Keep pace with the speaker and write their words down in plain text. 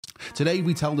Today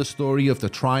we tell the story of the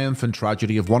triumph and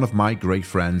tragedy of one of my great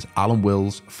friends, Alan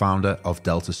Wills, founder of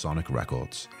Deltasonic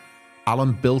Records.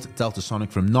 Alan built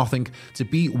Deltasonic from nothing to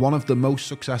be one of the most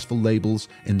successful labels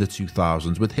in the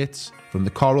 2000s, with hits from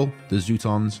The Coral, The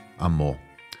Zootons and more.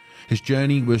 His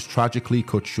journey was tragically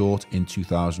cut short in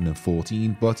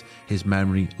 2014, but his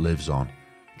memory lives on.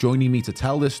 Joining me to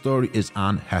tell this story is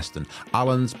Heston,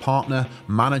 Alan's partner,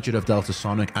 manager of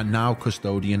Deltasonic, and now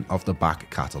custodian of the back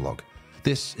catalogue.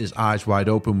 This is Eyes Wide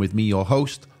Open with me, your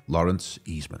host, Lawrence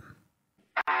Eastman.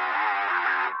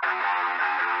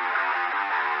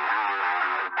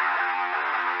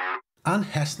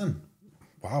 Heston,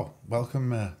 wow,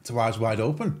 welcome to Eyes Wide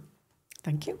Open.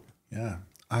 Thank you. Yeah,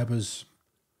 I was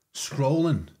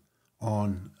scrolling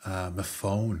on my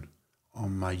phone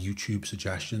on my YouTube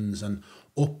suggestions and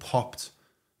up popped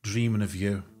Dreaming of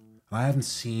You. And I haven't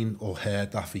seen or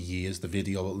heard that for years, the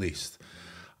video at least.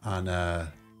 And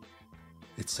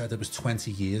it said it was 20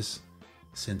 years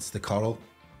since The Coral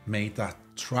made that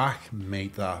track,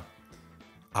 made that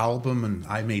album, and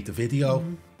I made the video.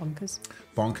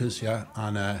 Bonkers, yeah.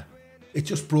 And it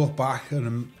just brought back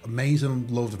an amazing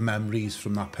load of memories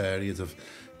from that period of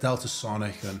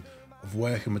Deltasonic and of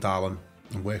working with Alan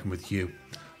and working with you.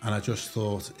 And I just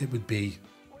thought it would be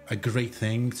a great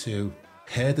thing to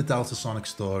hear the Deltasonic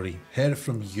story, hear it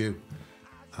from you,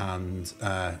 and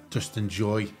just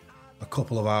enjoy a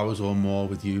couple of hours or more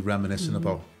with you reminiscing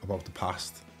about the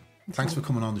past. Thanks for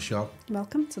coming on the show. You're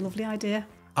welcome. It's a lovely idea.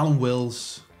 Alan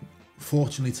Wills,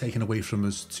 fortunately taken away from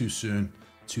us too soon,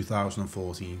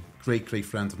 2014. Great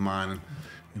friend of mine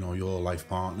and, your life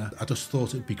partner. I just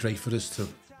thought it'd be great for us to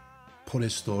put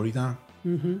his story down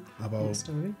about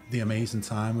the amazing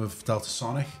time of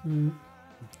Deltasonic,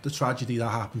 the tragedy that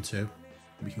happened too.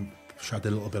 We can shed a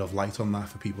little bit of light on that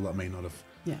for people that may not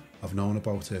have known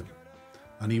about it.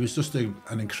 And he was just an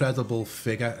incredible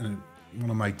figure and one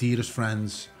of my dearest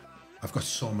friends. I've got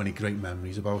so many great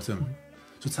memories about him.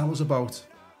 So tell us about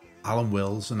Alan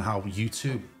Wills and how you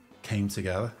two came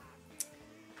together.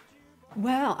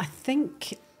 Well, I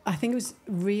think it was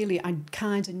really, I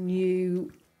kind of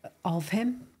knew of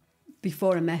him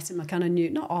before I met him. I kind of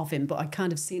knew, not of him, but I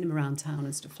kind of seen him around town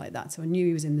and stuff like that. So I knew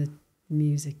he was in the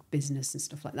music business and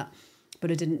stuff like that,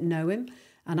 but I didn't know him.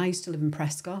 And I used to live in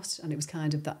Prescott, and it was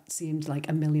kind of, that seemed like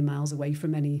a million miles away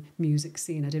from any music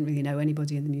scene. I didn't really know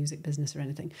anybody in the music business or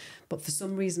anything. But for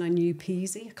some reason I knew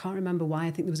Peasy. I can't remember why.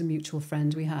 I think there was a mutual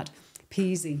friend we had.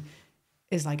 Peasy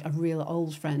is like a real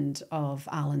old friend of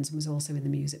Alan's and was also in the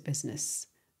music business.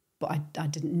 But I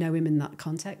didn't know him in that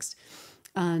context.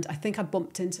 And I think I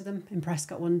bumped into them in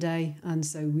Prescott one day, and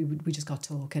so we just got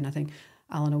talking. I think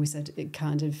Alan always said it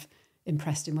kind of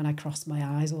impressed him when I crossed my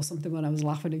eyes or something when I was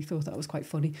laughing. He thought that was quite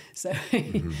funny. So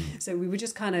so we were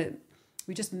just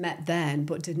we just met then,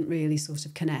 but didn't really sort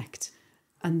of connect.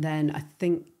 And then I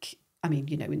think,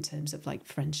 in terms of like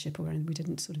friendship or anything, we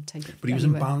didn't sort of take it. But he was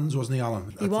in bands, wasn't he,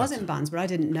 Alan? He was in bands, but I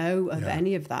didn't know of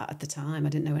any of that at the time. I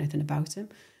didn't know anything about him.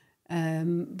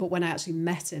 But when I actually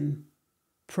met him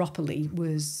properly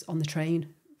was on the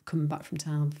train coming back from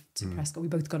town to Prescott. We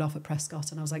both got off at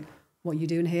Prescott, and I was like, what are you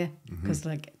doing here? Because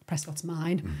Prescott's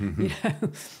mine,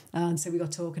 And so we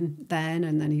got talking then,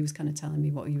 and then he was kind of telling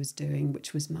me what he was doing,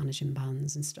 which was managing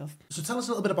bands and stuff. So tell us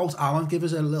a little bit about Alan. Give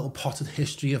us a little potted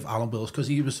history of Alan Wills, because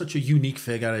he was such a unique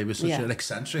figure. He was such an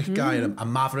eccentric guy, a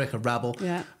maverick, a rebel.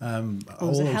 Yeah. There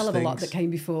was a hell of a lot that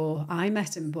came before I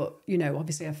met him, but,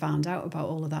 obviously I found out about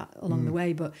all of that along the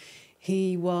way. But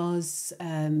he was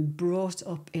brought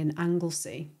up in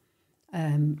Anglesey,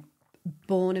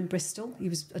 born in Bristol. He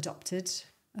was adopted,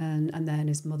 and then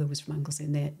his mother was from Anglesey,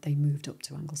 and they moved up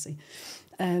to Anglesey.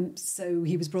 So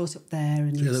he was brought up there.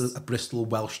 And so he had a Bristol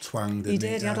Welsh twang, didn't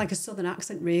he? He had like a southern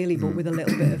accent, really, but with a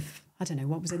little bit of, I don't know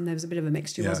what was in there. It was a bit of a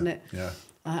mixture, wasn't it? Yeah.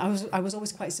 I was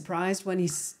always quite surprised when he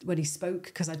spoke,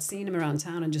 because I'd seen him around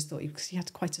town and just thought he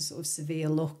had quite a sort of severe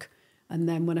look. And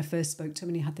then when I first spoke to him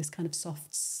and he had this kind of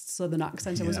soft southern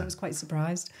accent, I was always quite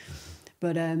surprised.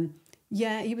 But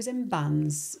he was in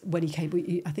bands when he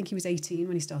came. I think he was 18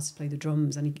 when he started to play the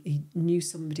drums, and he knew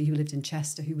somebody who lived in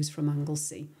Chester who was from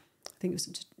Anglesey. I think it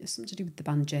was something to do with the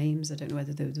band James. I don't know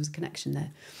whether there was a connection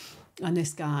there. And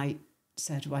this guy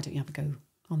said, why don't you have a go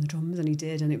on the drums? And he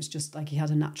did, and it was just like he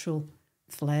had a natural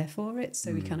flair for it,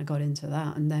 so he kind of got into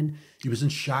that. And then he was in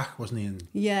Shack, wasn't he?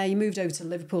 Yeah, he moved over to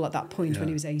Liverpool at that point when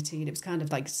he was 18. It was kind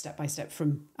of like step by step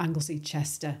from Anglesey to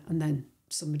Chester, and then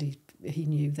somebody he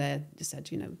knew there said,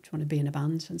 do you want to be in a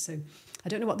band? And so I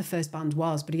don't know what the first band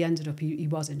was, but he ended up, he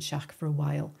was in Shack for a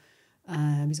while.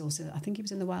 He's also, I think he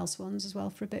was in the Wild Swans as well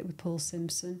for a bit with Paul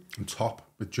Simpson. And Top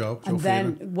with Joe and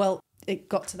Freeman. Then, well, it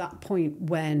got to that point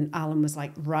when Alan was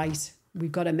like, right,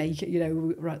 we've got to make it, you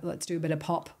know, right, let's do a bit of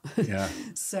pop. Yeah.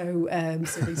 So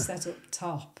they set up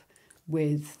Top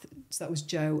with, so that was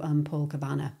Joe and Paul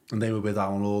Cabana. And they were with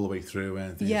Alan all the way through,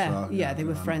 weren't they? Yeah, as well? yeah, they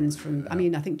were friends from, I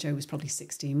mean, I think Joe was probably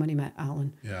 16 when he met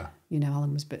Alan. Yeah. You know,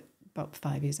 Alan was about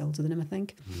 5 years older than him, I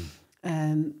think.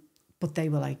 But they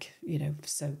were like, you know,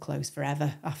 so close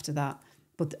forever after that.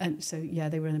 But so, yeah,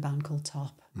 they were in a band called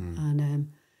Top.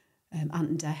 And Ant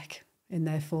and Dec, in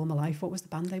their former life, what was the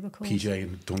band they were called? PJ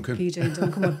and Duncan. PJ and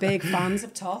Duncan were big fans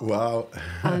of Top. Wow.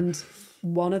 And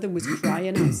one of them was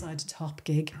crying outside a Top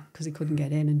gig because he couldn't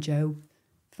get in, and Joe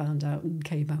found out and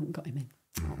came out and got him in.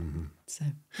 So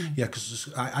yeah,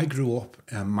 because I grew up,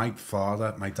 my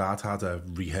dad had a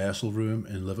rehearsal room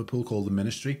in Liverpool called the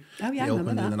Ministry. Oh yeah, they I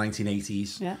remember opened that. in the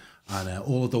 1980s. Yeah. And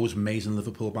all of those amazing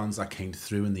Liverpool bands that came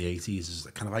through in the 80s, is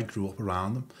kind of, I grew up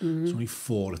around them. There's only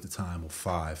 4 at the time, or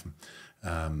 5.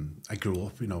 I grew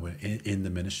up, you know, in the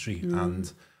Ministry,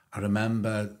 and I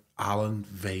remember Alan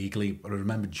vaguely, but I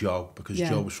remember Joe, because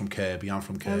Joe was from Kirby, I'm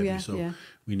from Kirby, so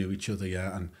we knew each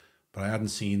other, but I hadn't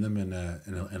seen them in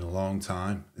a long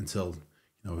time until,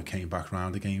 you know, we came back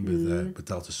round again with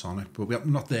Deltasonic, but we're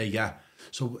not there yet.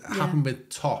 So it happened with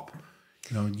Top.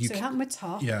 You know, so it happened with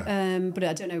Top, yeah. But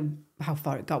I don't know how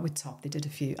far it got with Top. They did a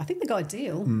few. I think they got a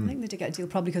deal. I think they did get a deal,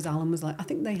 probably because Alan was like, I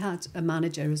think they had a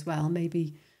manager as well.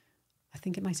 Maybe, I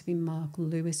think it might have been Mark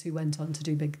Lewis who went on to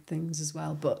do big things as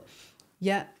well. But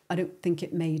yeah, I don't think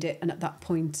it made it. And at that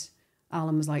point,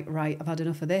 Alan was like, right, I've had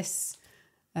enough of this.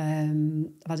 I've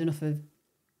had enough of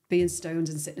being stoned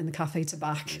and sitting in the cafe to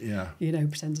back, you know,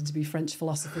 pretending to be French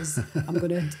philosophers. I'm going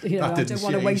to, you know, I don't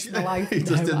want to waste my life. He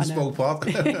just didn't smoke pot.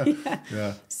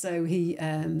 Yeah. So he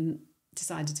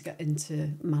decided to get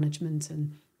into management,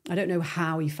 and I don't know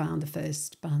how he found the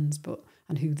first bands,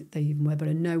 and who they even were, but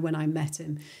I know when I met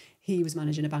him, he was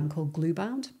managing a band called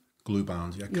Gluebound.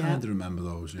 Gluebound, I kind of remember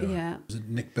those. Yeah. Was it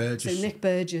Nick Burgess? So Nick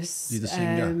Burgess, the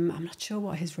singer. I'm not sure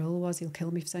what his role was. He'll kill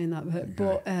me for saying that,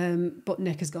 but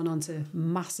Nick has gone on to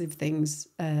massive things.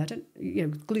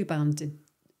 Gluebound did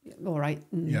all right.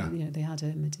 And, you know, they had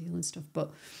a deal and stuff,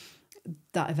 but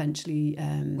that eventually.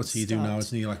 What's he do now?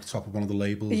 Isn't he like top of one of the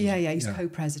labels? Yeah, he's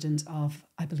co-president of,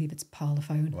 I believe it's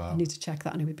Parlophone. Wow. I need to check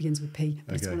that. I know it begins with P,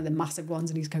 but it's one of the massive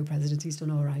ones, and he's co-president. He's done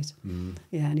all right.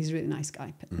 Yeah, and he's a really nice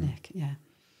guy, Nick. Yeah.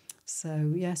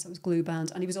 So, yes, it was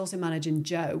Gluebound. And he was also managing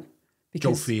Joe.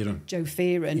 Joe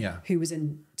Fearon, who was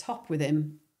in Top with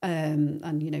him.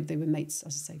 And, you know, they were mates,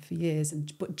 as I say, for years.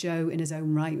 But Joe, in his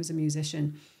own right, was a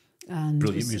musician. And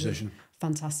brilliant musician.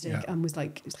 Fantastic. And was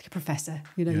like a professor.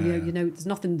 You know, there's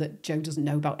nothing that Joe doesn't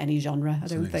know about any genre, I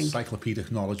don't think. Encyclopedic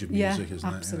knowledge of music, isn't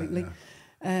it? Absolutely.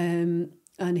 And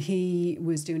he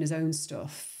was doing his own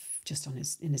stuff just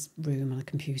in his room on a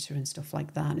computer and stuff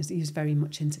like that. And he was very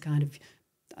much into kind of,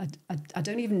 I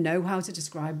don't even know how to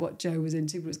describe what Joe was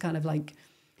into, but it was kind of like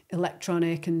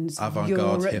electronic and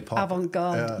avant-garde hip-hop.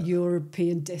 Avant-garde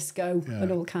European disco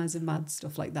and all kinds of mad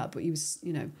stuff like that. But he was,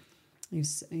 you know, he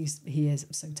is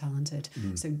so talented.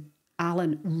 So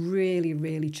Alan really,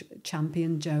 really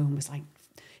championed Joe, and was like,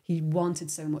 he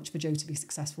wanted so much for Joe to be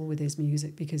successful with his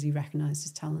music because he recognised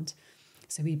his talent.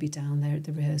 So he'd be down there at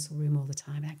the rehearsal room all the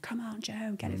time, like, come on,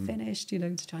 Joe, get it finished, you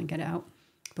know, to try and get it out.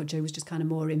 But Joe was just kind of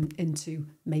more into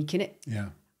making it,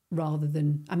 rather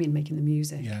than, making the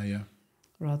music,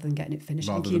 rather than getting it finished.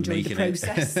 Rather he enjoyed the making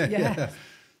process,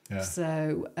 it.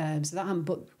 So that happened.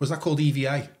 But was that called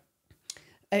EVA?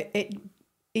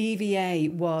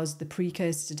 EVA was the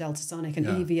precursor to Deltasonic, and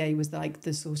EVA was like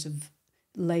the sort of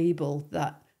label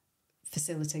that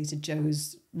facilitated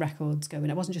Joe's records going.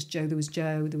 It wasn't just Joe. There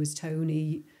was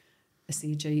Tony,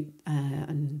 Asiji,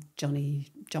 and John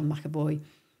McAvoy.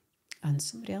 And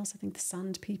somebody else, I think the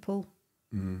Sand People,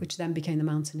 which then became the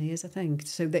Mountaineers, I think.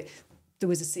 So there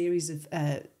was a series of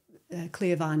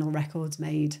clear vinyl records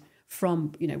made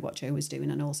from, you know, what Joe was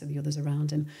doing and also the others around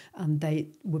him. And they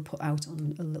were put out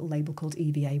on a little label called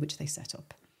EVA, which they set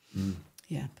up.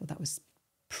 Yeah, but that was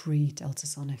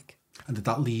pre-Deltasonic. And did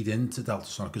that lead into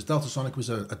Deltasonic? Because Deltasonic was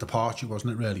a departure,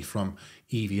 wasn't it, really, from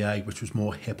EVA, which was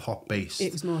more hip-hop based.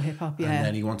 It was more hip-hop, yeah. And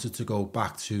then he wanted to go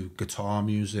back to guitar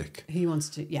music. He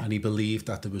wanted to, yeah. And he believed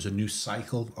that there was a new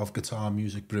cycle of guitar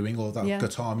music brewing, or that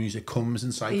guitar music comes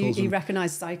in cycles. He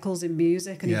recognised cycles in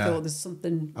music, and he thought there's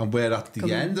something... And we're at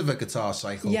the end of a guitar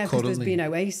cycle currently. Yeah, because there's been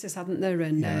Oasis, hadn't there?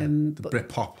 And the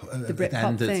Britpop the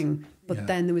Britpop thing. But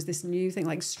then there was this new thing,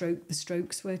 like the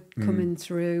Strokes were coming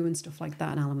through and stuff like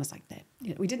that. And Alan was like,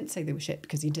 we didn't say they were shit,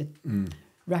 because he did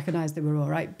recognise they were all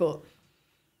right. But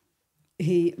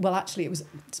actually, it was,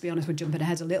 to be honest, we're jumping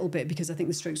ahead a little bit, because I think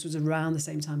the Strokes was around the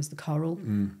same time as the Coral.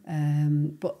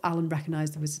 But Alan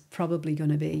recognised there was probably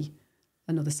going to be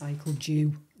another cycle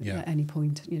due. at any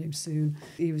point, soon.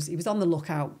 He was on the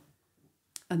lookout.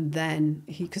 And then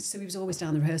he was always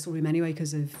down the rehearsal room anyway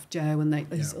because of Joe and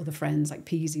his other friends. Like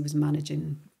Peasy was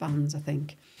managing bands, I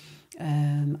think.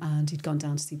 And he'd gone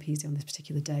down to see Peasy on this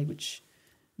particular day, which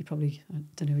you probably, I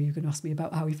don't know, you're going to ask me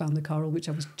about how he found the coral, which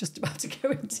I was just about to go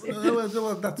into.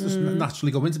 Well, that's just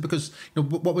naturally go into, because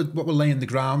what we're laying the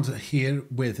ground here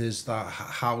with is that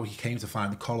how he came to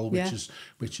find the coral,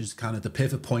 which is kind of the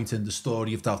pivot point in the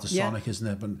story of Deltasonic, isn't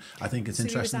it? But I think it's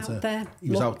interesting. He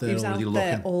was out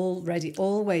there already,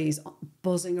 always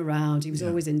buzzing around. He was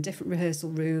always in different rehearsal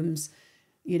rooms,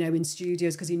 in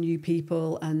studios, because he knew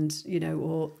people, and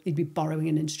or he'd be borrowing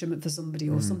an instrument for somebody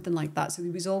or something like that. So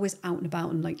he was always out and about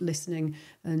and like listening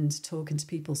and talking to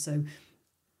people. So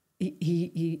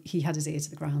he had his ear to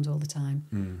the ground all the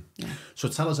time. So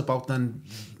tell us about then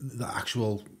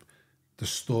the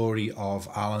story of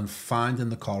Alan finding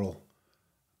the coral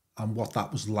and what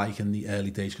that was like in the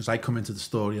early days, because I come into the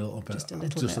story a little bit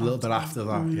after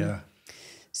that.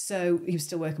 So he was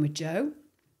still working with Joe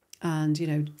and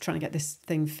trying to get this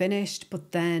thing finished,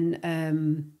 but then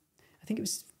I think it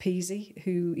was Peasy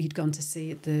who he'd gone to see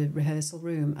at the rehearsal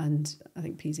room, and I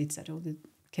think Peasy had said, the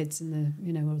kids in the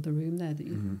or the room there that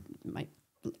you might,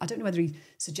 I don't know whether he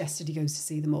suggested he goes to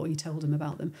see them or he told him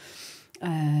about them,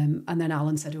 and then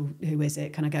Alan said, who is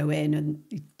it, can I go in? And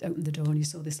he opened the door and you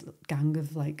saw this little gang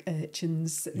of like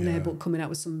urchins sitting there, but coming out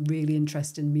with some really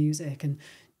interesting music, and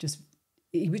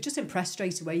he was just impressed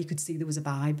straight away. You could see there was a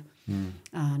vibe,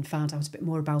 and found out a bit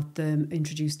more about them,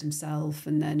 introduced himself,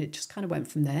 and then it just kind of went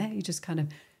from there. He just kind of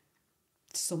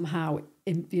somehow,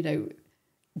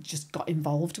 just got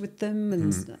involved with them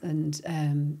and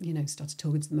started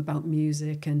talking to them about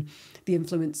music and the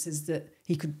influences that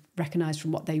he could recognise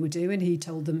from what they were doing. He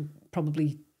told them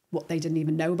probably what they didn't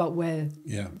even know about where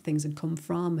things had come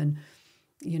from, and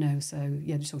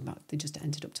they just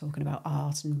ended up talking about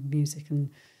art and music and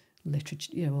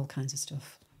literature, all kinds of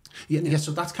stuff.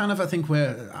 So that's kind of, I think,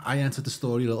 where I entered the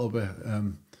story a little bit.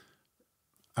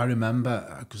 I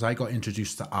remember because I got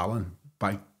introduced to Alan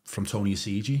from Tony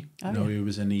Asigi, who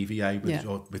was in EVA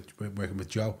working with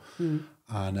Joe.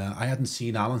 And I hadn't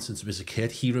seen Alan since I was a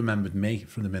kid. He remembered me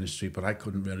from the ministry, but I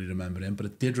couldn't really remember him. But I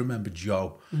did remember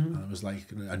Joe, and it was like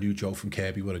I knew Joe from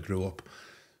Kirby where I grew up.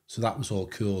 So that was all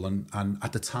cool. And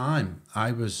at the time,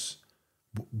 I was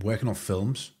working on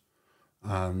films,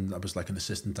 and I was like an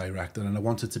assistant director, and I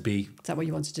wanted to be... Is that what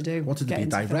you wanted to do? I wanted to be a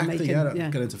director,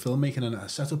 get into filmmaking, and I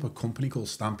set up a company called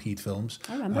Stampede Films.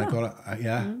 I remember.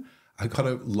 And I got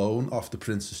a loan off the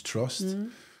Prince's Trust,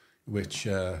 which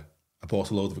I bought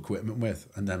a load of equipment with,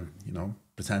 and then,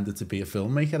 pretended to be a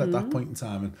filmmaker at that point in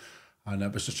time, and I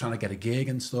was just trying to get a gig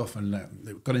and stuff,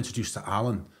 and got introduced to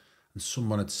Alan, and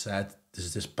someone had said,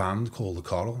 there's this band called The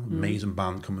Coral, amazing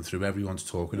band coming through, everyone's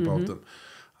talking about them.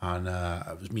 And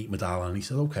I was meeting with Alan, and he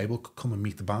said, okay, well, come and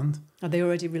meet the band. Had they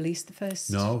already released the first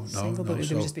single, but it was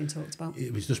just being talked about?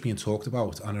 It was just being talked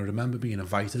about, and I remember being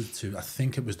invited to, I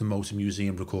think it was the Motor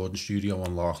Museum recording studio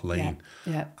on Lark Lane,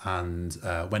 and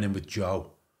went in with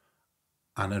Joe,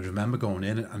 and I remember going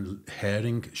in and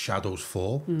hearing Shadows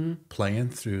Fall playing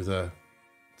through the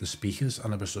speakers,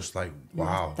 and I was just like,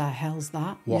 wow. What the hell's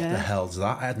that? What the hell's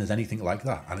that? I hadn't heard anything like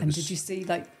that. And did you see,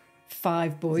 like,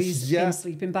 5 boys in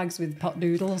sleeping bags with pot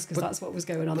noodles, because that's what was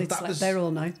going on. They slept there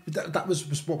all night. That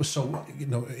was what was so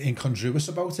incongruous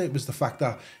about it, was the fact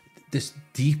that this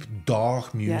deep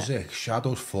dark music,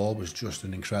 Shadows Fall, was just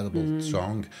an incredible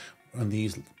song, and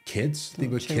these kids, they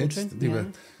were kids, they were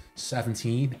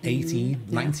 17, 18,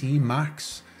 19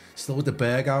 max, still with the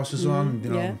Berghouses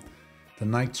on, the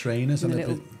night trainers and the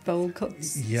little bowl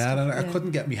cuts. And I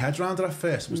couldn't get my head around it at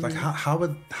first. It was like,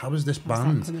 how is this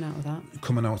band coming out of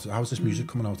that? How is this music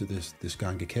coming out of this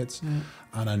gang of kids?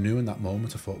 And I knew in that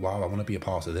moment, I thought, wow, I want to be a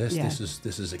part of this.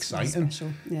 This is exciting.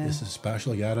 This is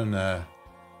special. And I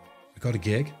got a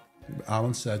gig.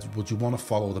 Alan said, would you want to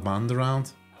follow the band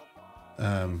around?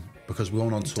 Because we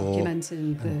went on tour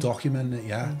and document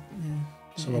it.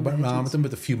 So I went around with them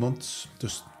with a few months,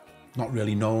 just not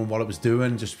really knowing what I was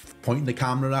doing, just pointing the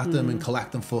camera at them and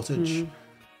collecting footage.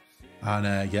 And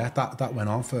that went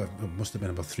on for, it must have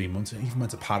been about 3 months. I even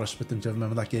went to Paris with them. Do you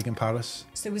remember that gig in Paris?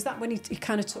 So was that when he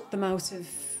kind of took them out of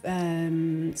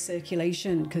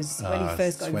circulation? Because when he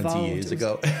first got 20 involved... 20 years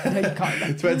ago. No, you can't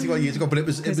remember. 21 years ago, but it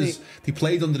was they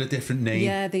played under a different name.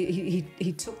 Yeah,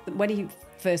 he took them, when he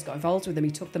first got involved with them,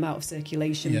 he took them out of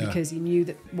circulation because he knew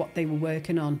that what they were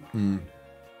working on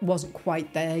wasn't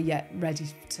quite there yet, ready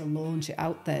to launch it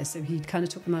out there. So he kind of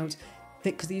took them out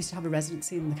because they used to have a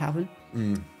residency in the Cavern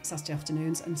Saturday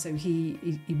afternoons, and so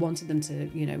he wanted them to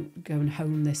go and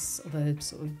hone this other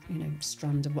sort of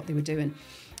strand of what they were doing.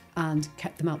 and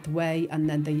kept them out the way, and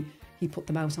then he put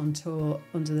them out on tour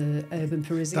under the Urban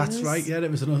Parisians. That's right, yeah, it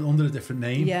was under a different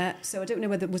name. Yeah, so I don't know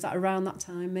whether, was that around that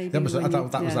time maybe? That was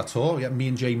that tour, yeah, me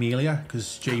and Jay Melia,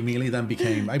 because Jay Melia then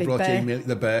became, I brought Jay Melia,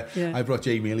 the bear, I brought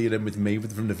Jay Melia in with me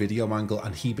from the video angle,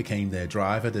 and he became their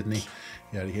driver, didn't he?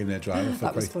 Yeah, he became their driver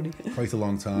for quite a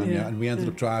long time, yeah. And we ended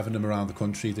up driving them around the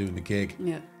country, doing the gig,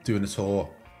 doing the tour,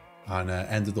 and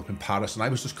ended up in Paris, and I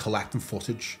was just collecting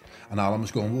footage. And Alan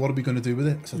was going, well, what are we going to do with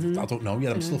it? I said, I don't know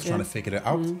yet. I'm still trying to figure it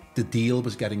out. The deal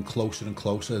was getting closer and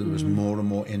closer. There was more and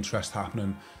more interest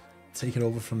happening. Take it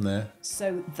over from there.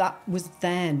 So that was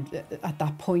then, at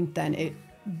that point then,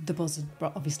 the buzz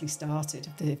had obviously started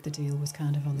if the deal was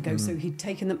kind of on the go. So he'd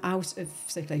taken them out of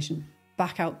circulation,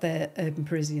 back out there, Urban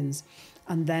Parisians.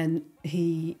 And then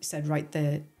he said, right,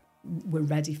 we're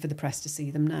ready for the press to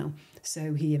see them now.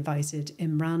 So he invited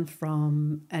Imran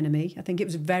from NME. I think it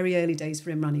was very early days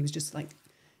for Imran. He was just like,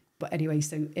 but anyway,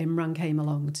 so Imran came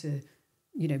along to,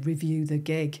 review the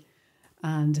gig.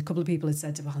 And a couple of people had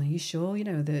said to him, are you sure,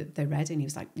 they're ready? And he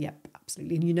was like, yep,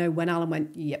 absolutely. And when Alan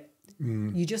went, yep,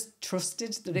 you just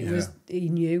trusted that it was, he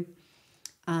knew.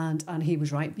 And he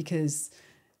was right, because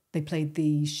they played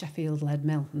the Sheffield Lead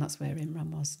Mill, and that's where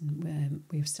Imran was. And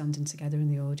we were standing together in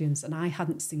the audience, and I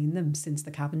hadn't seen them since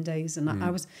the Cabin days. And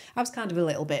I was kind of a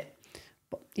little bit,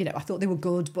 but I thought they were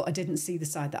good, but I didn't see the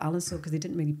side that Alan saw, because they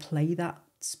didn't really play that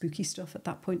spooky stuff at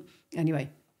that point. Anyway,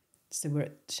 so we're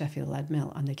at Sheffield Lead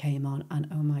Mill, and they came on, and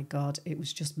oh my God, it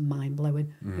was just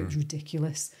mind-blowing. It was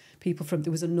ridiculous. There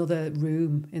was another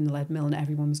room in the Lead Mill, and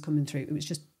everyone was coming through. It was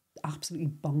just absolutely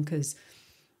bonkers.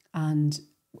 And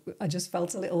I just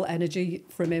felt a little energy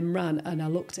from Imran, and I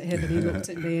looked at him, and he looked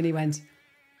at me, and he went,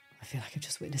 I feel like I've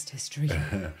just witnessed history.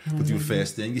 But you were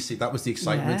first in. You see, that was the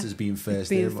excitement, as being first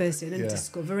in. Being first in and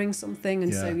discovering something.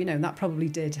 And so, that probably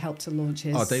did help to launch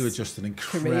his they were just an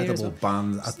incredible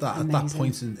band. At that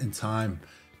point in time,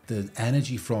 the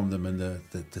energy from them, and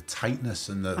the tightness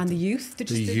and the youth. The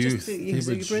youth.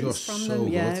 They were just from so them.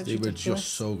 good. Yeah, they were just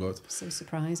so good. So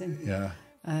surprising. Yeah.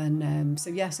 And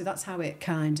so that's how it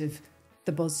kind of,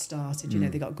 the buzz started.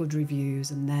 They got good reviews,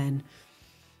 and then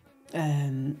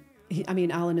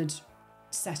Alan had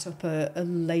set up a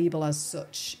label as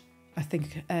such, I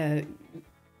think,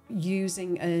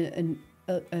 using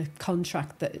a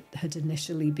contract that had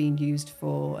initially been used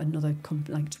for another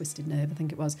company, like Twisted Nerve, I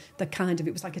think it was.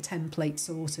 It was like a template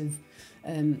sort of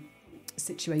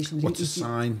situation. What's a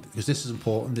sign? Because this is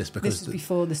important. This is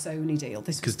before the Sony deal.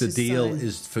 Because the deal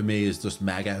is, for me, is just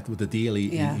mega. With the deal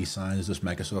he signed is just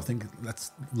mega. So I think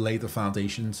let's lay the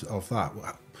foundations of that.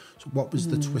 So what was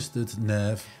the Twisted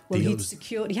Nerve deal? Well, he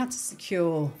had to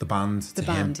secure the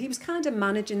band. He was kind of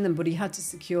managing them, but he had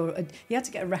to he had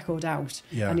to get a record out,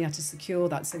 and he had to secure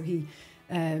that.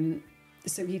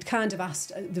 So he'd kind of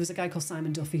asked, there was a guy called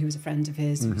Simon Duffy who was a friend of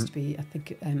his, who used to be, I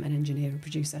think, an engineer or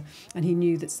producer, and he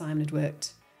knew that Simon had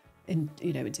worked in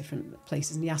different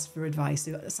places, and he asked for advice.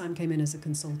 So Simon came in as a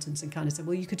consultant and kind of said,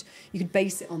 well, you could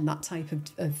base it on that type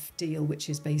of deal, which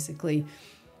is basically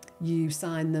you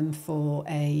sign them for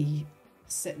a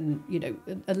certain,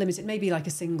 a limited, maybe like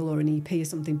a single or an EP or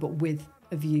something, but with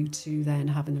a view to then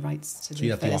having the rights to the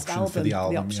first album. For the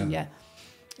album, the option, yeah.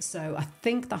 So I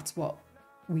think that's what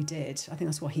we did. I think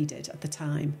that's what he did at the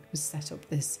time, was set up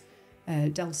this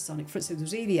Deltasonic. So there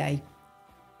was EVA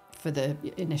for the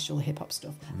initial hip-hop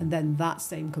stuff, and then that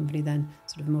same company then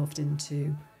sort of morphed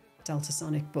into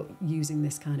Deltasonic, but using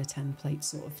this kind of template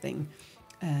sort of thing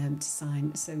to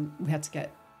sign. So we had to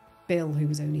get Bill, who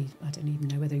was only, I don't even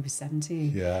know whether he was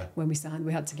 17 when we signed.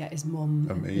 We had to get his mum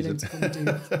to come and do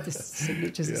the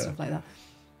signatures and stuff like that.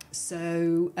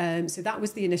 So so that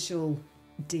was the initial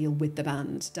deal with the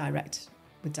band, direct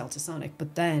with Deltasonic.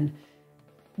 But then,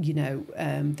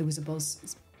 there was a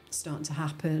buzz starting to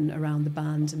happen around the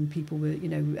band, and people were,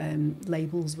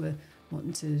 labels were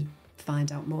wanting to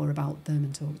find out more about them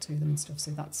and talk to them and stuff.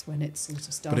 So that's when it sort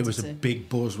of started. But it was a big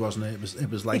buzz, wasn't it? It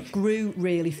was like, it grew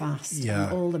really fast. Yeah,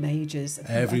 and all the majors.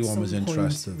 Everyone was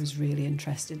interested. Was really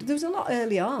interested. There was a lot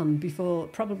early on,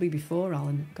 probably before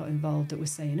Alan got involved, that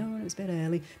was saying, "Oh, it was a bit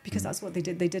early," because that's what they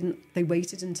did. They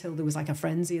waited until there was like a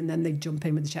frenzy, and then they'd jump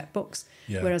in with the checkbooks.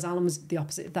 Yeah. Whereas Alan was the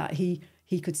opposite of that. He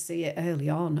could see it early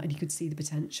on, and he could see the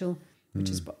potential, which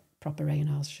is what proper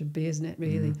A&Rs should be, isn't it?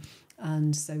 Really.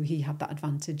 And so he had that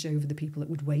advantage over the people that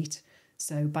would wait.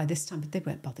 So by this time, but they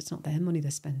weren't bothered. It's not their money they're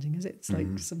spending, is it? It's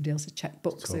like somebody else's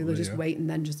checkbook. Totally, so they'll just wait, and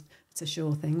then it's a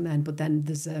sure thing then. But then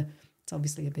it's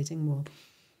obviously a bidding war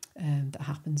that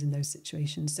happens in those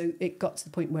situations. So it got to the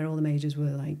point where all the majors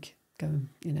were like going,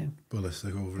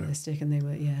 ballistic over it. And they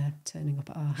were, turning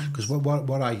up at our house. Because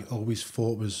what I always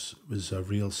thought was a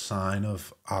real sign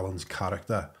of Alan's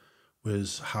character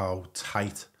was how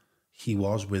tight he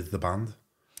was with the band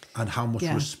and how much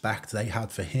respect they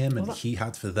had for him and he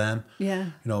had for them. Yeah.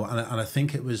 You know, and I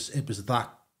think it was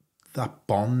that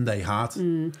bond they had.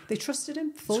 They trusted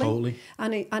him fully. Totally.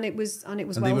 And it was And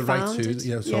well they were founded. right to,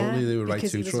 yeah, totally. They were right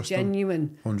because to he was trust a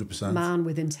genuine 100%. man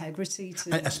with integrity.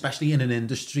 Especially in an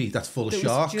industry that's full of That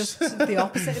sharks. was just the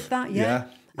opposite of that, yeah.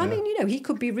 I mean, you know, he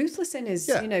could be ruthless in his,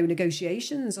 you know,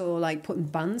 negotiations or like putting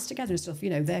bands together and stuff. You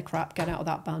know, they're crap, get out of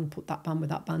that band, put that band with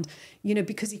that band. You know,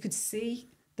 because he could see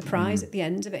the prize at the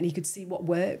end of it and he could see what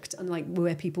worked and like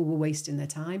where people were wasting their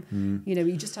time. You know,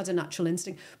 he just had a natural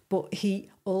instinct. But he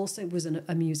also was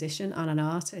a musician and an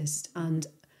artist and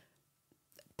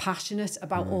passionate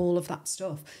about all of that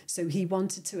stuff. So he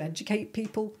wanted to educate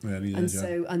people. Yeah, he did,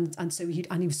 and so he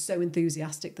was so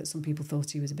enthusiastic that some people thought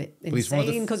he was a bit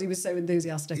insane because he was so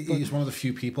enthusiastic. He's one of the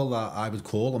few people that I would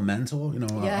call a mentor, you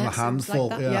know, on a handful,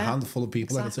 like that, a handful of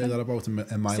people I could say that about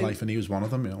in my life, and he was one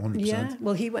of them, 100%. Yeah,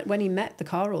 well, when he met the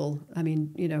Coral, I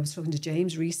mean, you know, I was talking to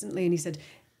James recently and he said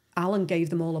Alan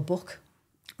gave them all a book.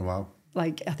 Wow.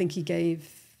 Like, I think he gave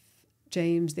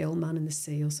James The Old Man in the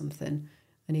Sea or something,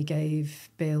 and he gave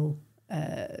Bill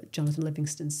Jonathan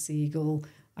Livingston Seagull.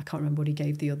 I can't remember what he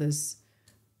gave the others.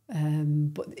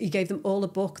 But he gave them all a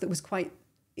book that was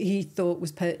he thought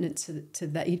was pertinent to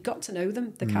that. He'd got to know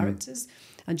them, the characters.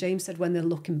 And James said when they're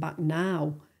looking back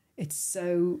now, it's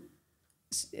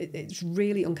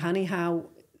really uncanny how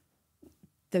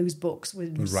those books were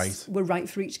right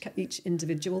for each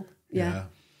individual. Yeah.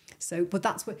 So, but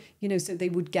that's what, you know, so they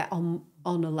would get on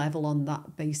a level on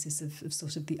that basis of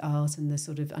sort of the art and the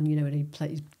sort of, and, you know, and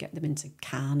he'd get them into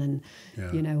Cannes and,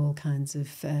 you know, all kinds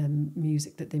of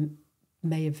music that they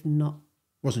may have not.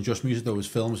 Wasn't just music though, it was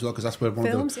films as well, because that's where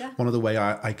one of the way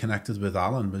I connected with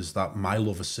Alan was that my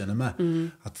love of cinema.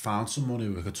 I'd found someone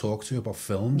who I could talk to about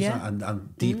films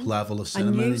and deep level of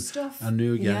cinema. I knew stuff. I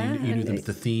knew, you knew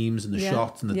the themes and the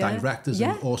shots and the directors,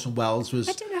 and Orson Welles was...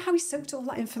 I don't know how he soaked all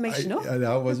that information up. I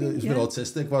know, he was a bit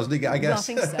autistic, wasn't he, I guess?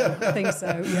 Well, I think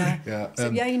so, yeah. So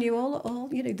he knew all,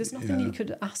 you know, there's nothing you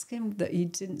could ask him that he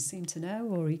didn't seem to know,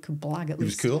 or he could blag at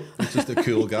least. He was cool. He was just a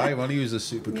cool guy, wasn't he? He was a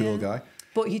super cool guy.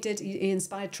 But he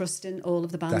inspired trust in all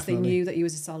of the bands. Definitely. They knew that he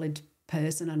was a solid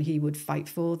person and he would fight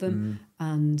for them.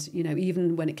 And, you know,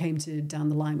 even when it came to down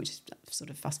the line, which is sort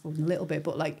of fast forwarding a little bit,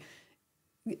 but like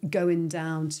going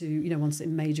down to, you know, once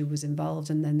Major was involved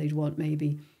and then they'd want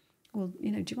maybe, well,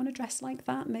 you know, do you want to dress like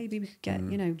that? Maybe we could get,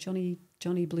 you know, Johnny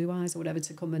Blue Eyes or whatever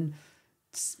to come and,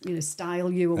 you know, style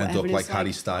you or whatever. End up like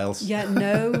Harry Styles. Yeah,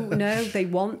 no, they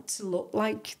want to look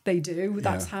like they do.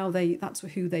 That's that's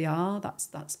who they are.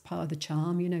 That's part of the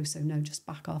charm, you know. So no, just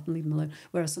back off and leave them alone.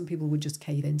 Whereas some people would just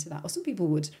cave into that, or some people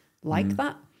would like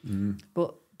that,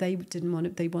 but they didn't want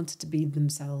it. They wanted to be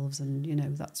themselves, and you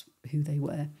know that's who they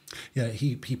were. Yeah,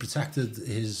 he protected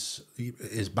his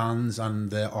bands and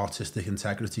their artistic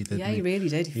integrity. He really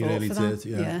did. He really did.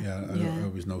 I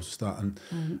always noticed that.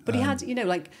 And but he had, you know,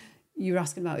 like. You were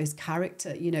asking about his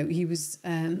character. You know, he was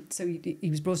so he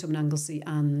was brought up in Anglesey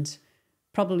and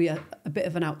probably a bit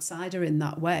of an outsider in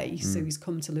that way. So he's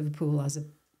come to Liverpool as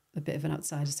a bit of an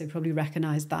outsider. So he probably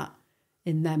recognised that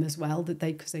in them as well, that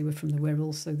because they were from the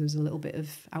Wirral, so there was a little bit of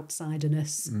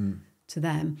outsiderness to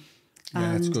them.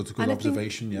 Yeah, it's good. It's a good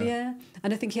observation. Yeah,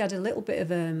 and I think he had a little bit of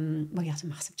he had a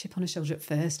massive chip on his shoulder at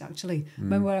first. Actually,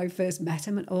 remember when I first met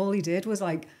him, and all he did was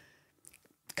like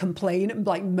complain and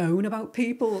like moan about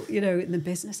people, you know, in the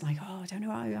business, like, oh, I don't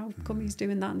know how come he's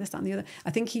doing that and this, that and the other. I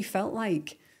think he felt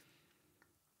like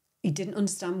he didn't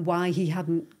understand why he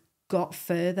hadn't got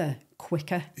further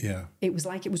quicker. Yeah. It was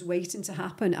like it was waiting to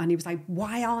happen, and he was like,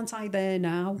 why aren't I there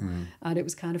now? And it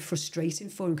was kind of frustrating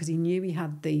for him because he knew he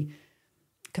had the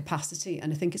capacity,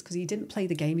 and I think it's because he didn't play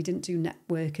the game, he didn't do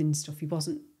networking stuff, he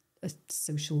wasn't a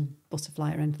social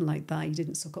butterfly or anything like that. He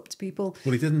didn't suck up to people.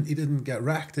 Well, he didn't get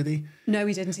wrecked, did he? No,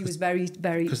 he didn't. He was very,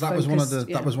 very because that was one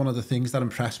of the things that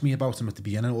impressed me about him at the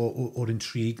beginning, or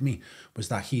intrigued me, was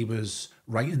that he was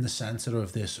right in the centre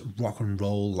of this rock and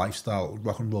roll lifestyle,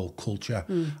 rock and roll culture,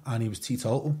 and he was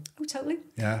teetotal. Oh, totally.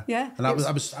 Yeah, yeah. And that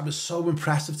was so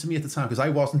impressive to me at the time, because I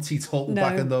wasn't teetotal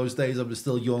back in those days. I was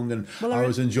still young, and I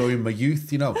was enjoying my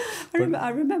youth, you know. I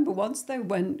remember once though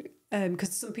when.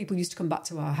 Because some people used to come back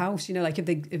to our house, you know, like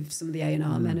if some of the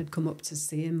A&R men had come up to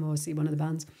see him or see one of the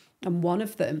bands, and one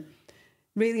of them,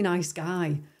 really nice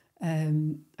guy,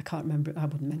 I can't remember, I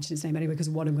wouldn't mention his name anyway because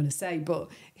of what I'm going to say, but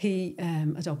he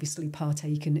had obviously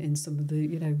partaken in some of the,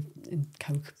 you know, in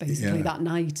coke basically that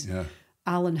night. Yeah.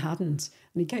 Alan hadn't.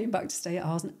 And he came back to stay at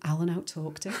ours and Alan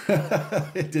out-talked him.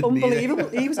 Unbelievable.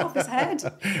 He was off his head.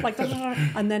 Like,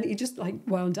 and then he just like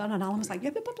wound down and Alan was like,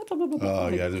 oh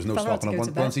yeah, there was no stopping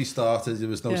him. Once he started, there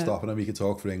was no stopping him. He could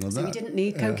talk for England. So he didn't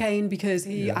need cocaine because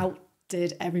he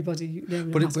outdid everybody.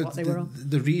 But they were on.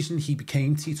 The reason he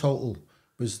became teetotal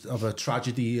was of a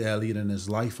tragedy earlier in his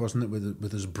life, wasn't it,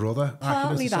 with his brother?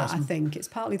 Partly that, I think. It's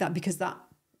partly that because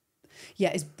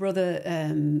his brother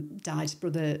died. His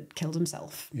brother killed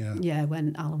himself. Yeah,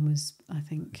 when Alan was, I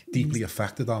think... Deeply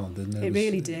affected Alan, didn't it? It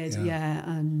really did,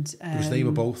 and... because they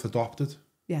were both adopted.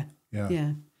 Yeah.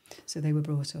 So they were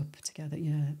brought up together,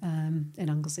 in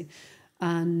Anglesey.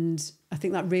 And I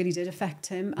think that really did affect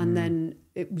him. And then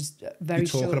it was very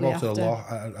shortly after... You're talking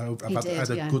about it a lot. I've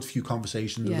had a good few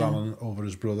conversations with Alan over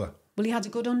his brother. Well, he had a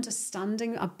good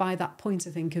understanding by that point,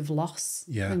 I think, of loss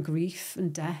and grief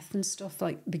and death and stuff,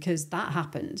 like, because that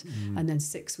happened. And then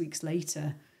 6 weeks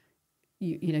later,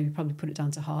 you probably put it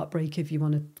down to heartbreak if you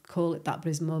want to call it that, but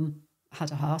his mum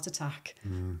had a heart attack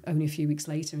only a few weeks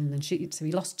later. And then so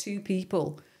he lost two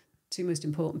most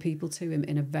important people to him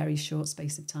in a very short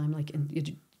space of time, like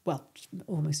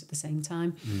almost at the same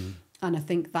time. And I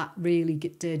think that really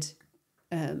did,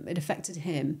 it affected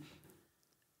him,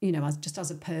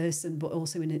 as a person, but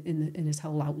also in his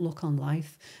whole outlook on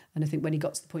life. And I think when he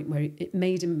got to the point where it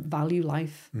made him value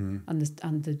life and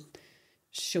the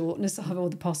shortness of all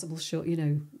the possible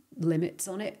limits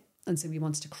on it. And so he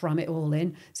wanted to cram it all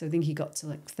in. So I think he got to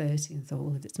like 30 and thought,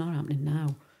 well, if it's not happening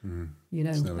now,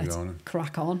 let's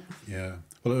crack on. Yeah.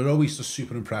 Well, it always just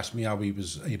super impressed me how he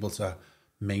was able to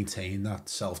maintain that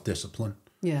self-discipline.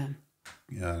 Yeah.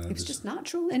 Yeah. It was just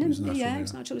natural in him. It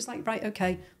was natural. It's like, right,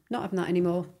 okay, not having that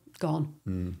anymore, gone.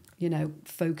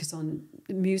 Focus on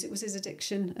music was his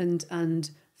addiction, and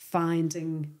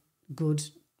finding good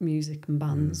music and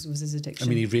bands was his addiction. I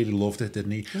mean, he really loved it,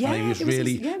 didn't he? Yeah, and he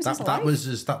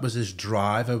was that was his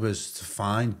driver, was to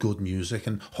find good music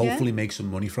and hopefully make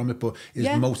some money from it. But his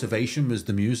motivation was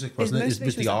the music, wasn't it? It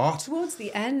was the art. Towards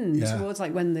the end, towards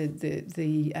like when the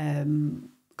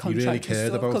contract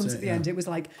really comes at the end, it was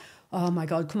like, oh my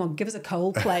God, come on, give us a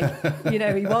Coldplay.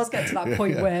 He was getting to that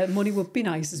point where money would be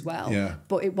nice as well. Yeah.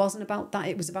 But it wasn't about that.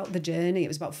 It was about the journey. It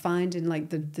was about finding like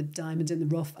the diamonds in the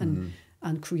rough and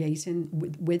creating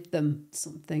with them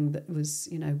something that was,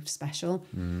 special.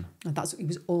 And that's what he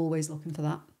was always looking for,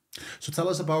 that. So tell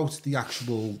us about the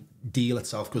actual deal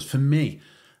itself, because for me,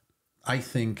 I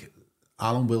think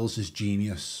Alan Wills'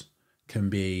 genius can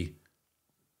be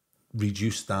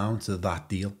reduced down to that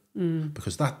deal,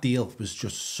 because that deal was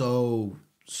just so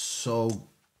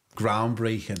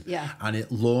groundbreaking, and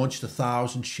it launched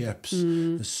 1,000 ships.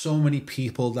 There's so many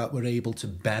people that were able to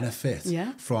benefit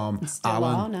from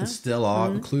Alan, and still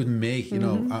are, including me,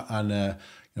 and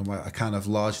I kind of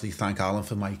largely thank Alan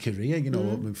for my career,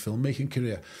 my filmmaking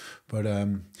career. But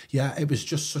it was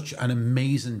just such an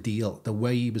amazing deal. The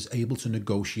way he was able to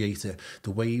negotiate it,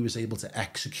 the way he was able to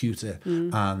execute it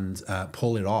and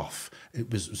pull it off, it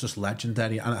was just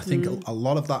legendary. And I think a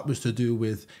lot of that was to do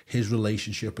with his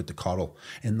relationship with the Coral,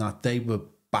 in that they were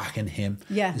backing him.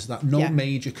 Is that no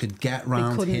major could get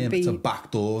round him to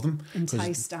backdoor them,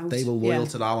 because they were loyal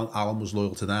to Alan. Alan was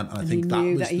loyal to them, and I think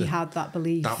he had that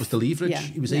belief. That was the leverage.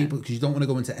 He was able, because you don't want to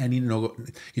go into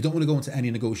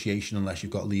any negotiation unless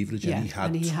you've got leverage, and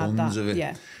he had tons of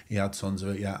it. He had tons of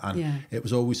it. And it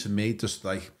was always, for me, just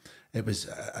like, it was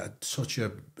such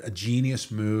a genius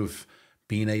move,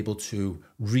 being able to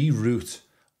reroute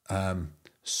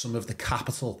some of the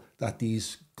capital that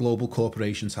these global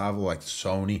corporations have, like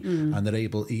Sony, and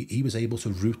he was able to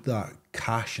route that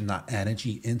cash and that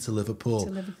energy into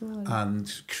Liverpool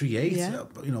and create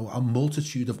a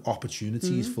multitude of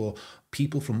opportunities for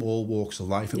people from all walks of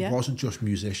life. It wasn't just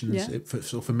musicians.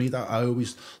 So for me, that I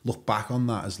always look back on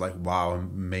that as like, wow,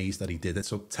 I'm amazed that he did it.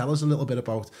 So tell us a little bit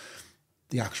about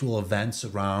the actual events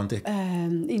around it.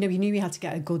 He knew he had to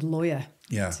get a good lawyer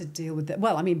to deal with it.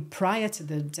 Well, I mean, prior to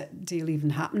the deal even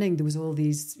happening, there was all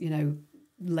these,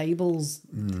 labels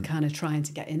kind of trying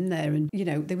to get in there, and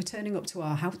they were turning up to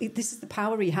our house. This is the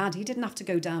power he had. He didn't have to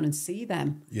go down and see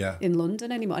them in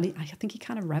London anymore, and I think he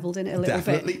kind of revelled in it a little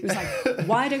bit. He was like,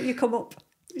 why don't you come up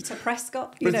to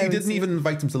Prescott? But he didn't even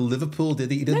invite them to Liverpool, did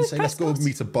he? He didn't say, let's go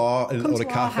meet a bar or a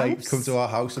cafe. Come to our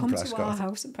house in Prescott. Come to our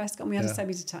house in Prescott. And we had a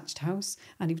semi-detached house,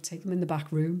 and he would take them in the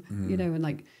back room, and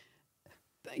like,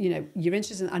 you're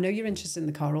interested I know you're interested in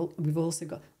the Coral. We've also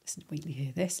got, listen, wait till you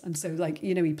hear this. And so, like,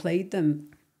 he played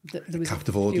them. There was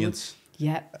captive audience.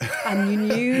 And you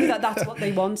knew that that's what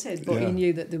they wanted, but he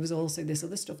knew that there was also this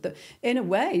other stuff that, in a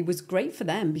way, was great for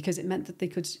them, because it meant that they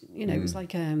could, it was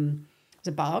like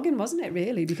was a bargain, wasn't it,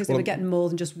 really? Because they were getting more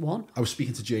than just one. I was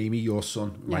speaking to Jamie, your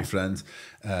son, my friend,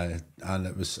 and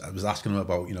I was asking him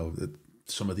about, you know,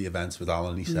 some of the events with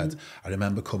Alan. He said, I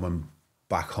remember coming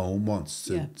back home once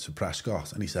to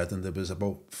Prescott, and he said, and there was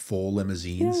about 4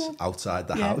 limousines outside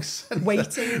the house.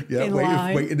 Waiting in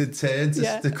line. Waiting in turn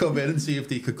to come in and see if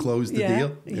they could close the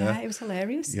deal. Yeah, it was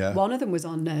hilarious. Yeah. One of them was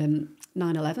on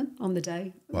 9/11 on the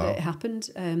day that it happened.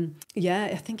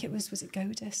 I think it was it Go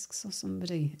Discs or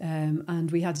somebody? And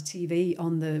we had a TV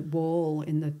on the wall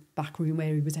in the back room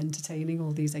where he was entertaining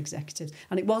all these executives.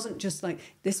 And it wasn't just like,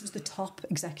 this was the top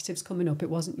executives coming up. It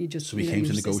wasn't you just... So he came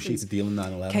to negotiate the deal in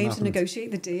 9/11. Came to negotiate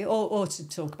the deal or to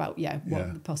talk about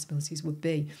what the possibilities would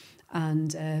be.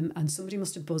 And somebody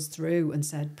must have buzzed through and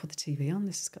said, put the TV on,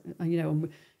 this is, you know, and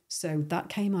so that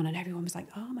came on and everyone was like,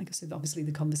 oh my God. So obviously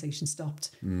the conversation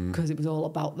stopped because it was all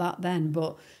about that then.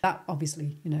 But that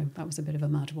obviously, you know, that was a bit of a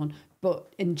mad one.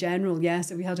 But in general,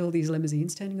 so we had all these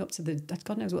limousines turning up to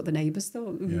God knows what the neighbours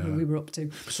thought we were up to.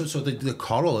 So the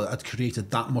Coral had created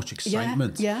that much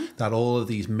excitement that all of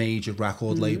these major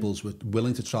record labels were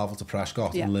willing to travel to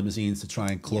Prescott in limousines to try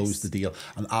and close the deal.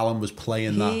 And Alan was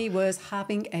playing that. He was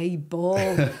having a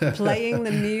ball, playing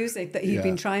the music that he'd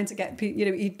been trying to get, you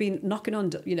know, he'd been knocking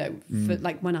on, you know, for,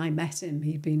 like when I met him,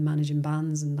 he'd been managing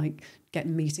bands and like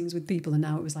getting meetings with people, and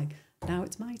now it was like, now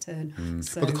it's my turn.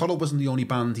 So, but the Coral wasn't the only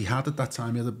band he had at that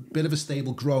time. He had a bit of a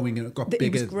stable growing, and it got bigger.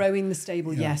 It was growing the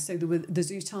stable, So there were, the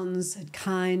Zootons had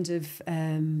kind of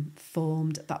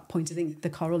formed at that point. I think the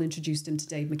Coral introduced him to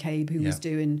Dave McCabe, who was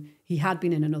doing... He had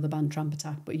been in another band, Tramp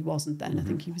Attack, but he wasn't then. I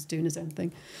think he was doing his own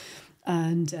thing.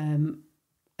 And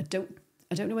I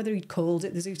don't know whether he'd called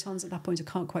it the Zootons at that point. I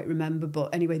can't quite remember.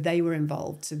 But anyway, they were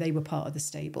involved, so they were part of the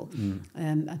stable.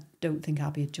 I don't think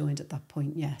Abby had joined at that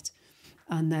point yet.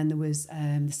 And then there was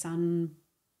the Sam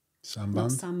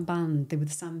Band. They were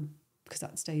the Sam, because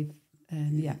that's Dave.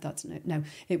 That's no.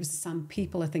 It was the Sam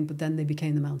People, I think, but then they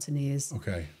became the Mountaineers.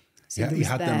 Okay. So you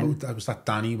had them. Was that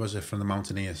Danny? Was it from the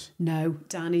Mountaineers? No,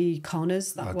 Danny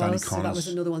Connors. Danny Connors. So that was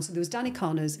another one. So there was Danny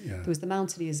Connors. Yeah. There was the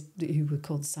Mountaineers, who were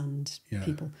called Sand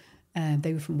People.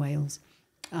 They were from Wales,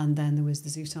 and then there was the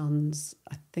Zootons.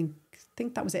 I think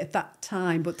that was it at that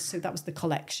time. But so that was the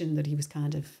collection that he was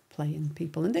kind of playing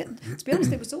people. And to be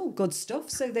honest, it was all good stuff.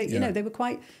 So they, you know, they were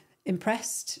quite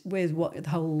impressed with what the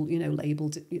whole, you know, label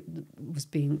was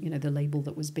being, you know, the label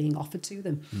that was being offered to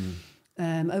them.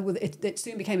 It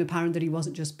soon became apparent that he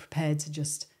wasn't just prepared to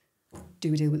just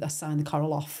do a deal with us, sign the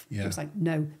Coral off. It was like,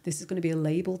 no, this is going to be a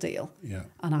label deal,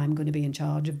 and I'm going to be in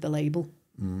charge of the label,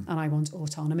 and I want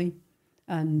autonomy.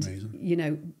 And amazing. You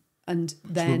know, and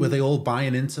then... So were they all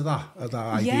buying into that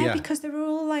idea? Yeah, because they were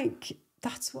all like...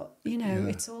 That's what, you know,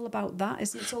 it's all about that,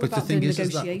 isn't it? It's all about the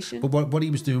negotiation. But what he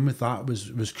was doing with that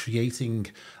was creating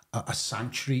a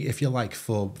sanctuary, if you like,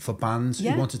 for bands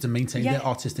who wanted to maintain their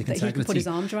artistic integrity. He could put his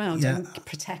arms around and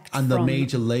protect and the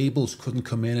major labels couldn't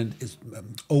come in and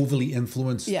overly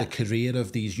influence the career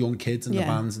of these young kids in the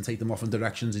bands and take them off in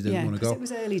directions they didn't want to go. It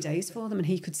was early days for them, and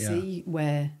he could see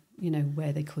where... you know,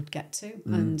 where they could get to.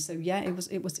 And so,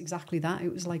 it was exactly that.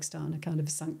 It was like starting a kind of a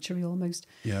sanctuary almost.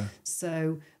 Yeah.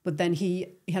 So, but then he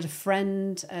had a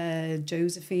friend,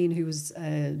 Josephine, who was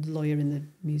a lawyer in the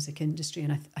music industry.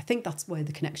 And I think that's where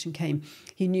the connection came.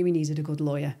 He knew he needed a good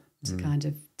lawyer to kind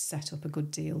of set up a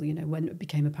good deal, you know, when it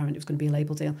became apparent it was going to be a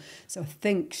label deal. So I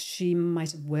think she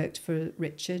might have worked for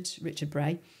Richard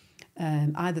Bray.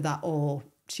 Either that or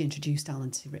she introduced Alan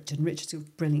to Richard. And Richard's a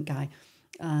brilliant guy.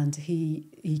 And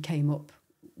he came up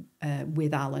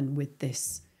with Alan with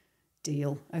this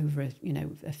deal over, you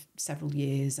know, several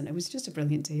years, and it was just a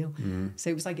brilliant deal. So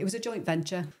it was a joint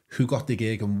venture. Who got the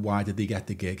gig and why did they get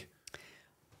the gig?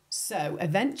 So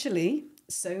eventually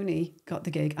Sony got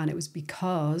the gig, and it was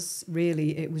because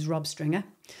really it was Rob Stringer.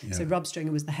 Yeah. So Rob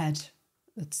Stringer was the head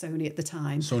at Sony at the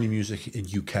time. Sony Music in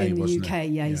UK, in the wasn't UK,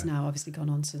 it? He's now obviously gone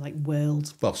on to like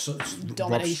world. Well,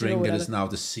 Rob Stringer is now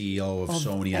the CEO of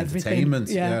Sony Entertainment.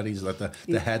 Yeah, he's like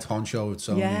the head honcho at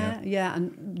Sony. Yeah,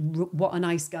 and what a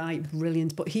nice guy,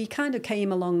 brilliant. But he kind of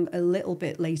came along a little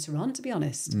bit later on, to be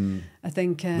honest. I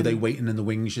think. Were they waiting in the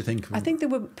wings, you think? I think they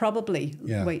were probably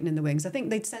waiting in the wings. I think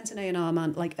they'd sent an A&R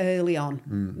man like early on,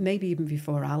 maybe even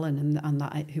before Alan and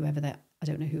that whoever that. I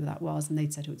don't know who that was, and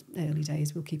they'd said it was early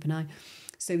days, we'll keep an eye.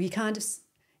 So he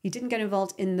didn't get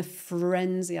involved in the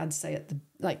frenzy, I'd say, at the,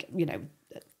 like, you know,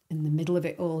 in the middle of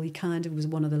it all. He kind of was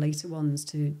one of the later ones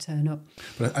to turn up.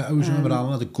 But I always remember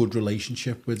Alan had a good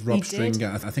relationship with Rob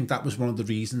Stringer. I think that was one of the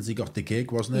reasons he got the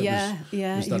gig, wasn't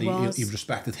it? He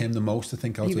respected him the most, I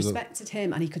think. He respected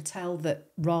him, and he could tell that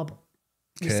Rob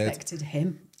respected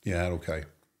him. Yeah, okay.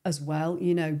 as well,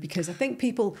 you know, because I think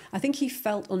he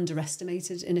felt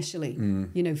underestimated initially,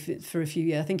 you know, for a few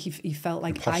years. I think he felt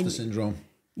like imposter syndrome.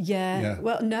 Yeah.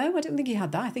 Well, no, I don't think he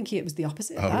had that. I think it was the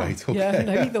opposite of that. Right, okay. Yeah,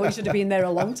 no, he thought he should have been there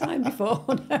a long time before.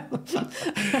 No. What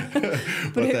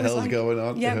the hell's going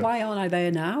on? Yeah, why aren't I there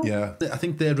now? Yeah. I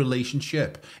think their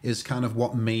relationship is kind of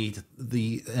what made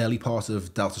the early part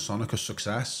of Deltasonic a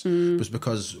success, was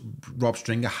because Rob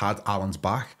Stringer had Alan's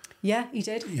back. Yeah, he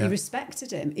did. Yeah. He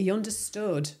respected him. He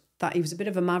understood that he was a bit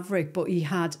of a maverick, but he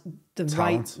had the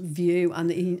right view, and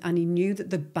he knew that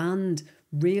the band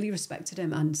really respected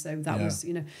him, and so that was,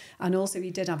 you know, and also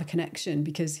he did have a connection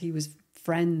because he was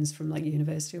friends from like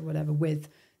university or whatever with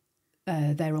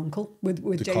their uncle,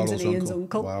 with James and Ian's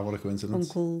uncle. Wow, what a coincidence!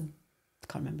 Uncle, I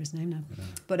can't remember his name now,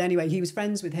 but anyway, he was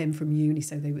friends with him from uni,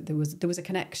 so there was a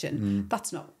connection.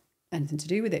 That's not anything to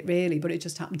do with it really, but it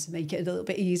just happened to make it a little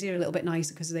bit easier, a little bit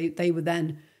nicer, because they were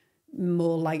then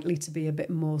more likely to be a bit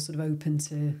more sort of open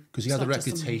to, because he had a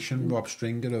reputation, Rob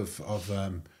Stringer,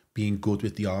 of being good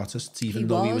with the artists, even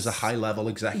though he was a high level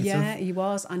executive. Yeah, he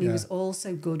was, and he was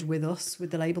also good with us,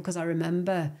 with the label, because I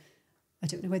remember, I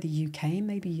don't know whether you came,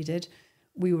 maybe you did,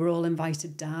 we were all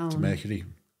invited down to Mercury.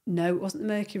 No, it wasn't the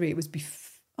Mercury, it was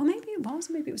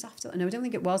maybe it was after. No, I don't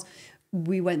think it was.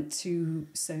 We went to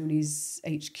Sony's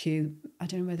HQ. I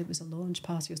don't know whether it was a launch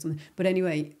party or something, but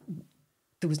anyway,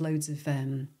 there was loads of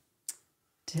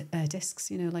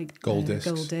discs, you know, like gold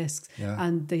discs,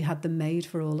 and they had them made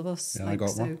for all of us. Yeah, I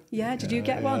got one. Yeah, did you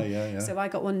get one? Yeah. So I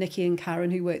got one. Nikki and Karen,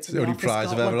 who worked in the office, only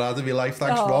prize I've ever had in my life.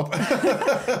 Thanks, Rob.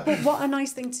 But what a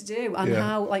nice thing to do, and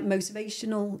how like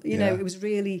motivational. You know, it was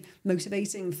really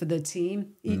motivating for the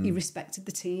team. He respected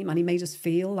the team, and he made us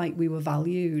feel like we were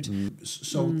valued.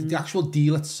 So the actual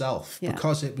deal itself,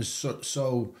 because it was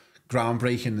so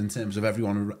groundbreaking in terms of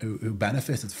everyone who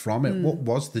benefited from it. What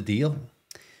was the deal?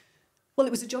 Well,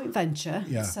 it was a joint venture,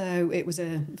 so it was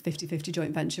a 50-50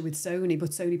 joint venture with Sony,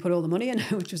 but Sony put all the money in,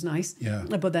 which was nice. Yeah.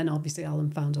 But then obviously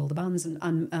Alan found all the bands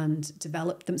and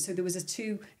developed them. So there was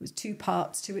two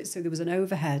parts to it. So there was an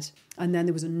overhead, and then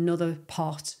there was another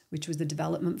part, which was the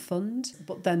development fund.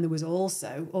 But then there was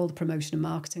also all the promotion and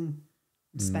marketing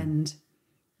spend.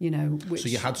 You know, so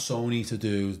you had Sony to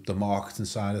do the marketing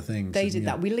side of things. They did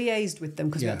that. We liaised with them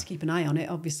because we had to keep an eye on it,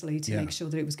 obviously, to make sure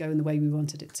that it was going the way we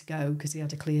wanted it to go, because he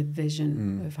had a clear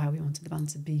vision of how we wanted the band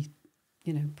to be,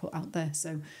 you know, put out there.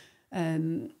 So,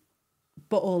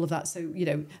 but all of that, so, you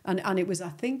know, and it was, I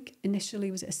think,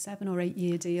 initially, was it a 7 or 8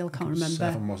 year deal? Can't remember.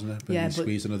 7, wasn't it? But you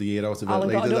squeezed another year out of it Alan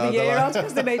later. Got another year out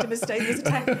because they made a mistake.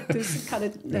 There was some kind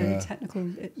of technical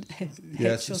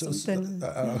hitch or something.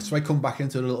 So I come back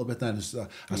into it a little bit then. So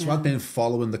I'd been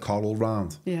following the Coral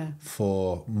round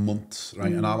for months,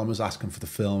 right? And Alan was asking for the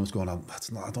film. I was going,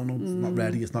 that's not, I don't know, it's not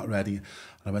ready, it's not ready.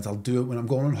 And I went, I'll do it when I'm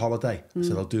going on holiday. I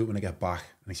said, I'll do it when I get back.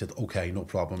 And he said, okay, no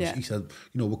problems. Yeah. He said,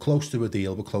 you know, we're close to a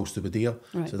deal.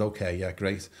 Right. I said, okay, yeah,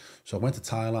 great. So I went to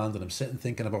Thailand and I'm sitting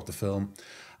thinking about the film.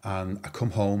 And I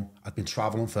come home, I'd been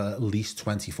travelling for at least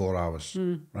 24 hours,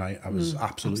 right? I was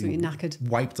absolutely knackered,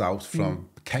 wiped out from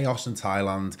chaos in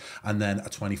Thailand, and then a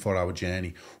 24-hour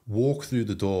journey. Walk through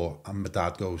the door and my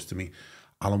dad goes to me,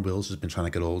 Alan Wills has been trying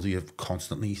to get hold of you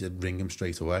constantly. He said, ring him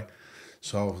straight away.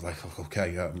 So I was like,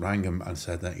 okay, rang him and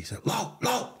said that. He said, no,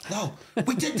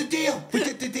 we did the deal.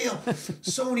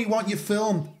 Sony want your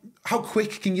film. How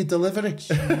quick can you deliver it?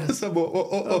 So,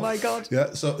 oh my God.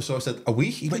 Yeah, so I said, a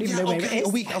week? He went, yeah, okay, a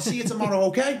week. I'll see you tomorrow,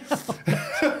 okay?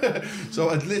 So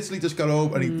I literally just got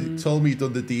home and he told me he'd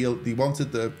done the deal. He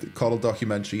wanted the Coral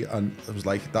documentary, and I was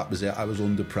like, that was it. I was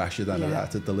under pressure then. I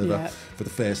had to deliver for the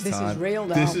first time. This is real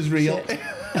now. This is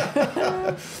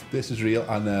real. This is real.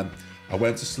 And I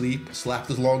went to sleep, slept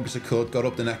as long as I could, got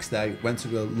up the next day, went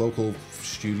to a local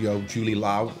studio, Julie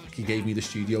Lau. He gave me the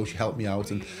studio, she helped me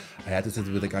out, and I edited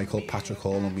with a guy called Patrick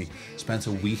Hall, and we spent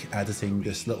a week editing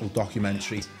this little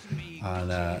documentary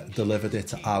and delivered it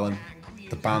to Alan.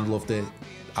 The band loved it.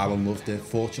 Alan loved it.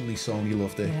 Fortunately, Sony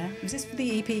loved it. Yeah. Was this for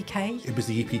the EPK? It was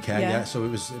the EPK, yeah. So it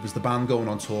was the band going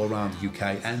on tour around the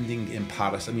UK, ending in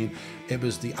Paris. I mean, it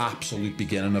was the absolute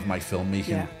beginning of my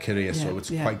filmmaking career. So it's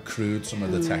quite crude, some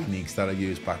of the techniques that I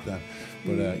used back then.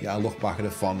 But I look back at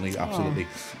it fondly, absolutely.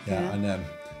 And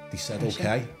they said,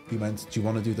 okay. We went, do you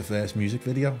want to do the first music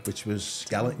video? Which was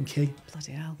Skeleton Key.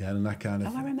 Bloody hell. Yeah, and that kind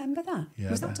of... Oh, I remember that. Yeah,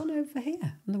 was that done over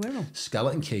here in the Wirral?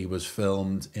 Skeleton Key was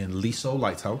filmed in Liso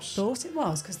Lighthouse. Thought it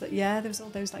was, because there was all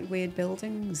those like weird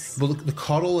buildings. Well, the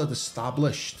Coral had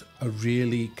established a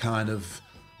really kind of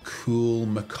cool,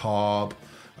 macabre,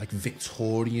 like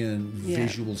Victorian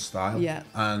visual style. Yeah.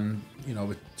 And, you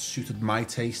know, it suited my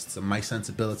tastes and my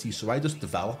sensibilities. So I just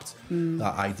developed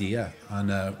that idea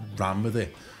and ran with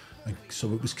it. And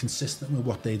so it was consistent with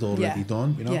what they'd already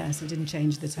done, you know. Yeah, so it didn't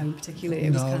change the tone particularly.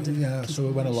 It was kind of so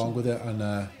we went along with it,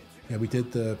 and we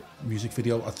did the music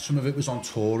video. Some of it was on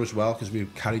tour as well, because we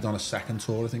carried on a second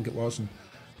tour, I think it was, and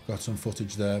got some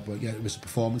footage there. But yeah, it was a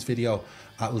performance video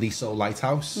at Liso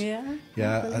Lighthouse.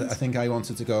 I think I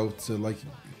wanted to go to like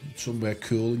somewhere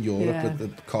cool in Europe, but the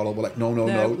Coral were like, no,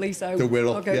 Liso, the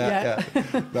Wirral. okay,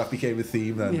 That became a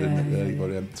theme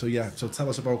then. So tell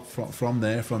us about from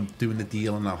there, from doing the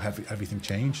deal and how everything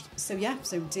changed. So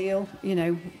deal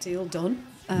done.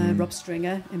 Rob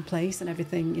Stringer in place and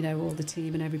everything, you know, all the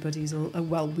team and everybody's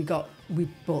all we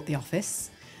bought the office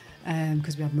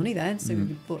because we had money then, so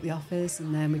we bought the office,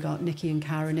 and then we got Nikki and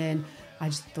Karen in. I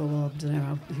just thought, well, I don't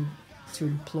know who to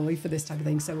employ for this type of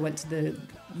thing, so we went to the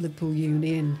Liverpool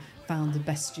Uni and found the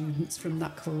best students from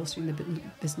that course, from the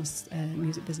business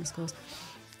music business course,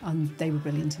 and they were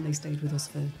brilliant, and they stayed with us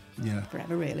for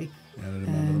forever, really. I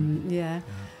remember them.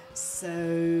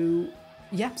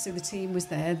 So the team was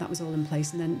there, that was all in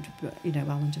place, and then, you know,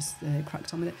 Alan just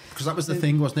cracked on with it. Because that was the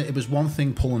thing, wasn't it? It was one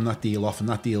thing pulling that deal off, and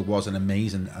that deal was an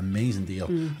amazing deal.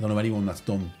 I don't know anyone that's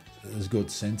done as good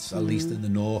since, at least in the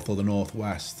north or the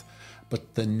northwest.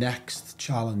 But the next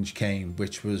challenge came,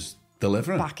 which was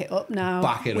delivering. Back it up now.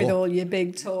 All your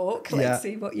big talk. Let's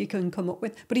see what you can come up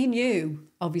with. But he knew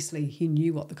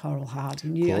what the Coral had. He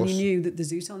knew that the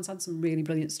Zootons had some really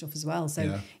brilliant stuff as well.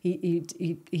 So he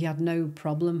had no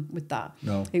problem with that.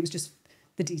 No. It was just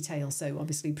the details. So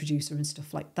obviously producer and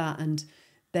stuff like that. And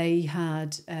they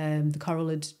had, the Coral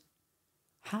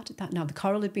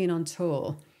had been on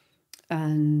tour,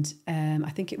 and I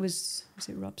think was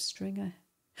it Rob Stringer?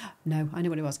 No, I know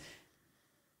what it was.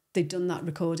 They'd done that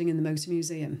recording in the Motor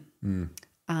Museum,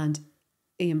 and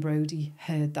Ian Brodie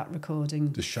heard that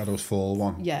recording. The Shadows Fall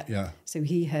one. Yeah. So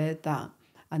he heard that,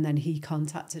 and then he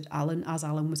contacted Alan, as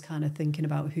Alan was kind of thinking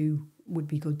about who would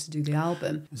be good to do the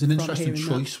album. It was an interesting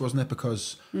choice, wasn't it?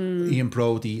 Because Ian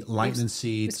Brodie, Lightning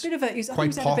Seeds, he was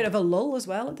a bit of a lull as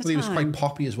well at the time. He was quite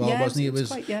poppy as well, wasn't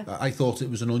he? I thought it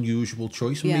was an unusual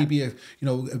choice. Maybe it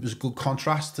was a good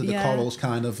contrast to the Corals,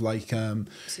 kind of like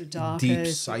so darker, deep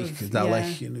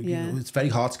psychedelic. It's very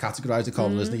hard to categorise a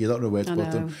Coral, isn't it? You don't know where to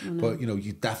put them, but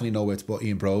you definitely know where to put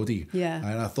Ian Brodie. Yeah,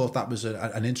 and I thought that was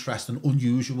an interesting,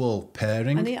 unusual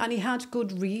pairing. And he had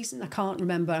good reason. I can't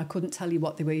remember. I couldn't tell you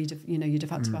what they were. You'd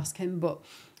have had to ask him, but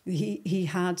he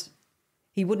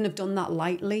wouldn't have done that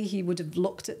lightly. He would have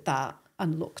looked at that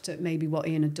and looked at maybe what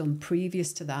Ian had done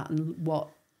previous to that and what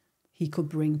he could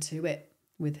bring to it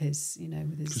with his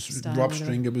style. Rob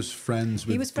Stringer was friends with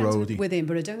Brodie. He was friends with him,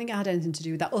 but I don't think it had anything to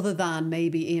do with that, other than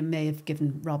maybe Ian may have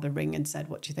given Rob a ring and said,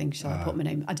 "What do you think? Shall I put my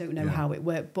name?" I don't know how it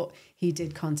worked, but he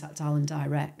did contact Alan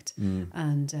direct,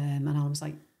 and Alan was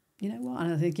like, "You know what?"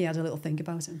 And I think he had a little think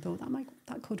about it and thought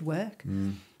that could work.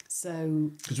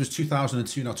 So, because it was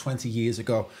 2002, now 20 years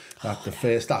ago, that the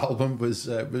first album was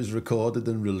recorded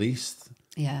and released.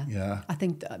 Yeah. I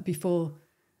think that before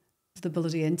the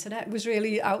bloody internet was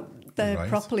really out there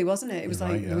properly, wasn't it? It was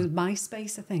it was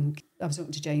MySpace, I think. I was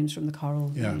talking to James from the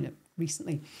Coral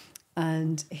recently,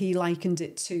 and he likened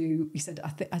it to. He said,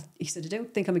 I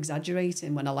don't think I'm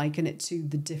exaggerating when I liken it to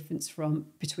the difference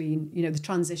between the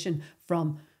transition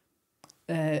from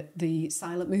the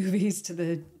silent movies to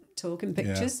the talking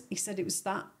pictures. He said it was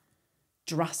that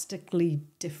drastically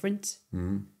different.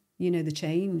 The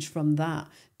change from that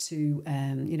to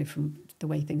from the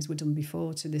way things were done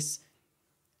before to this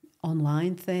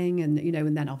online thing, and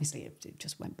and then obviously it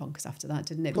just went bonkers after that,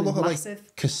 didn't it? But look at massive.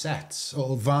 Like cassettes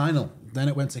or vinyl, then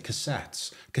it went to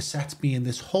cassettes being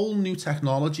this whole new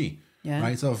technology.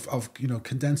 Right, of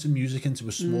condensing music into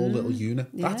a small little unit.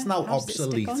 That's now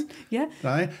obsolete.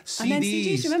 Right, CDs. And then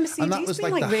CDs, remember CDs, and that was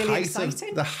like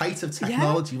the height of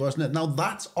technology, wasn't it? Now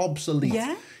that's obsolete.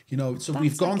 So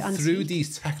we've gone through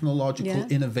these technological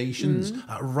innovations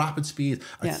at rapid speed.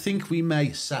 I think we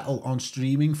may settle on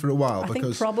streaming for a while,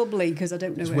 because I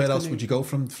don't know where else would you go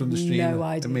from the stream? No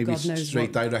idea. And maybe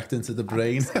straight direct into the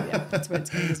brain. That's where it's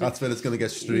going. That's where it's going to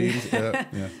get streamed.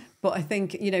 But I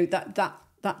think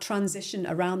that transition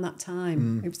around that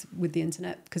time, it was with the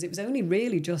internet, because it was only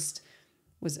really I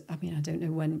don't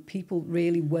know when people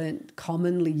really weren't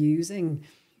commonly using.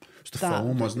 It was the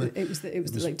phone, wasn't it? It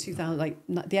was like 2000, like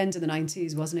the end of the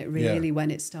 90s, wasn't it? Really,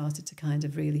 when it started to kind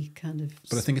of.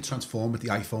 But I think it transformed with the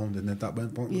iPhone, didn't it? That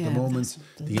went the moment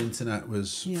the internet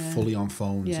was fully on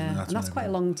phones, and that's quite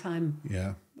a long time.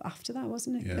 After that,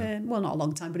 wasn't it? Yeah. Well, not a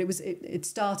long time, but it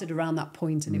started around that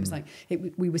point, and it was like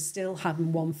we were still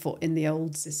having one foot in the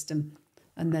old system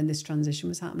And then this transition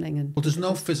was happening. And Well, there's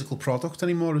no physical product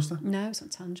anymore, is there? no, it's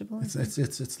not tangible.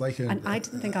 It's like and I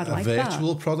didn't think I'd a like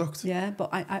virtual that. product. Yeah,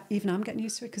 but I even I'm getting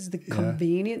used to it because of the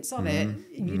convenience of it.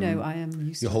 You know, I am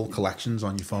used to Your whole collection's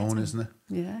on your phone, isn't it?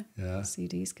 Yeah. Yeah.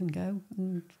 CDs can go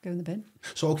in the bin.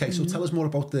 So, okay, so tell us more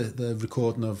about the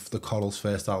recording of the Coral's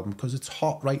first album, because it's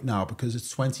hot right now, because it's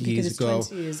 20 years ago.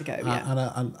 20 years ago,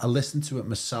 yeah. And I listened to it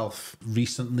myself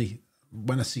recently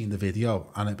when I seen the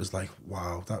video, and it was like,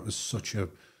 wow, that was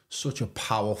such a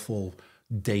powerful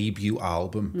debut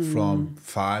album from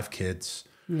 5 kids.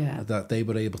 Yeah. That they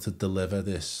were able to deliver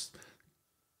this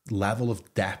level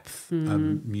of depth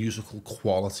and musical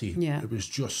quality. Yeah. It was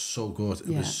just so good. It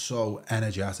Yeah. was so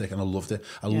energetic, and I loved it.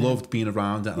 I loved being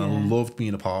around it, and I loved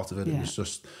being a part of it. It was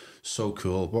just so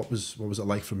cool. What was it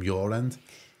like from your end?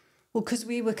 Well, because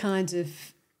we were kind of,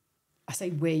 I say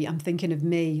we, I'm thinking of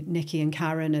me, Nikki and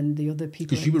Karen and the other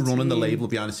people. Because you were running the label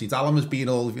behind the scenes. Alan was being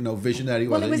all, visionary.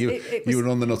 Well, You were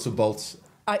on the nuts and bolts.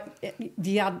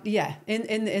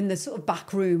 In the sort of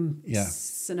backroom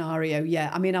scenario,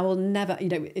 I mean, I will never,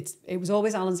 it was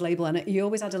always Alan's label, and he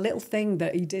always had a little thing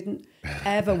that he didn't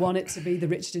ever want it to be the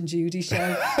Richard and Judy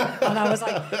show. And I was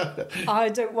like, I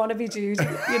don't want to be Judy,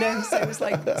 so it was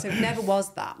like, so it never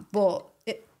was that. But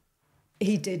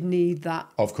he did need that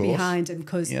behind him,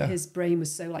 because his brain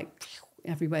was so like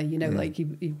everywhere, like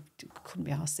he couldn't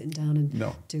be asked sitting down and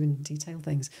doing detailed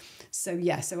things. So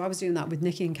I was doing that with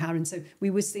Nikki and Karen. So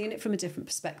we were seeing it from a different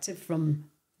perspective from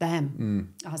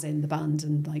them, as in the band,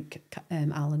 and like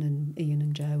Alan and Ian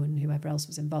and Joe and whoever else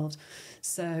was involved.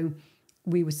 So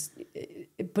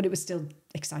but it was still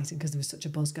exciting because there was such a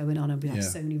buzz going on, and we had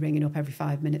Sony ringing up every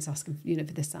 5 minutes asking,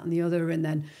 for this, that, and the other. And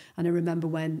I remember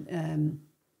when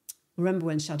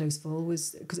Shadows Fall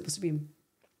was, because it was being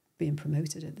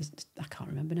promoted at this, I can't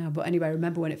remember now, but anyway, I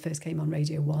remember when it first came on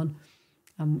Radio 1,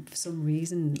 for some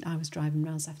reason I was driving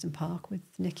around Sefton Park with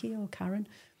Nikki or Karen,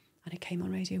 and it came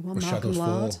on Radio 1, Mark and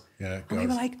Lard. And we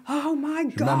were like, oh my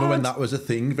God. Remember when that was a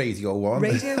thing, Radio 1?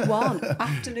 Radio 1,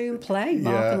 afternoon play,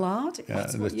 Mark and Lard.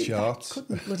 Yeah, in the charts.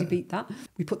 Couldn't bloody beat that.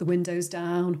 We put the windows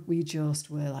down, we just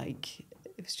were like,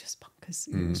 it was just bonkers.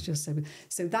 It was just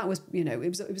so that was, it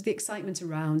was the excitement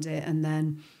around it. And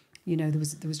then, there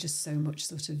was just so much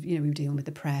sort of, we were dealing with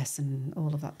the press and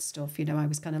all of that stuff. I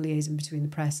was kind of liaising between the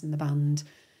press and the band.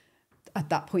 At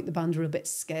that point, the band were a bit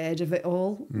scared of it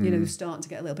all. Starting to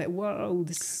get a little bit, whoa,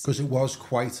 this, because it was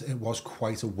quite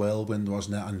a whirlwind,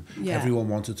 wasn't it? And everyone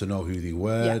wanted to know who they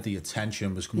were. Yeah. The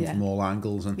attention was coming from all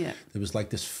angles, and there was like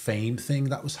this fame thing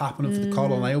that was happening for the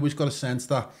Coral. And I always got a sense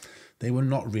that they were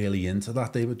not really into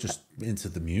that. They were just into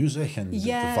the music and the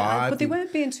vibe. But they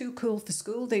weren't being too cool for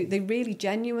school. They really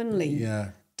genuinely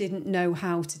didn't know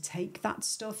how to take that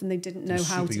stuff, and they didn't know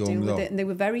how to deal with it. And they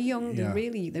were very young. Yeah.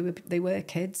 They were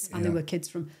kids, and they were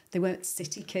kids they weren't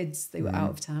city kids. They were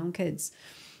out of town kids.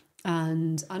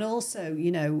 And also,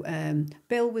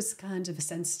 Bill was kind of a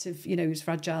sensitive, he was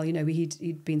fragile,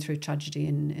 he'd been through a tragedy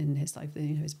in his life,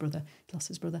 his brother, he lost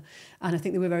his brother. And I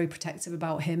think they were very protective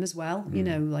about him as well,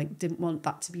 didn't want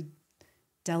that to be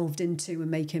delved into and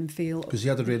make him feel... Because he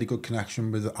had a really good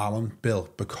connection with Bill,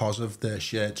 because of their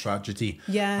shared tragedy.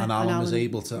 Yeah. And Alan was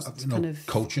able to,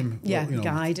 coach him.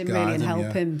 Guide him really and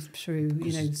help him through,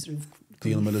 sort of...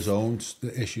 Dealing with his own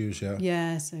issues,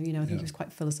 Yeah, so, I think he was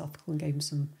quite philosophical and gave him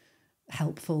some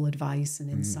helpful advice and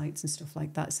insights and stuff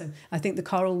like that. So I think the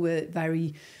Coral were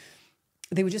they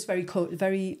were just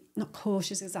very not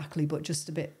cautious exactly, but just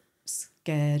a bit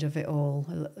scared of it all,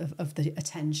 of the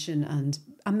attention and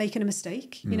making a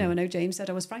mistake. I know James said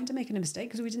I was frightened of making a mistake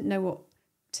because we didn't know what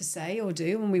to say or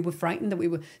do, and we were frightened that we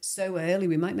were so early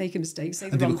we might make a mistake, say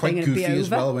the wrong thing, and it'd be over. And they were quite goofy as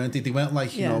well, weren't they? They weren't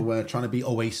like trying to be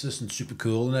Oasis and super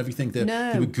cool and everything. They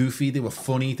were goofy, they were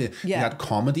funny, they had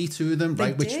comedy to them,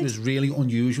 right? Which was really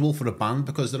unusual for a band,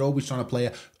 because they're always trying to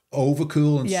play over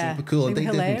cool and super cool, and they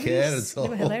didn't care at all. They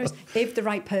were hilarious. If the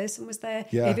right person was there,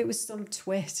 if it was some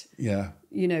twit,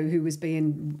 who was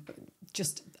being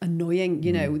just annoying,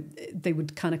 they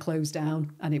would kind of close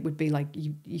down, and it would be like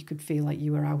you could feel like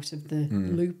you were out of the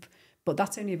loop. But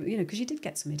that's only, because you did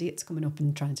get some idiots coming up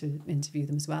and trying to interview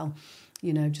them as well,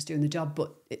 just doing the job.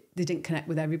 But they didn't connect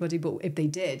with everybody. But if they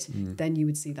did, then you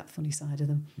would see that funny side of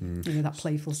them, that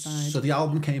playful side. So the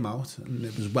album came out and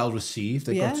it was well received.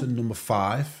 It got to number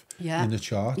 5 in the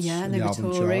charts. Yeah, and they were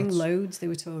touring loads. They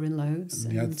were touring loads.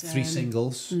 And you had 3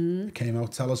 singles that came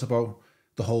out. Tell us about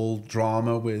the whole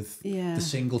drama with the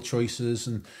single choices,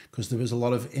 and because there was a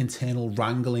lot of internal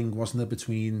wrangling, wasn't there,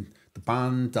 between the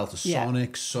band,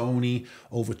 Deltasonic, Sony,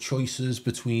 over choices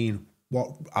between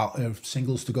what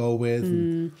singles to go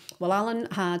with. Well, Alan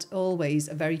had always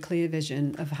a very clear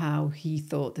vision of how he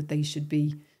thought that they should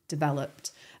be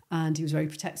developed, and he was very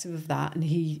protective of that, and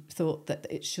he thought that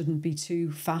it shouldn't be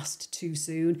too fast too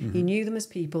soon. He knew them as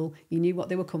people, he knew what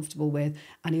they were comfortable with,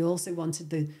 and he also wanted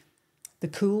the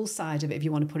cool side of it, if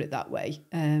you want to put it that way.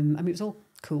 I mean, it was all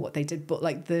cool what they did, but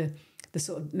like the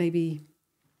sort of maybe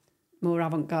more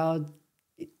avant-garde,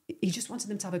 he just wanted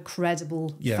them to have a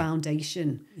credible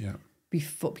foundation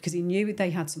before, because he knew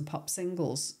they had some pop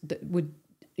singles that would,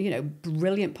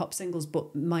 brilliant pop singles,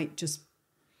 but might just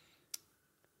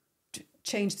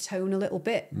change the tone a little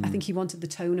bit. I think he wanted the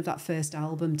tone of that first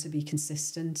album to be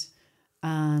consistent,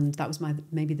 and that was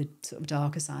maybe the sort of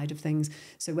darker side of things.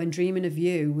 So when Dreaming of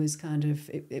You was kind of,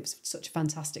 it was such a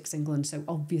fantastic single, and so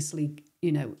obviously,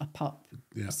 a pop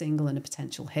single and a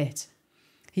potential hit,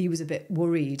 he was a bit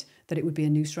worried that it would be a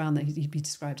noose round, that he'd be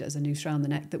described it as a noose round the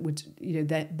neck that would,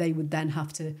 they would then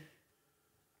have to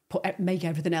make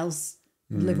everything else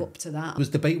live up to that. There was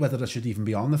debate whether that should even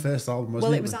be on the first album, wasn't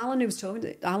it? Well, it was Alan who was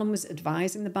talking. Alan was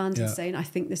advising the band and saying, "I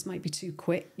think this might be too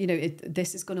quick.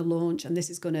 This is going to launch, and this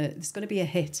is going to be a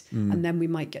hit, and then we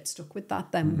might get stuck with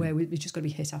that. Then where we just got to be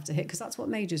hit after hit, because that's what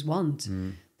majors want.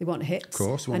 They want hits. Of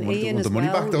course, and Ian want the money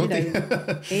back, don't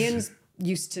they? Ian's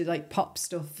used to like pop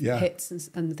stuff, hits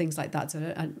and things like that.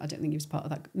 So I don't think he was part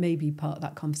of that. Maybe part of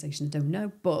that conversation. I don't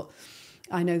know, but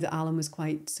I know that Alan was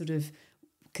quite sort of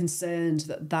concerned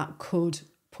that could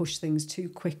push things too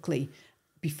quickly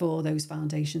before those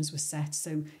foundations were set.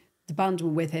 So the band were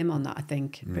with him on that, I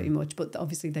think, pretty much. But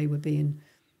obviously there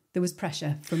was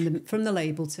pressure from the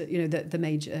label to, the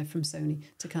major from Sony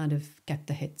to kind of get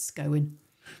the hits going.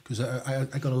 Because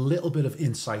I got a little bit of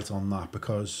insight on that,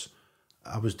 because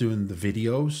I was doing the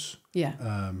videos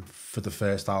for the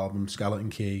first album, Skeleton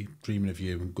Key, Dreaming of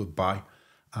You and Goodbye.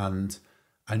 And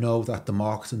I know that the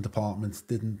marketing department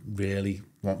didn't really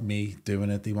want me doing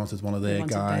it. They wanted one of their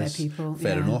guys. Their people.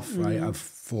 Fair enough, right? And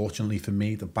fortunately for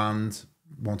me, the band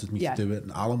wanted me to do it,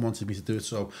 and Alan wanted me to do it,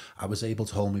 so I was able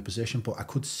to hold my position. But I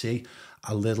could see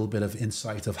a little bit of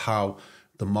insight of how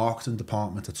the marketing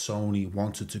department at Sony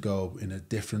wanted to go in a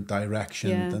different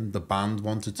direction than the band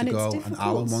wanted to go, and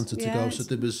Alan wanted to go. So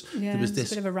there was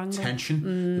this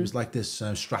tension. There was like this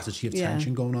strategy of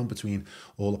tension going on between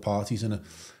all the parties, and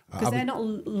because they're not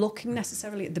looking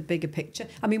necessarily at the bigger picture.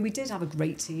 I mean, we did have a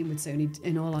great team with Sony,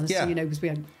 in all honesty, because we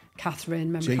had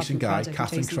Catherine, Jason Guy,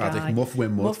 Catherine Craddock,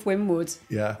 Muff Winwood.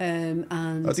 Yeah.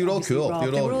 And they were all cool.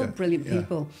 They were all brilliant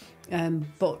people.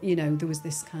 But, there was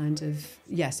this kind of...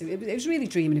 so it was really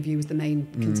Dreaming of You was the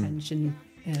main contention.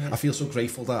 I feel so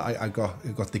grateful that I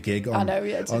got the gig on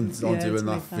doing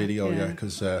that video,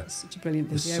 because such a brilliant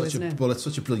video, it's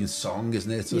such a brilliant song, isn't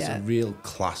it? It's such a real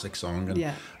classic song,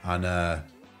 and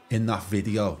in that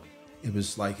video, it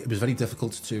was very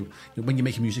difficult to, when you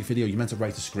make a music video, you're meant to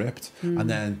write a script, and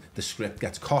then the script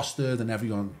gets costed and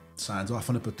everyone signs off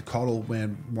on it, but the Coral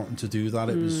weren't wanting to do that.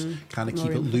 It was kind of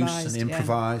keep it loose and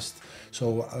improvised.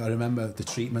 So I remember the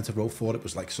treatment I wrote for it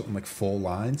was something like 4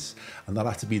 lines, and that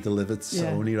had to be delivered to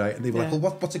Sony, right? And they were like,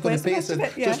 well, what's it going to be? I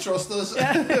said, just trust us.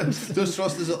 Just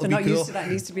trust us, it'll be cool. They're not used to that.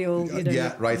 It needs to be all,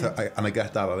 Yeah, right. And I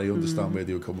get that, and I understand where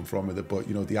they were coming from with it, but,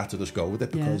 they had to just go with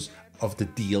it because of the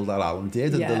deal that Alan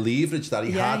did and the leverage that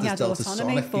he had as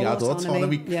Deltasonic. He had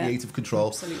autonomy, creative control.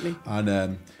 Absolutely. And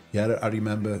I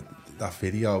remember that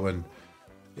video, and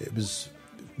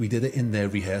we did it in their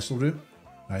rehearsal room,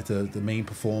 right? The main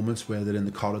performance where they're in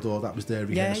the corridor, that was their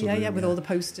rehearsal room. With all the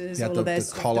posters, they had all of the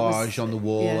collage on the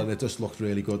wall, and it just looked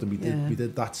really good. And we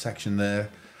did that section there,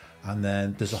 and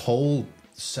then there's a whole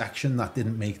section that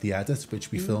didn't make the edit,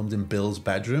 which we filmed in Bill's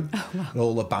bedroom.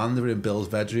 All the band were in Bill's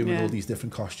bedroom with all these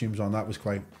different costumes on. That was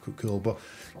quite cool. But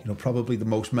probably the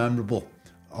most memorable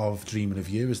of Dreaming of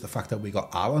You is the fact that we got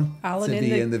Alan to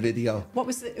be in the video. What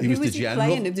was who was the general?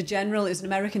 Playing? It was the general. It was an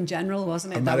American general,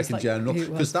 wasn't it? American general.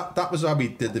 Because that was how we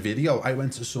did the video. I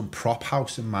went to some prop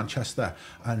house in Manchester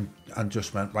and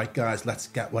just went, right guys, let's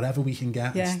get whatever we can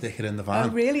get and stick it in the van.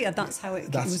 Oh really? And that's how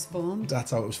it was formed?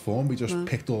 That's how it was formed. We just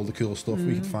picked all the cool stuff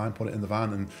we could find, put it in the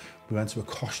van, and we went to a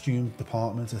costume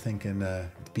department, I think, in the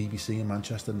BBC in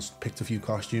Manchester, and picked a few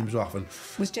costumes off. And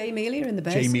was Jay Melia in the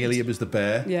bear? Jay Melia was the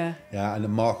bear. Yeah. And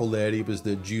then Mark O'Leary was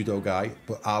the judo guy,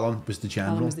 but Alan was the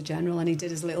general. Alan was the general, and he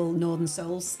did his little Northern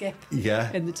Soul skip.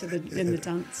 Yeah. In the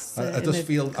dance. I just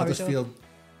feel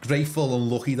grateful and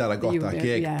lucky that I got that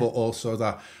gig, but also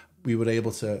that we were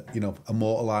able to,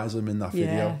 immortalise him in that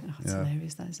video. It's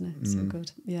hilarious, that, isn't it? It's so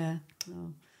good. Yeah.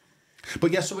 Oh.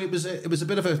 But so it was a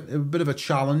bit of a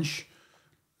challenge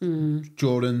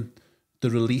during the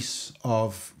release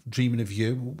of Dreaming of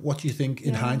You. What do you think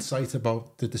in hindsight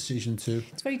about the decision to?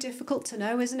 It's very difficult to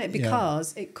know, isn't it?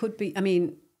 Because it could be. I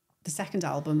mean, the second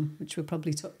album, which we'll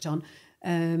probably touch on,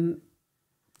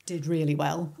 did really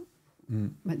well.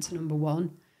 Went to number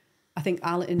 1. I think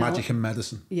Magic and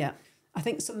Medicine. Yeah. I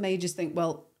think some majors think,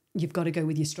 well, you've got to go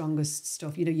with your strongest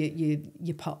stuff, you know,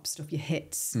 your pop stuff, your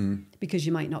hits, because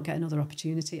you might not get another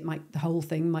opportunity. The whole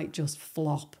thing might just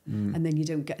flop, and then you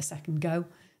don't get a second go.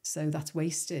 So that's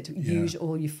wasted. Use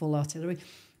all your full artillery.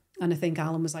 And I think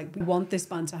Alan was like, we want this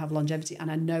band to have longevity,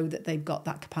 and I know that they've got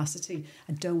that capacity.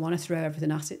 I don't want to throw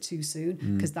everything at it too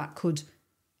soon, because that could,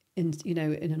 in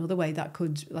another way, that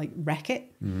could like wreck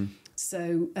it.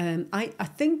 So I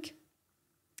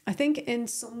think in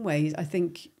some ways, I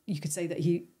think you could say that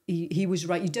he was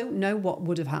right. You don't know what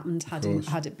would have happened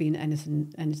had it been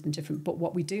anything different. But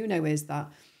what we do know is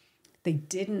that they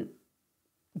didn't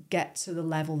get to the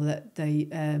level that they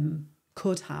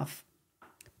could have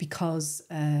because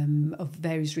of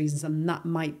various reasons, and that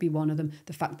might be one of them.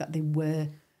 The fact that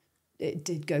it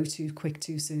did go too quick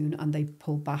too soon, and they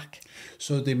pulled back.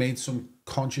 So they made some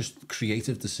conscious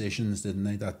creative decisions, didn't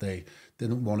they? That they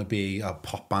didn't want to be a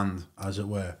pop band, as it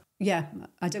were. Yeah,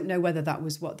 I don't know whether that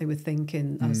was what they were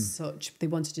thinking as such. They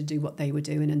wanted to do what they were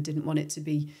doing and didn't want it to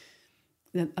be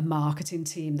a marketing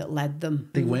team that led them.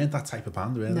 They weren't that type of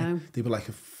band, really. No. They were like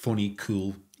a funny,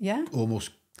 cool, almost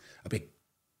a bit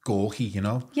gawky, you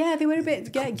know? Yeah, they were a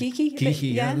bit geeky.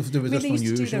 Geeky, yeah. They were they used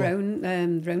to do their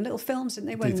own little films, didn't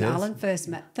they? When Alan first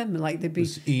met them, like they'd be.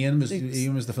 Ian was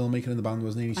the filmmaker in the band,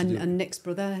 wasn't he? And Nick's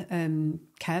brother,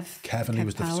 Kev, and he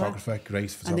was the photographer, great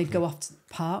photographer. And they'd go off to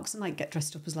parks and like get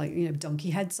dressed up as like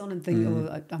donkey heads on and think.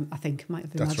 I think might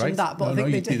have imagined that, but I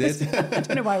think they did. I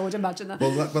don't know why I would imagine that.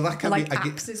 Well, that can be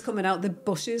axes coming out the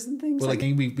bushes and things. Well,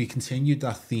 again, we continued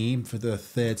that theme for the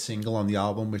 3rd single on the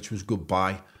album, which was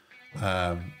Goodbye.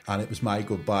 And it was my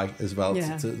goodbye as well.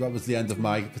 Yeah. That was the end of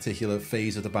my particular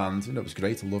phase of the band. It was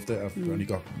great. I loved it. I've only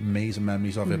got amazing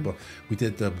memories of it. But we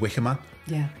did the Wicker Man.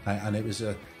 Yeah. And it was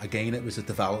a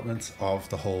development of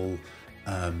the whole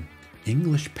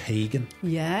English pagan.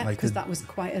 Yeah, because that was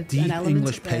quite an deep element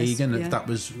English of this. pagan. Yeah. That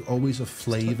was always a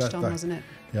flavour. Wasn't it?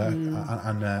 Yeah,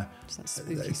 and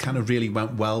it kind of really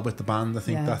went well with the band. I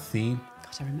think that theme.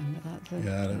 I remember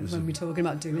that. It was when we were talking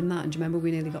about doing that, and do you remember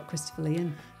we nearly got Christopher Lee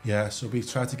in? Yeah, so we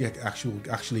tried to get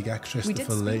actually get Christopher Lee. We did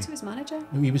speak to his manager.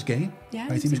 He was game. Yeah,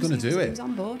 right? He was going to do it. He was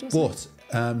on board, wasn't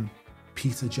but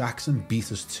Peter Jackson beat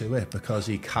us to it because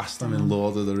he cast him in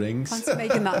Lord of the Rings. Fancy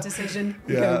making that decision.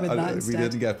 We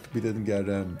didn't get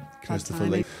Christopher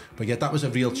Lee. But yeah, that was a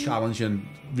real challenging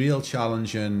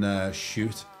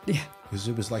shoot. Yeah, because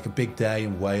it was like a big day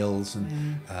in Wales, and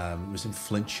it was in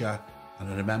Flintshire.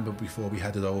 And I remember before we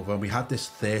headed over, we had this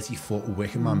 30-foot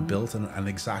Wicker Man built, and an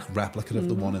exact replica of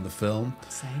the one in the film.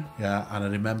 Same. Yeah, and I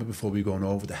remember before we were going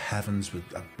over, the heavens were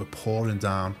pouring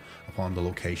down upon the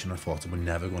location. I thought, we're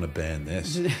never going to burn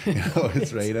this.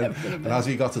 It's raining. And as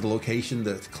we got to the location,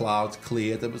 the clouds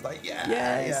cleared. It was like,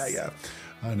 yeah.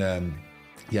 And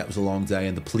it was a long day,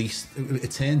 and the police, it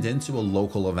turned into a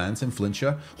local event in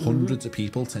Flintshire. Hundreds of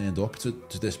people turned up to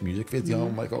this music video.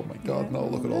 I'm like, oh my God, no,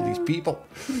 look at all these people.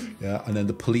 Yeah, and then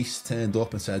the police turned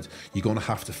up and said, you're going to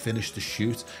have to finish the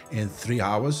shoot in 3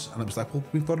 hours. And I was like, well,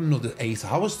 we've got another 8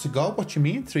 hours to go. What do you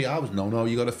mean, 3 hours? No,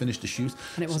 you got to finish the shoot.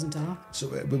 And it wasn't dark.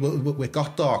 So it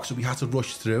got dark, so we had to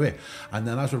rush through it. And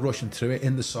then as we're rushing through it,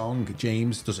 in the song,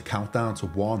 James does a countdown to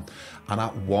 1. And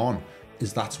at 1,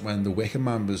 that's when the Wicker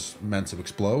Man was meant to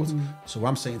explode. So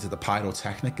I'm saying to the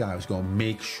pyrotechnic guy, I was going,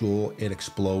 make sure it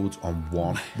explodes on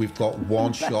 1. We've got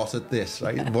one shot at this,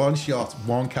 right? One shot,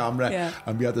 one camera,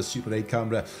 and we had a Super 8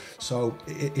 camera. So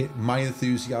my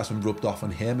enthusiasm rubbed off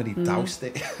on him, and he doused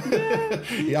it.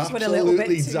 He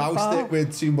absolutely doused it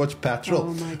with too much petrol.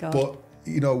 Oh my God. But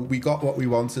we got what we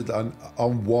wanted, and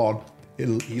on 1.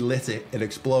 He lit it, it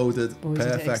exploded. Boy,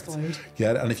 perfect.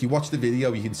 Yeah, and if you watch the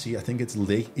video, you can see, I think it's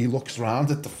Lee, he looks round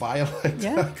at the fire like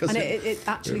that. And it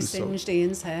actually singed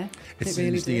Ian's hair. It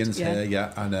singed really Ian's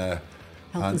hair, and health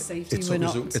and safety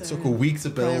it took a week to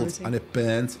build, priority. And it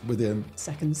burnt within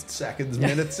seconds,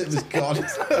 minutes. It was gone.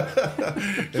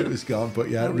 It was gone. But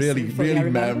yeah, really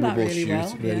memorable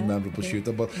shoot. Really memorable shoot.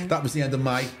 But that was the end of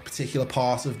my particular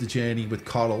part of the journey with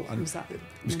Coral, and it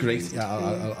was great.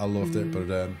 Yeah, I loved it.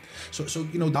 But so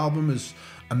the album is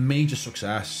a major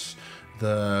success.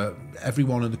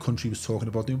 Everyone in the country was talking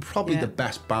about them. Probably the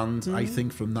best band, I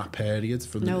think, from that period.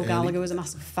 From Noel Gallagher was a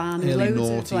massive fan.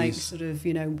 Loads of sort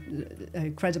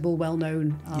of credible,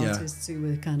 well-known artists who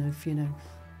were kind of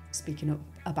speaking up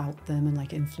about them and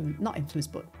like not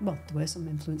influenced, but they were some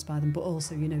influenced by them, but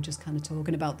also just kind of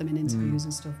talking about them in interviews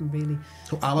and stuff, and really.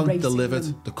 So Alan delivered,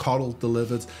 the Coral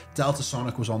delivered,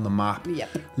 Deltasonic was on the map. Yep.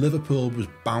 Liverpool was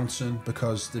bouncing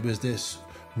because there was this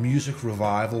music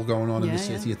revival going on in the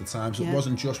city at the time. So it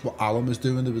wasn't just what Alan was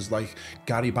doing. There was like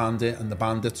Gary Bandit and the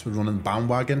Bandits were running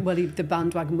Bandwagon. Well, the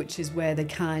Bandwagon, which is where they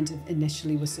kind of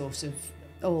initially were sort of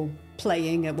all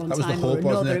playing at one time or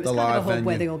another. It was kind of a hub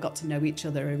where they all got to know each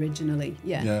other originally.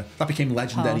 Yeah. That became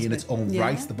legendary in its own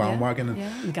right, the Bandwagon.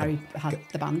 And Gary had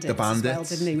the Bandits as well,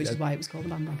 didn't he? Which is why it was called the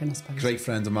Bandwagon, I suppose. Great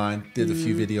friend of mine. Did a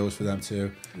few videos for them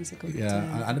too. He's a good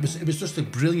and it was just a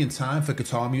brilliant time for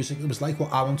guitar music. It was like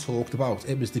what Alan talked about.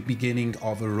 It was the beginning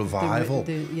of a revival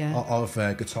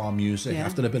of guitar music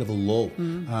after a bit of a lull.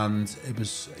 And it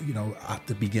was, at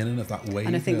the beginning of that wave.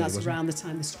 And I think that's around the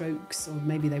time the Strokes, or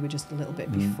maybe they were just a little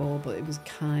bit before, but it was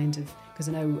kind of, because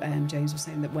I know James was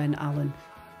saying that when Alan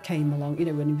came along,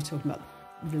 when he was talking about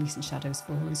releasing Shadows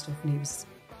Fall and stuff, and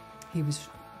he was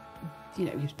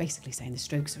basically saying the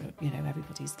Strokes are,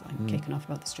 everybody's like kicking off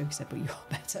about the Strokes. He said, but you're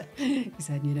better. He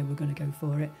said, we're going to go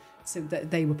for it. So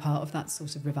they were part of that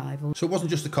sort of revival. So it wasn't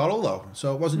just the Coral though.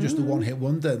 So it wasn't just a one-hit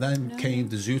wonder. Then came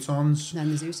the Zootons.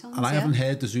 And I haven't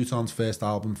heard the Zootons' first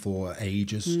album for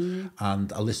ages.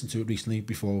 And I listened to it recently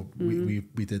before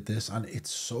we did this, and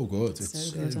it's so good.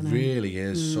 It really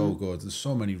is so good. There's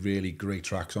so many really great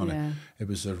tracks on it. It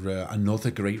was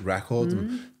another great record.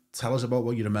 And tell us about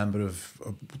what you remember of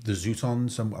the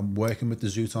Zootons and working with the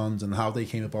Zootons and how they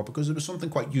came about, because there was something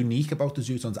quite unique about the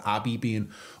Zootons. Abby being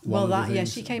one of the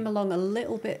things. She came along a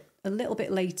little bit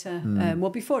later.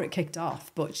 Before it kicked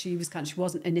off, but she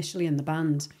wasn't initially in the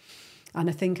band, and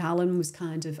I think Alan was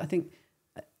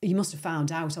he must have found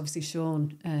out. Obviously,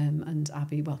 Sean and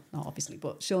Abby. Well, not obviously,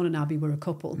 but Sean and Abby were a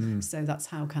couple, so that's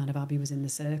how kind of Abby was in the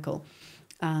circle,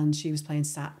 and she was playing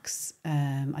sax.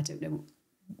 I don't know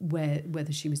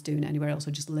whether she was doing it anywhere else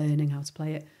or just learning how to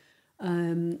play it.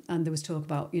 And there was talk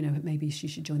about, maybe she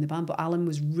should join the band. But Alan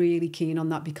was really keen on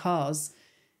that because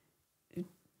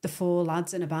the four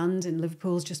lads in a band in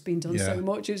Liverpool's just been done so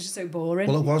much. It was just so boring.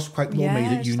 Well, it was quite what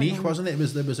made it unique, wasn't it?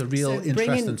 There was a real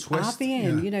interesting twist. Abby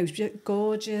in,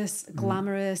 gorgeous,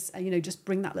 glamorous, just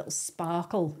bring that little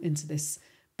sparkle into this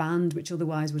band, which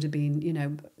otherwise would have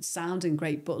been, sounding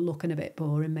great but looking a bit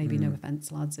boring. Maybe no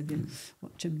offence, lads, if you're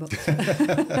watching, but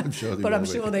I'm sure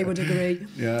they would agree.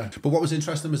 Yeah, but what was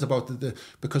interesting was about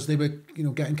because they were,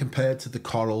 getting compared to the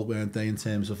Coral, weren't they? In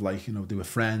terms of they were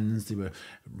friends, they were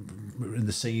in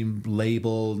the same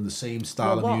label and the same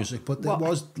style of music, but it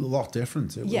was a lot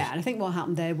different. And I think what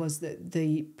happened there was that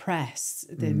the press,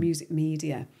 the music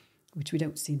media, which we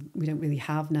don't really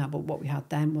have now, but what we had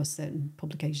then was certain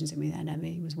publications. I mean,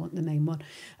 NME was the main one,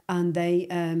 and they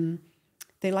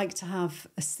like to have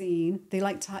a scene. They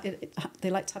like to have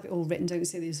it all written, don't you?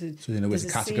 So they know where to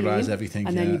categorise everything,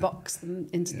 and then you box them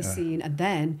into the scene, and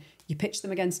then you pitch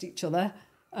them against each other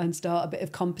and start a bit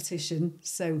of competition.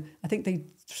 So I think they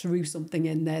threw something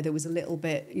in there that was a little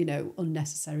bit,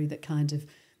 unnecessary, that kind of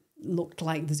looked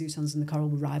like the Zootons and the Coral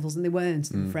were rivals, and they weren't.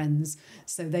 They were friends,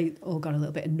 so they all got a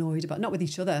little bit annoyed about, not with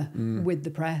each other, with the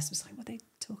press. It was like, what are they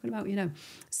talking about,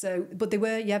 so, but they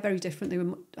were very different. They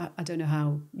were, I don't know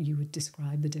how you would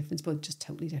describe the difference, but just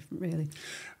totally different, really.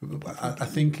 I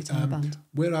think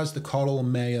whereas the Coral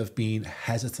may have been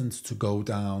hesitant to go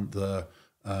down the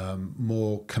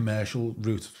more commercial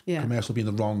route, commercial being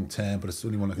the wrong term, but it's the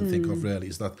only one I can think of really,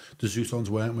 is that the Zootons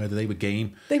weren't, where they were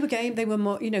game. They were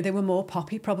more, they were more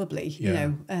poppy probably,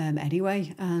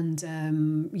 anyway. And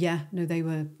they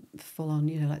were full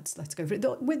on, let's go for it.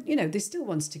 With, they still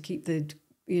wanted to keep the,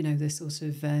 the sort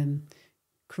of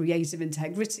creative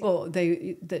integrity, or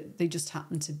they just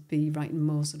happened to be writing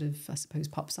more sort of, I suppose,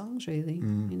 pop songs really,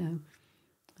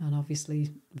 And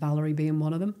obviously Valerie being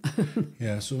one of them.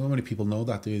 So not many people know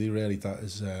that, do they really? That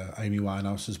is Amy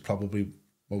Winehouse's probably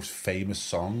most famous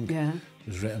song. It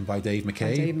was written by Dave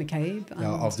McCabe.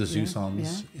 Of the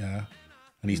Zootons.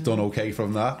 And he's done okay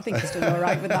from that. I think he's done all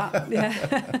right with that.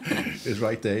 Is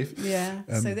right, Dave.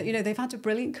 So that, they've had a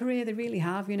brilliant career. They really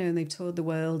have, and they've toured the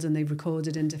world and they've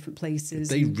recorded in different places.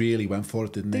 They really went for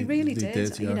it, didn't they? They really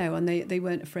did. And they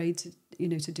weren't afraid to,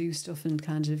 to do stuff and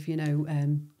kind of,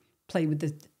 play with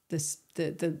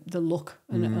the look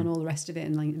and all the rest of it,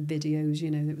 and like videos,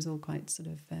 it was all quite sort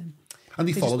of. And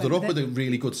they followed it up with a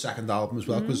really good second album as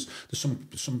well, because there's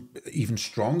some even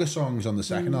stronger songs on the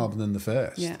second album than the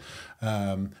first.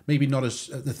 Maybe not as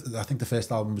I think the first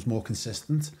album was more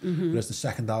consistent, whereas the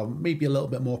second album maybe a little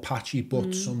bit more patchy,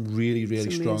 but some really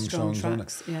strong songs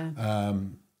tracks,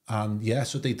 on it. And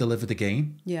so they delivered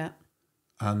again.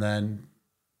 And then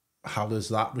how was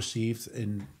that received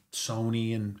in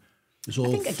Sony and? I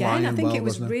think it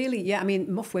was really, I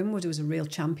mean, Muff Winwood was a real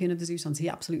champion of the Zootons. He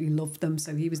absolutely loved them,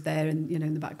 so he was there, and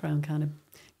in the background, kind of,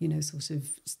 sort of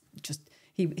just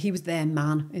he was their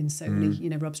man in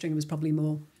Sony. Rob Stringer was probably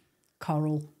more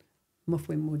Coral. Muff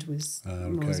Winwood was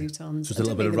more Zootons. Just a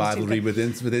little bit of rivalry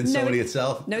within Sony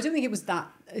itself. No, I don't think it was that.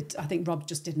 I think Rob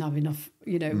just didn't have enough,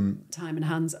 time and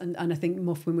hands. And I think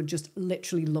Muff Winwood just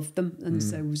literally loved them. And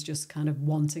so was just kind of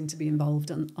wanting to be involved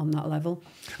on that level.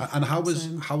 And how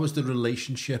was the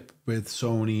relationship with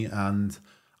Sony and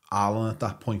Alan at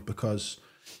that point? Because,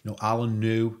 Alan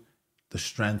knew the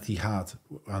strength he had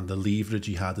and the leverage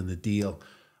he had in the deal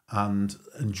and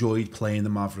enjoyed playing the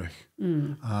Maverick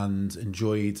and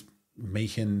enjoyed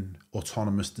making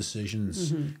autonomous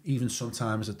decisions, even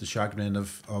sometimes at the chagrin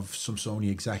of some Sony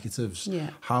executives.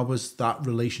 Yeah. How was that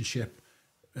relationship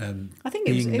I think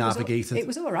navigated? It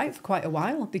was all right for quite a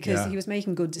while because he was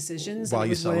making good decisions. While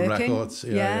you're selling records.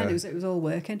 And it was all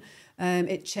working.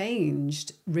 It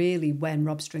changed really when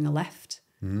Rob Stringer left.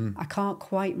 I can't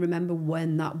quite remember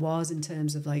when that was in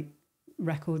terms of like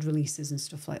record releases and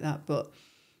stuff like that. But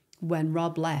when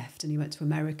Rob left and he went to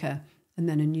America and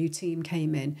then a new team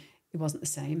came in, it wasn't the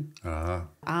same.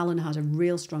 Alan had a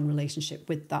real strong relationship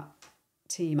with that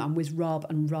team and with Rob.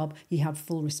 And Rob, he had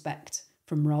full respect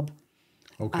from Rob.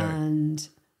 Okay. And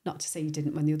not to say he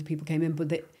didn't when the other people came in,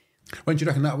 but when do you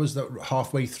reckon that was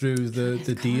halfway through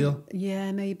the deal?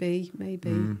 Yeah, maybe.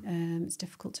 It's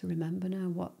difficult to remember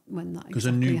now when that because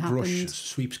exactly a new happened. brush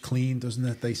sweeps clean, doesn't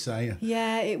it? They say.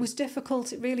 Yeah, it was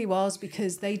difficult. It really was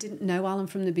because they didn't know Alan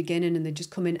from the beginning, and they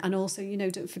just come in. And also,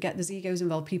 don't forget there's egos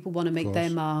involved. People want to make their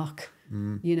mark,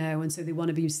 and so they want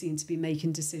to be seen to be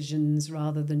making decisions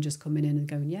rather than just coming in and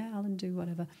going, "Yeah, Alan, do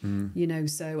whatever."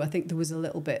 So I think there was a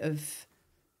little bit of,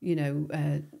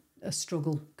 a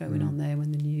struggle going on there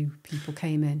when the new people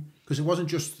came in. Because it wasn't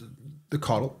just the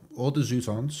Coral or the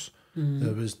Zootons.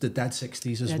 There was the Dead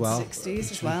 60s as well. Dead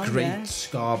 60s as well, Great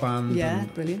ska band. Yeah,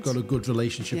 brilliant. Got a good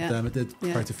relationship with them. I did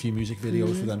quite a few music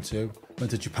videos for them too. Went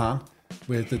to Japan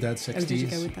with the Dead 60s. Did you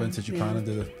go with them? Went to Japan and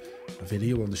did a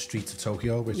video on the streets of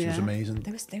Tokyo, which was amazing.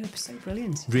 They were so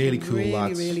brilliant. Really cool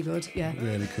lads. Really good, yeah.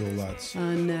 Really cool lads.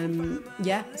 And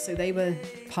so they were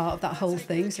part of that whole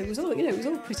thing. So it was all, it was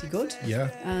all pretty good. Yeah.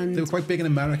 And they were quite big in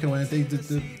America when they did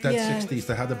the Dead 60s.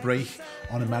 They had a break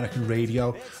on American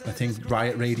radio. I think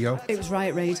Riot Radio. It was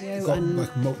Riot Radio. It got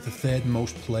the third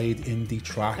most played indie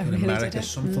track in America,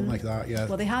 something like that, yeah.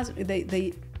 Well,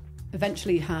 they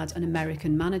eventually had an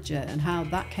American manager, and how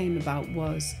that came about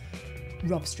was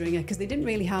Rob Stringer, because they didn't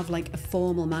really have like a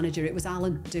formal manager. It was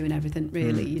Alan doing everything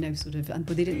really,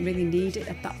 but they didn't really need it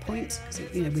at that point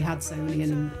because we had Sony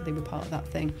and they were part of that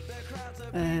thing.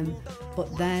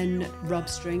 But then Rob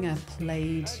Stringer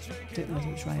played, I don't know whether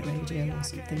it was Riot Radio or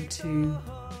something, to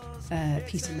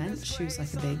Peter Mensch, who's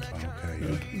like a big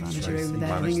manager over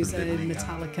there. I think he was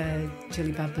Metallica,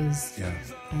 Chili Peppers,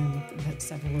 we had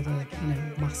several other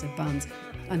massive bands,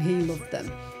 and he loved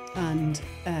them. And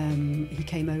he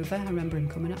came over. I remember him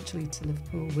coming actually to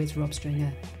Liverpool with Rob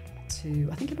Stringer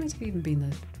I think it might have even been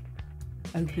the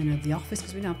opening of the office,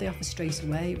 because we didn't have the office straight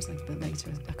away. It was like a bit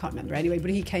later. I can't remember anyway.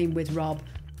 But he came with Rob,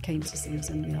 came to see us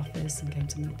in the office and came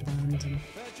to meet the band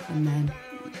and then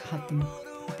had them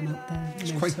out there.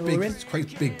 It's quite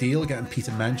a big deal getting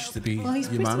Peter Mensch to be your manager.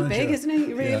 Well, he's pretty big, isn't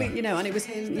he? Really, and it was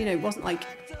him. It wasn't like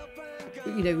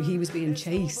he was being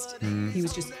chased. He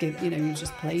was just, he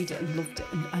just played it and loved it,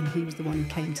 and he was the one who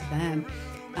came to them,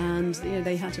 and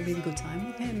they had a really good time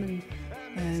with him.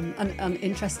 And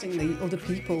interestingly, other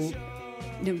people,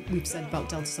 we've said about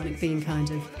Deltasonic being kind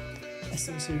of a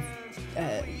sort of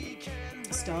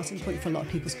starting point for a lot of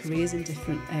people's careers in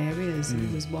different areas. And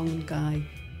there was one guy,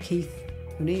 Keith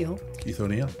O'Neill,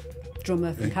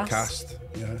 drummer from Cast.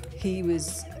 Yeah. He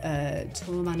was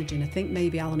tour managing. I think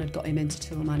maybe Alan had got him in to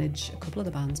tour manage a couple of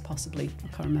the bands, possibly. I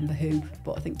can't remember who,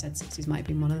 but I think Dead 60s might have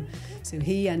been one of them. So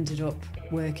he ended up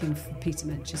working for Peter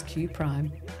Mensch's Q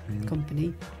Prime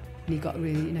company, and he got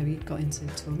really, he got into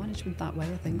tour management that way,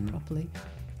 I think, properly.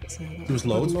 So there was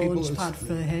loads of people. Launchpad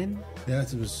for him. Yeah,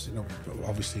 there was,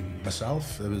 obviously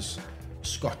myself. There was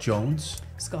Scott Jones,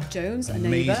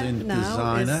 amazing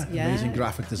designer, amazing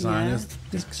graphic designer.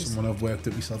 Someone I've worked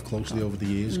with myself closely over the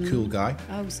years. Cool guy.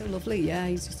 Oh, so lovely. Yeah,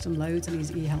 he's just done loads, and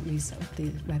he helped me set up the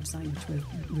website, which we're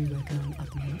reworking on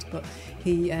at the moment. But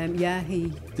he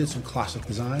did some classic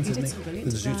designs, didn't he? Did some brilliant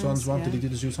the designs, Zootons one. Yeah. Did he do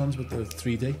the Zootons with the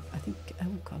 3D? I think. Oh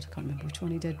God, I can't remember which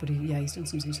one he did, but he's done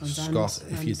some Zootons. Scott,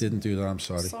 if you didn't do that, I'm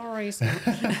sorry. Sorry, Scott.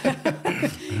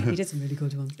 He did some really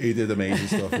good ones. He did amazing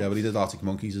stuff. Yeah, but he did Arctic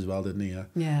Monkeys as well, didn't he?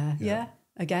 Yeah.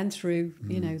 Again, through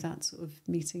that sort of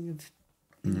meeting of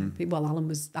well, Alan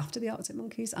was after the Arctic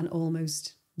Monkeys and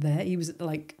almost there. He was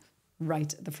like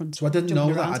right at the front. So I didn't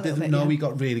know that. I didn't know he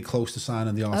got really close to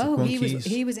signing the Arctic Monkeys.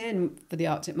 He was in for the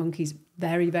Arctic Monkeys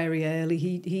very, very early.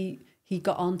 He he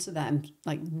got onto them,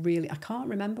 like really, I can't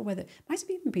remember whether, it might have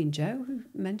even been Joe who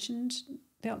mentioned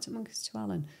the Arctic Monkeys to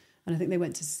Alan. And I think they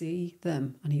went to see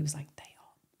them and he was like, they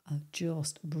are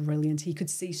just brilliant. He could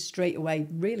see straight away,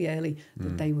 really early,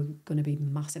 that they were going to be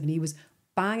massive. And he was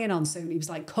banging on Sony. He was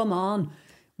like, come on,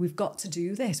 we've got to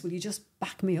do this. Will you just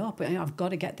back me up? I've got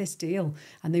to get this deal.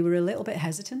 And they were a little bit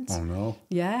hesitant. Oh, no.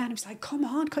 Yeah. And he was like, come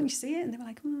on, can't you see it? And they were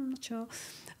like, I'm not sure.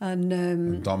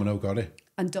 And Domino got it.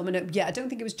 And Domino, yeah, I don't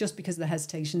think it was just because of the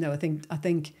hesitation, though. I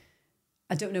think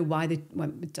I don't know why they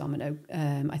went with Domino.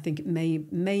 I think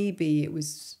maybe they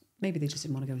just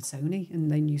didn't want to go with Sony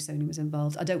and they knew Sony was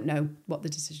involved. I don't know what the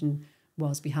decision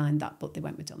was behind that, but they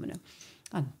went with Domino.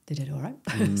 And they did all right.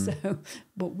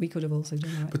 But we could have also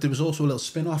done all right. But there was also a little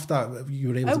spin-off that you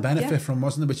were able to benefit from,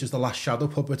 wasn't there? Which is the Last Shadow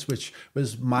Puppets, which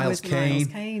was Miles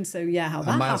Kane. So yeah, how that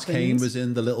and Miles happened. Kane was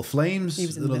in the Little Flames, He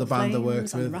was in another band I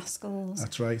worked with. Rascals.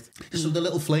 That's right. So the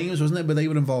Little Flames, wasn't it? But they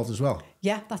were involved as well.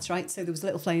 Yeah, that's right. So there was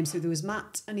Little Flames. So there was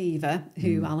Matt and Eva,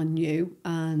 who Alan knew,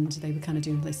 and they were kind of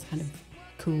doing this kind of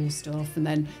cool stuff. And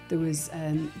then there was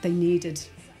they needed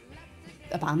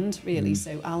a band really.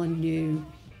 So Alan knew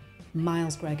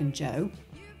Miles, Greg and Joe,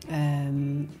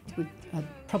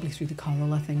 probably through the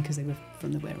Coral, I think, because they were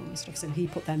from the Wirral and stuff. So he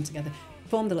put them together,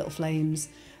 formed the Little Flames,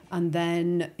 and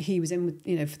then he was in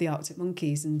with, for the Arctic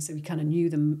Monkeys, and so he kind of knew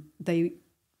them. I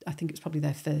think it was probably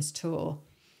their first tour.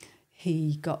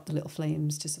 He got the Little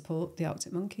Flames to support the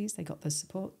Arctic Monkeys. They got the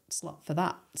support slot for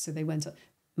that. So they went up.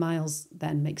 Miles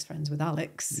then makes friends with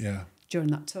Alex during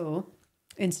that tour.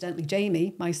 Incidentally,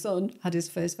 Jamie, my son, had his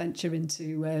first venture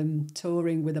into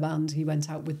touring with a band. He went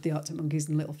out with the Arctic Monkeys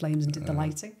and Little Flames and did the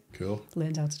lighting. Cool.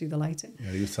 Learned how to do the lighting.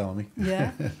 Yeah, you telling me.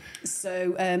 Yeah.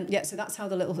 So so that's how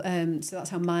that's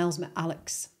how Miles met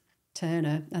Alex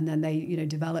Turner, and then they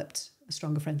developed a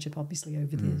stronger friendship, obviously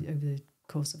over the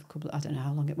course of a couple. I don't know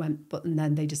how long it went, and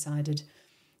then they decided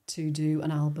to do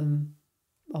an album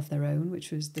of their own,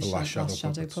 which was the Last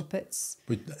Shadow Puppets.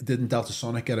 But didn't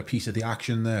Deltasonic get a piece of the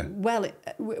action there? Well,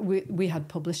 we had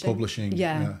publishing.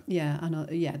 Yeah. And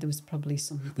there was probably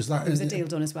some. There was a deal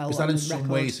done as well. Was that in some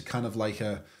ways kind of like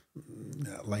a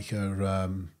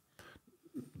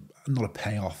not a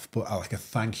payoff, but like a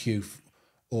thank you,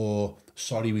 or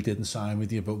sorry we didn't sign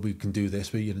with you, but we can do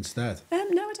this with you instead?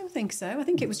 No, I don't think so. I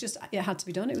think it was just it had to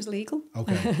be done. It was legal.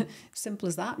 Okay, simple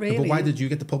as that, really. But why did you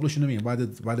get the publishing? I mean, why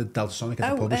did Deltasonic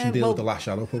get the publishing deal with the Last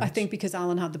Shadow Puppets? I think because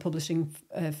Alan had the publishing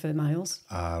for Miles.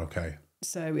 Ah, okay.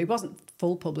 So it wasn't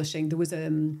full publishing. There was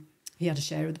he had a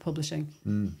share of the publishing.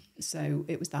 So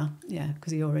it was that,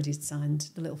 because he already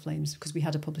signed the Little Flames, because we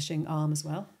had a publishing arm as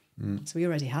well. So we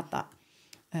already had that.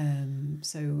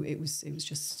 So it was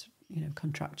just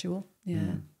contractual.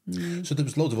 Yeah. So there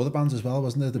was loads of other bands as well,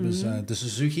 wasn't there? There was the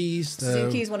Suzuki's.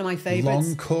 Suzuki's one of my favourites.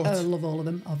 Long Cut. I love all of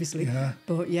them, obviously. Yeah.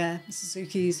 But yeah,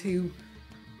 Suzuki's, who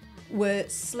were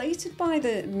slated by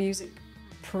the music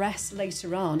press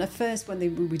later on. At first, when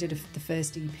we did the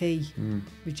first EP,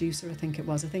 Reducer, I think it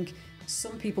was. I think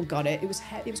some people got it. It was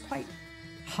quite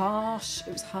harsh,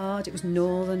 it was hard, it was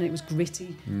northern, it was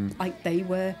gritty, like they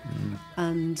were,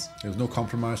 and there was no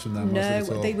compromise from them. No,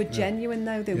 they were genuine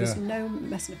though. There was no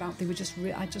messing about. They were just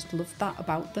I just loved that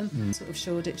about them. Sort of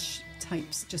Shoreditch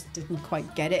types just didn't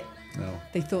quite get it. No,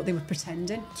 they thought they were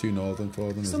pretending. Too northern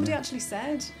for them. Somebody actually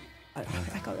said, I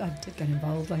did get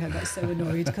involved. Like I got so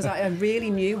annoyed because I really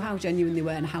knew how genuine they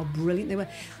were and how brilliant they were,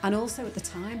 and also at the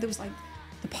time there was like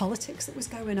the politics that was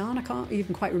going on. I can't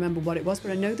even quite remember what it was, but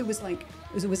I know there was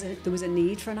a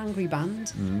need for an angry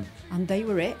band, and they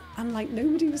were it, and like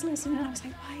nobody was listening. And I was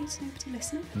like, why is nobody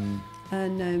listening?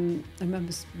 And I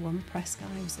remember one press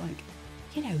guy was like,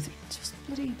 they're just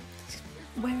bloody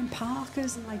wearing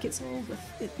parkas, and like it's all,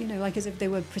 like as if they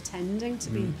were pretending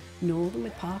to be northern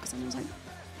with parkas. And I was like,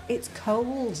 it's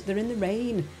cold, they're in the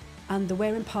rain, and they're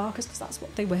wearing parkas because that's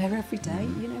what they wear every day.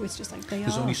 It's just like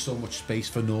There's only so much space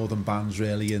for northern bands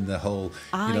really in the whole,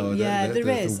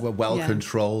 the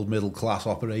well-controlled middle-class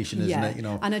operation, isn't it?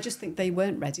 And I just think they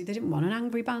weren't ready. They didn't want an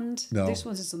angry band. No. They just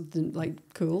wanted something like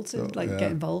cool to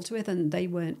get involved with, and they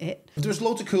weren't it. But there was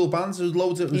loads of cool bands. There was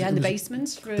loads of... the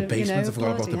Basement. The Basement, I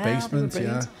forgot about the Basement,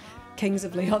 yeah. Kings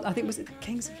of Leon. I think, was it the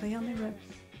Kings of Leon?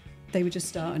 They were just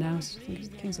starting out. I think it was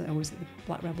the Kings, always the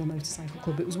Black Rebel Motorcycle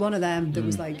Club. It was one of them that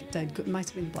was like dead. It might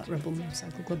have been the Black Rebel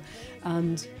Motorcycle Club,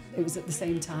 and it was at the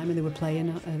same time, and they were playing,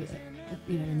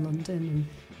 in London, and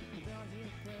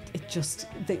it just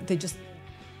they just.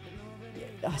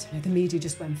 I don't know. The media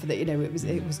just went for that. There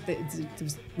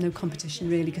was no competition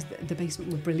really, because the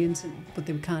Basement were brilliant, but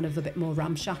they were kind of a bit more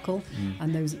ramshackle,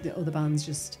 and the other bands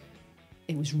just.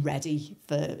 It was ready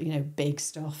for big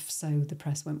stuff, so the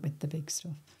press went with the big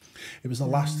stuff. It was the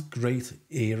last great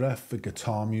era for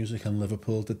guitar music in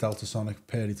Liverpool, the Deltasonic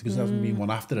period, because there hasn't been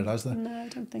one after it, has there? No, I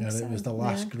don't think so. It was the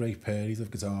last great period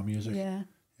of guitar music. Yeah.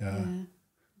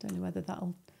 Don't know whether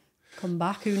that'll come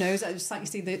back. Who knows? It's like you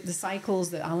see the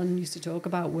cycles that Alan used to talk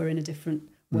about were in a different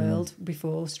world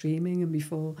before streaming and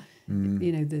before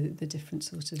the different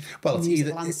sort of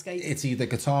music landscape. It's either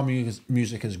guitar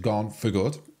music has gone for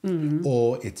good,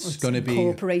 or it's going to be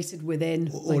incorporated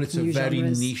within, or it's a very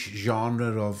genres. niche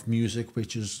genre of music,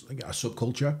 which is like a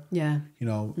subculture. Yeah,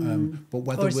 but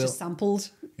whether or it's just sampled.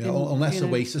 Unless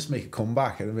Oasis make a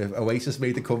comeback, and if Oasis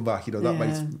made a comeback,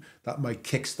 that might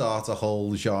kickstart a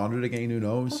whole genre again. Who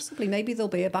knows? Possibly, maybe there'll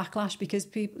be a backlash because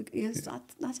people. I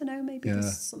don't know. Maybe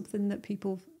there's something that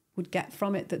people would get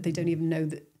from it that they don't even know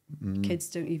that kids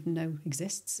don't even know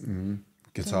exists.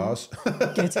 Guitars.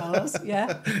 Guitars,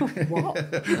 yeah. What?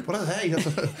 What are they?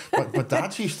 My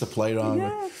dad used to play around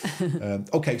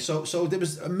with. Okay, so there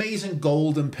was amazing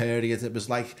golden period. It was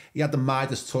like you had the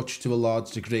Midas touch to a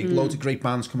large degree. Loads of great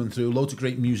bands coming through, loads of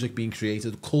great music being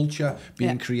created, culture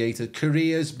being created,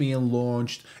 careers being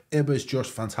launched. It was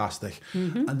just fantastic.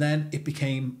 And then it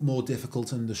became more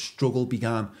difficult and the struggle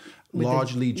began,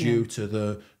 largely due to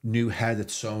the new head at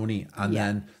Sony. And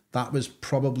then that was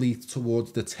probably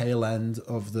towards the tail end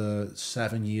of the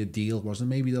 7-year deal, wasn't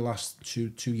it? Maybe the last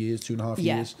 2 years, 2.5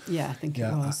 years. Yeah, I think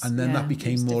it was. And then that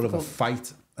became more of a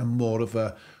fight and more of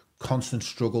a constant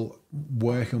struggle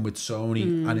working with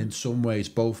Sony. And in some ways,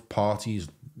 both parties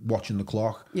watching the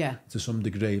clock to some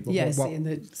degree. But seeing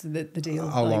the deal.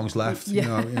 How long's left?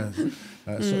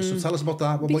 So tell us about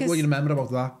that. What do you remember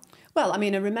about that? Well, I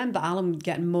mean, I remember Alan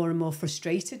getting more and more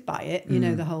frustrated by it,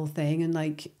 the whole thing. And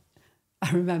like,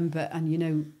 I remember, and you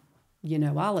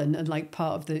know Alan, and like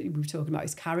part of we were talking about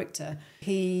his character,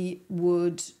 he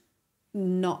would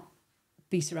not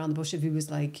beat around the bush if he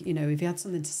was like, if he had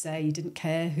something to say, he didn't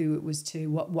care who it was to,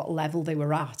 what level they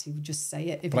were at, he would just say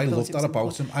it. But I loved that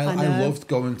about him. I loved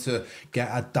going to get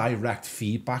a direct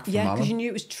feedback from Alan. Yeah, because you knew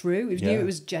it was true, you knew it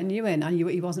was genuine, and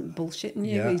he wasn't bullshitting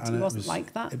you, he wasn't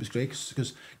like that. It was great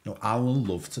because Alan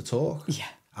loved to talk. Yeah.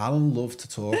 Alan loved to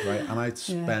talk, right? And I'd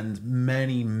spend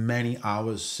many, many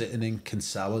hours sitting in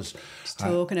Kinsella's. Just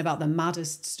talking about the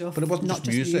maddest stuff. But it wasn't not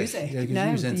just music. No,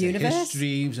 he was into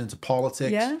history, he was into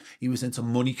politics, he was into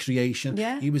money creation,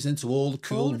 he was into all the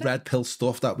cool red pill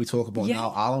stuff that we talk about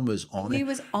now. Alan was on it. He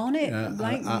was on it. And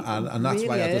that's really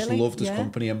why I just loved his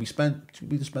company. And we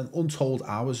spent untold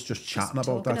hours just chatting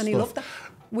about that stuff. He loved that.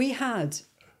 We had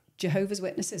Jehovah's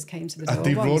Witnesses came to the door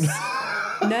they once. Run?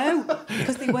 No,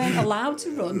 because they weren't allowed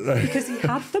to run because he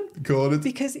had them.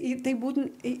 Because he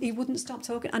wouldn't stop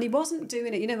talking, and he wasn't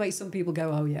doing it. Like some people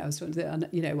go, "Oh yeah, I was trying to," and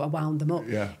I wound them up.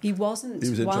 Yeah. He wasn't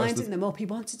winding them up. He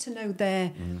wanted to know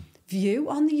their view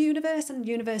on the universe and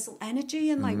universal energy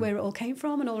and like where it all came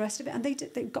from and all the rest of it. And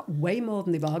they got way more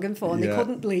than they bargained for, and they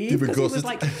couldn't believe because it was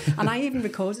like. And I even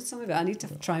recorded some of it. I need to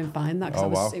try and find that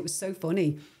because it was so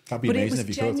funny. That'd be amazing if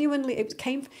you could. Genuinely,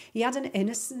 he had an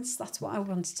innocence. That's what I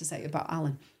wanted to say about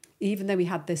Alan. Even though he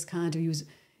had this kind of,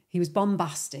 he was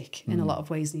bombastic in a lot of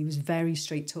ways, and he was very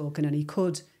straight talking, and he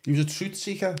was a truth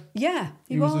seeker. Yeah,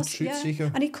 he was a truth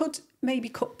seeker, and he could maybe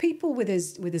cut people with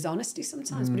his honesty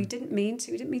sometimes, but he didn't mean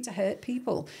to. He didn't mean to hurt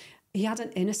people. He had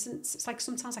an innocence. It's like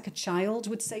sometimes like a child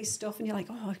would say stuff and you're like,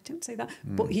 oh, don't say that.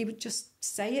 But he would just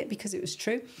say it because it was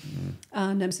true.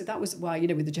 And so that was why,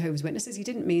 with the Jehovah's Witnesses, he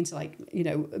didn't mean to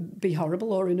be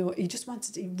horrible or he just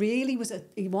wanted to,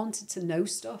 he wanted to know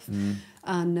stuff.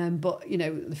 And, but,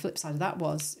 the flip side of that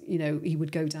was, he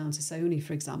would go down to Sony,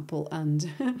 for example,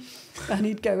 and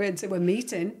he'd go into a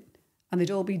meeting and they'd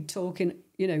all be talking,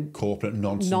 corporate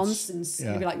nonsense.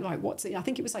 You'd be like, right, what's it? I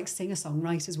think it was like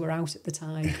singer-songwriters were out at the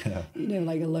time,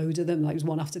 like a load of them, like it was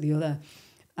one after the other.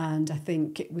 And I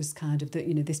think it was kind of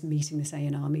this meeting, this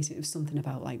A&R meeting, it was something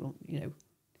about like, well,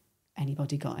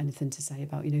 anybody got anything to say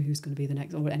about, who's going to be the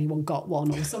next, or anyone got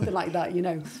one or something like that,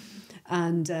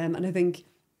 And I think,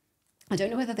 I don't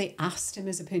know whether they asked him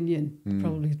his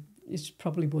opinion.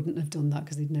 Probably wouldn't have done that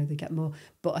because they'd know they get more.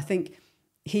 But I think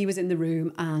he was in the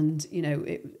room and,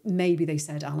 maybe they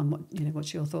said, Alan,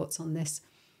 what's your thoughts on this?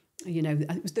 They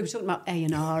were talking about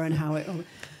A&R and how and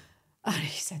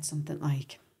he said something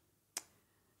like,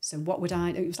 so what would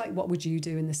it was like, what would you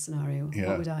do in this scenario? Yeah.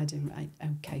 What would I do? Right.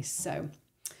 Okay. So,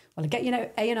 well, I get,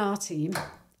 A&R team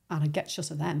and I get shut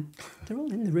of them. They're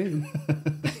all in the room.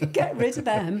 Get rid of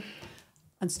them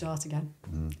and start again.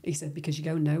 He said, because you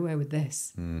go nowhere with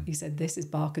this. He said, this is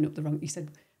barking up the wrong. He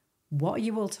said, what are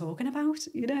you all talking about?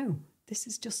 This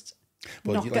is just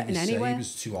But not like getting you say, anywhere. he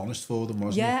was too honest for them,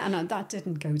 wasn't Yeah, and that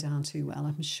didn't go down too well,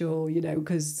 I'm sure, you know,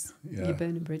 because Yeah. you're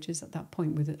burning bridges at that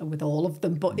point with all of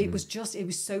them. But it was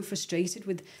so frustrated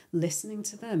with listening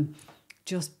to them,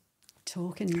 just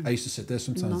talking. I used to sit there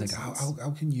sometimes and think, nonsense.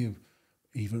 how can you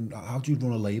even, how do you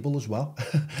run a label as well?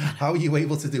 How are you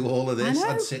able to do all of this know.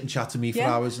 and sit and chat to me for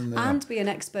Yeah, hours? and be an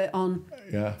expert on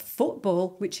Yeah.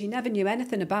 football, which he never knew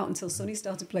anything about until Sonny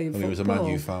started playing Well, football. he was a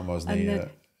Man U fan, wasn't he? And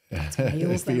that's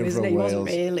Wales, though, Being isn't from it? He wasn't Wales.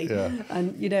 really. Yeah.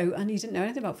 And, you know, and he didn't know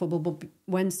anything about football. But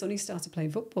when Sonny started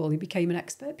playing football, he became an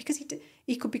expert because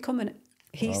he could become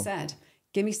he said,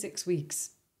 give me 6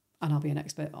 weeks and I'll be an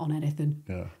expert on anything.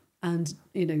 Yeah. And,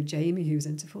 you know, Jamie, who was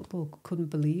into football, couldn't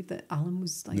believe that Alan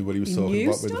was like, Knew what he was he talking knew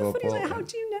about with stuff. And he's like, football. how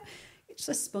do you know? It's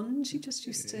a sponge. He just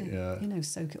used to, Yeah. you know,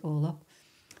 soak it all up.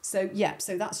 So, yeah,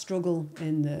 so that struggle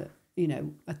in the, you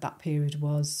know, at that period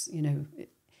was, you know,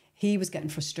 he was getting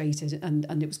frustrated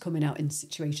and it was coming out in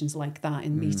situations like that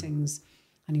in meetings.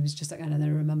 And he was just like, and then I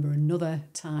remember another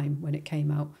time when it came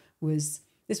out this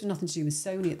was nothing to do with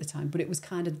Sony at the time, but it was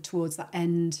kind of towards that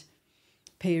end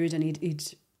period, and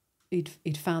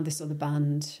he'd found this other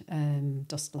band,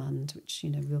 Dustland, which,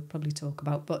 you know, we'll probably talk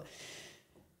about, but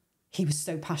he was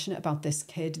so passionate about this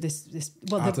kid,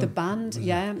 the band,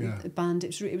 the band.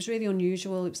 It was really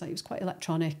unusual. It was quite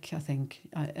electronic, I think.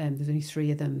 There was only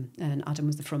 3 of them, and Adam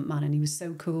was the front man, and he was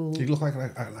so cool. He looked like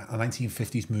a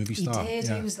 1950s movie star. He did.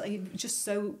 Yeah. He was just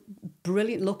so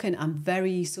brilliant looking and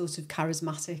very sort of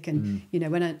charismatic. And you know,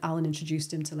 when Alan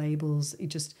introduced him to labels, he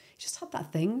just had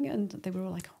that thing, and they were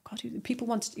all like, "Oh God!"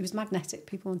 He was magnetic.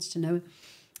 People wanted to know him,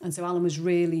 and so Alan was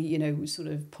really, you know, sort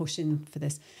of pushing for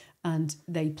this. And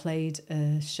they played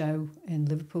a show in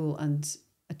Liverpool, and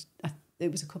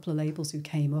it was a couple of labels who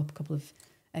came up, a couple of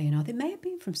A&R. They may have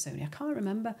been from Sony, I can't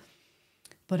remember.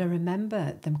 But I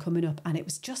remember them coming up, and it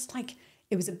was just like,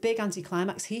 it was a big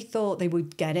anticlimax. He thought they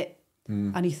would get it,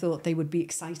 and he thought they would be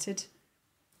excited.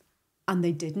 And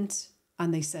they didn't.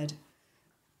 And they said,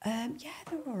 yeah,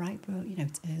 they're all right, but, you know,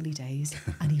 it's early days.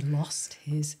 And he lost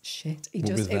his shit.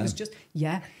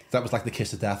 That was like the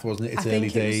kiss of death, wasn't it? It's early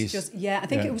days. I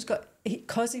think it was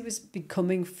because he was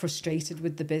becoming frustrated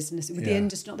with the business, with the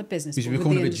industry, not the business. He was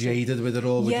becoming a bit jaded with it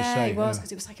all, would you say? Yeah, he was,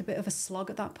 because it was like a bit of a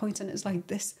slog at that point, and it was like,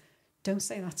 don't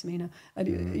say that to me now.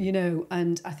 And, you know,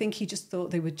 and I think he just thought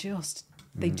they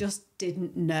just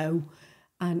didn't know.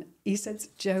 And he said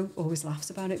Joe always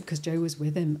laughs about it because Joe was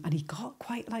with him, and he got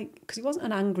quite like, because he wasn't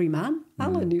an angry man,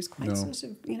 Alan, he was quite sort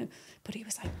of, you know, but he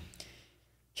was like,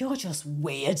 "You're just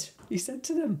weird," he said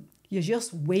to them. "You're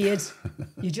just weird.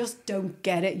 You just don't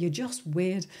get it. You're just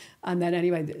weird." And then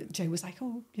anyway, Joe was like,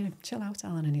 "Oh, you know, chill out,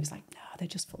 Alan." And he was like, "No, they're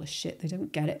just full of shit. They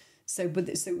don't get it." So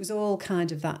it was all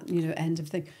kind of that, you know, end of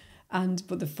thing.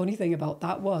 But the funny thing about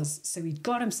that was, so he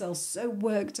got himself so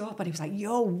worked up, and he was like,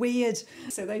 "You're weird."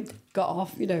 So they got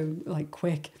off, you know, like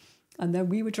quick. And then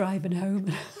we were driving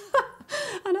home,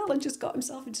 and Alan just got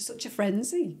himself into such a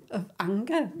frenzy of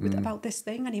anger about this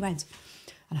thing. And he went,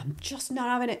 "And I'm just not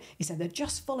having it." He said, "They're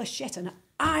just full of shit, and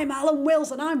I'm Alan Wills,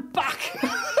 and I'm back."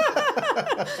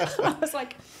 I was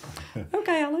like,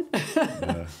 "Okay, Alan."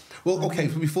 Yeah. Well, okay.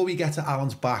 So before we get to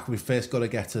Alan's back, we've first got to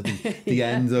get to the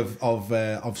end of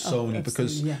Sony,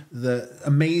 because the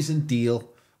amazing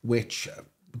deal, which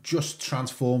just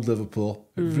transformed Liverpool,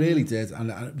 it really did,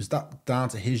 and it was down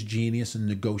to his genius in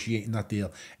negotiating that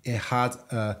deal. It had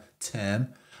a term,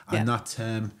 and that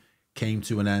term came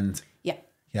to an end. Yeah.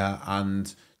 Yeah,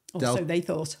 and. So they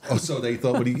thought. So they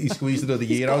thought, but he squeezed another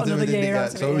year out of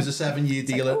it. So it was a 7-year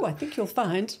deal. Like, I think you'll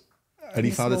find. And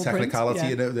he found a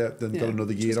technicality in it, then got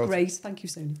another year out. Great, thank you,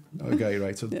 Sony. Okay,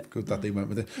 right. So good that they went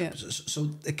with it. Yeah.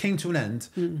 So it came to an end.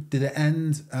 Did it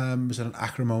end? Was it an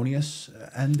acrimonious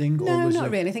ending? No,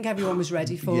 not really. I think everyone was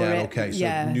ready for it. Yeah, okay.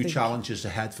 So new challenges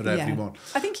ahead for everyone.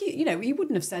 I think he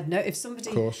wouldn't have said no if somebody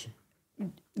of course.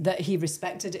 That he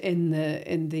respected in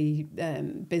the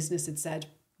business had said,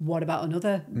 "What about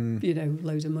another, you know,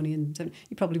 load of money?" And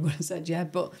he probably would have said, "Yeah,"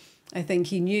 but I think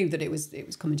he knew that it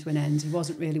was coming to an end. He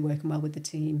wasn't really working well with the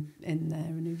team in there,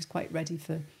 and he was quite ready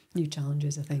for new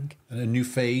challenges, I think. And a new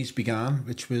phase began,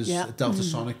 which was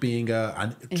Deltasonic being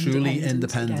a truly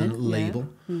independent label.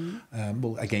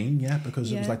 Well, again,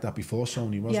 because it was like that before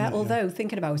Sony, wasn't it? Yeah, although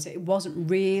thinking about it, it wasn't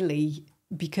really,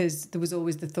 because there was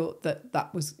always the thought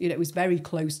that was, you know, it was very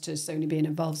close to Sony being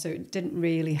involved, so it didn't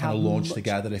really have kind of launched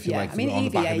together, if you like, on the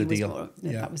back of the deal.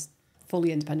 That was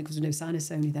fully independent because there was no sign of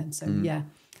Sony then, so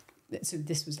so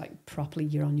this was like properly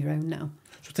you're on your own now.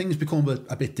 So things become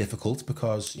a bit difficult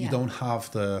because you don't have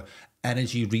the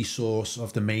energy resource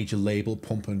of the major label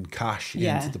pumping cash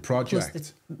into the project.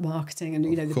 Plus the marketing and,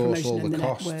 you know, the course, promotion and the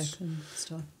costs. network and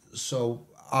stuff. So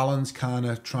Alan's kind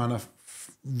of trying to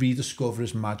rediscover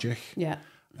his magic. Yeah.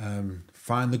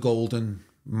 Find the golden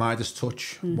Midas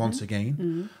touch once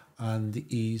again. And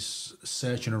he's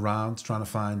searching around, trying to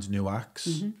find new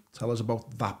acts. Tell us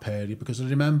about that period, because I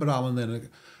remember Alan then,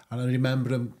 and I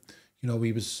remember him. You know,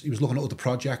 he was looking at other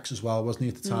projects as well, wasn't he,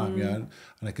 at the time? Yeah, and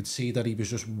I could see that he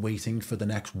was just waiting for the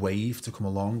next wave to come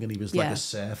along, and he was like a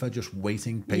surfer, just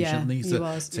waiting patiently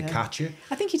to catch it.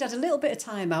 I think he'd had a little bit of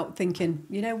time out thinking,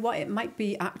 you know what, it might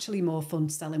be actually more fun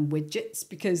selling widgets,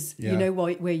 because you know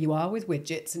where you are with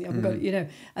widgets, and you haven't got, you know,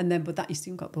 and then, but that, he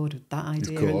soon got bored with that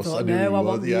idea and thought, no, I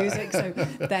want music. So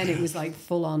then it was like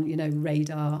full on, you know,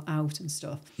 radar out and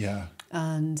stuff. Yeah.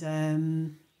 And so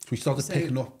we started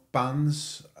picking up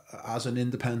bands as an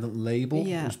independent label.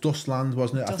 Yeah. It was Dustland,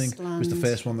 wasn't it? I think it was the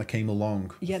first one that came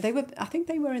along. Yeah, they were. I think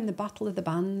they were in the Battle of the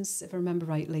Bands, if I remember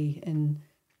rightly, in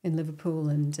Liverpool,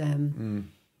 and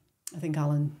I think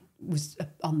Alan was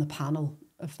on the panel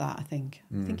of that. I think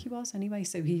he was anyway.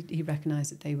 So he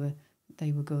recognised that they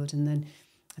were good, and then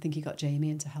I think he got Jamie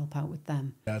in to help out with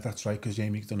them. Yeah, that's right, because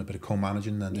Jamie's done a bit of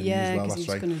co-managing then as well. That's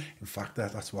right. In fact,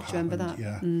 that's what happened. Remember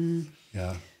that? Yeah.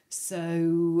 Yeah.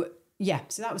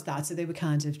 So that was that. So they were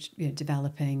kind of, you know,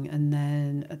 developing, and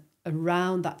then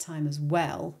around that time as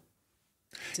well.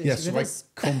 So I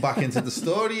come back into the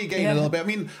story again a little bit. I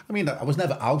mean, I was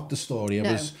never out the story.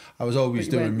 I was always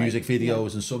doing music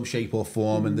videos in some shape or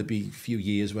form, and there'd be a few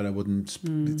years where I wouldn't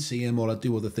see him, or I'd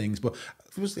do other things. But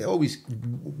it was always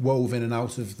wove in and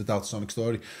out of the Deltasonic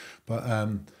story. But I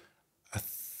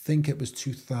think it was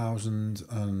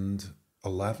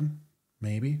 2011,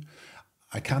 maybe.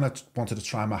 I kind of wanted to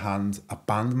try my hand at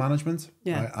band management,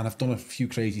 right? And I've done a few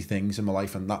crazy things in my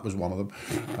life, and that was one of them.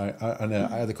 I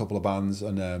had a couple of bands,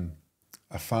 and I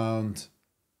went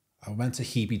to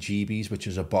Heebie Jeebies, which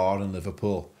is a bar in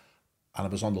Liverpool, and I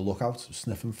was on the lookout,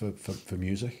 sniffing for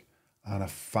music, and I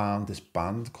found this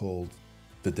band called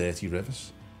The Dirty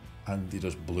Rivers, and they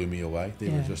just blew me away. They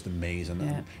were just amazing.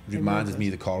 Yeah. It reminded me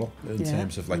of the Coral in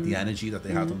terms of like the energy that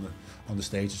they had on the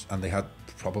stage, and they had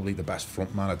probably the best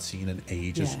frontman I'd seen in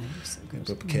ages. Yeah, so good.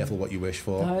 But be careful what you wish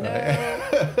for.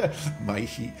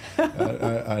 Mikey.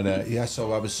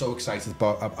 So I was so excited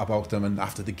about them, and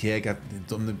after the gig I'd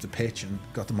done the pitch and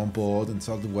got them on board and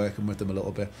started working with them a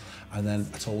little bit, and then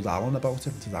I told Alan about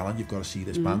it. I said, Alan, you've got to see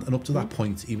this band. And up to that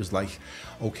point he was like,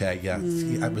 okay,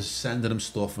 I was sending him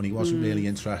stuff and he wasn't really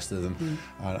interested, and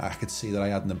I could see that I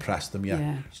hadn't impressed him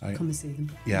yet. Come and see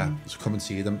them. So come and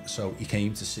see them. So he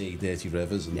came to see Dirty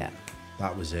Rivers, and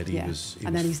that was it.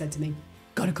 Then he said to me,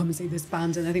 "Got to come and see this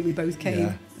band," and I think we both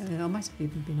came. I might have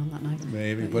even been on that night.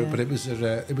 Maybe, but it was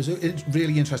a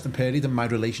really interesting period in my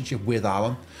relationship with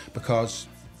Alan, because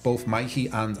both Mikey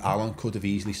and Alan could have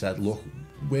easily said, "Look,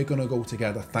 we're going to go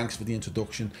together. Thanks for the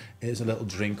introduction. Here's a little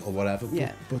drink or whatever."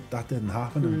 But that didn't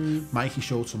happen. And Mikey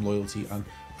showed some loyalty, and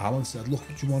Alan said, "Look,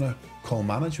 do you want to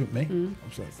co-manage with me?" I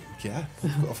was like, "Yeah,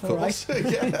 of course."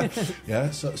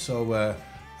 So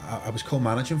I was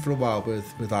co-managing for a while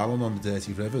with Alan on the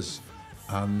Dirty Rivers,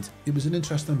 and it was an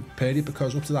interesting period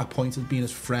because up to that point I'd been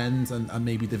his friend and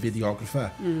maybe the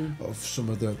videographer of some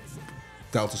of the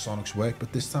Deltasonic's work,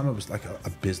 but this time I was like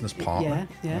a business partner,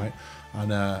 right?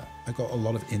 And I got a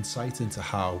lot of insight into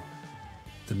how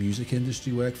the music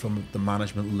industry worked from the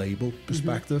management label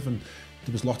perspective, and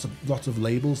there was lots of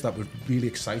labels that were really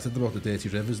excited about the Dirty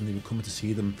Rivers, and they were coming to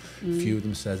see them. A few of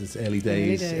them said it's early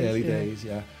days.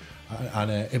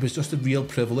 And it was just a real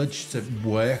privilege to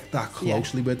work that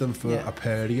closely with them for a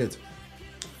period.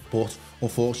 But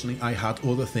unfortunately, I had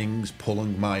other things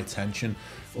pulling my attention,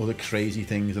 other crazy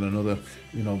things, and another,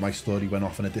 my story went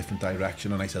off in a different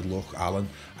direction. And I said, "Look, Alan,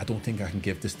 I don't think I can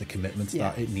give this the commitment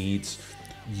that it needs.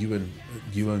 You and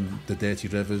the Dirty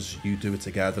Rivers, you do it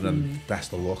together, and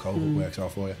best of luck. I hope it works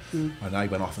out for you." And I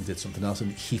went off and did something else,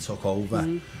 and he took over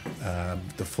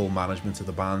the full management of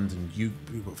the band, and you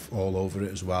were all over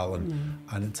it as well.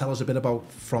 And tell us a bit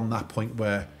about from that point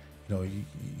where you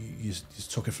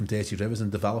took it from Dirty Rivers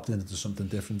and developed it into something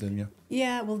different, didn't you?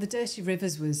 Yeah, well, the Dirty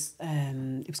Rivers was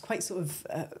it was quite sort of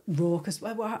raucous.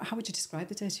 How would you describe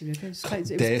the Dirty Rivers?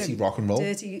 Dirty rock and roll.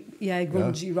 Dirty,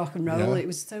 grungy rock and roll. It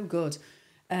was so good.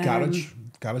 Garage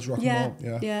rock and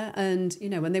roll, and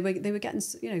when they were getting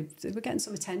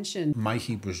some attention.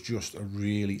 Mikey was just a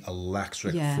really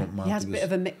electric frontman. He had a bit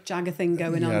of a Mick Jagger thing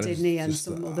going on, didn't he? And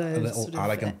some other a little sort of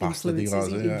arrogant bastard he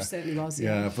was. He certainly was.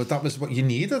 Yeah, but that was what you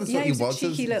needed. That's what he was.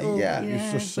 Cheeky little. He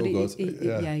was just so good.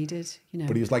 He did.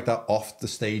 But he was like that off the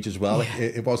stage as well.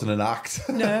 It wasn't an act.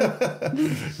 No,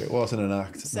 it wasn't an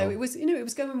act. So it was, it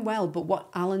was going well. But what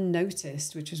Alan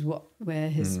noticed, which is where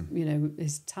his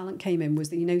his talent came in, was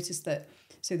that he noticed that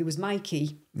So there was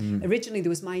Mikey. Originally there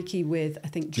was Mikey with, I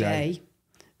think, Jay.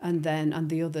 And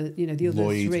the other, the other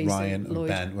Lloyd, three. Ryan, so Lloyd,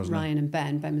 and Ben, wasn't Ryan it? and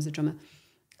Ben. Ben was the drummer.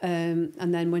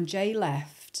 And then when Jay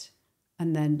left,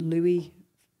 and then Louis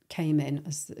came in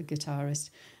as the guitarist,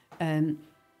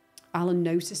 Alan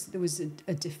noticed that there was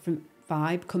a different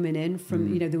vibe coming in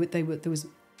from,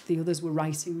 the others were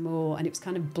writing more, and it was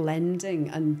kind of blending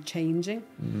and changing,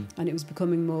 and it was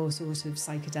becoming more sort of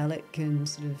psychedelic and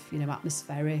sort of,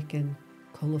 atmospheric and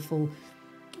colourful,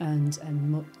 and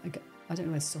I don't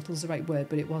know if subtle's the right word,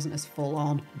 but it wasn't as full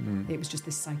on. It was just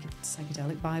this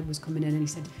psychedelic vibe was coming in, and he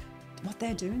said, what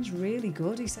they're doing is really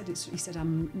good. He said,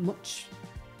 I'm much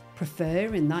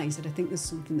preferring that. He said, I think there's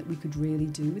something that we could really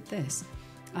do with this.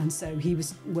 And so he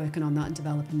was working on that and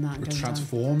developing that. And it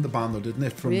transformed the band, though, didn't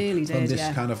it? From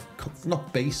this kind of,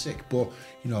 not basic, but,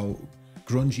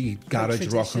 grungy garage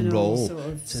rock and roll sort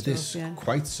of to this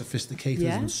quite sophisticated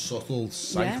and subtle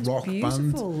psych rock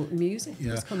beautiful band. music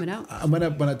was coming out. And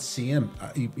when I'd see him,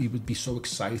 he would be so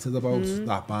excited about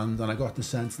that band, and I got the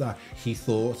sense that he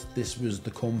thought this was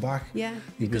the comeback. Yeah,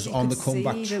 he was on the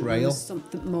comeback trail. There was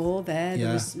something more there.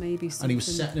 There was maybe something, and he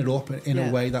was setting it up in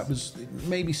a way that was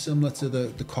maybe similar to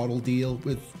the Coral deal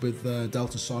with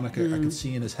Deltasonic. I could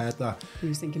see in his head that he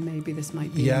was thinking maybe this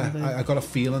might be. Yeah, I got a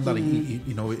feeling that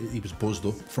he was buzzed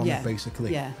up from it,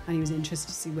 basically. Yeah, and he was interested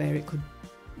to see where it could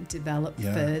develop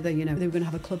further. They were going to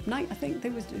have a club night. I think they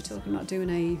were talking about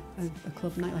doing a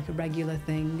club night, like a regular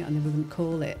thing, and they were going to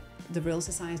call it the Real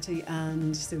Society.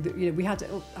 And so we had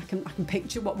I can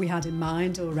picture what we had in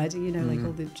mind already. Like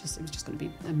it was just going to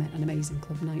be an amazing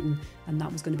club night, and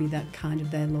that was going to be that kind of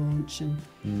their launch, and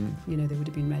they would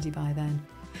have been ready by then.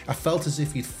 I felt as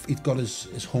if he'd got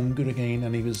his hunger again,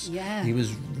 and he was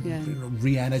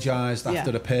re-energized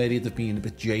after a period of being a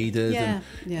bit jaded, and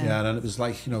it was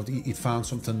like he'd found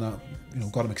something that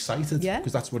got him excited,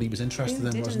 because that's what he was interested in,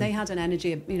 wasn't he? And they had an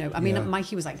energy,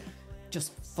 Mikey was like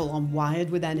just full on wired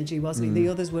with energy, wasn't he? The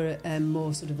others were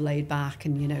more sort of laid back,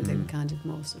 and they were kind of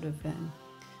more sort of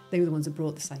they were the ones that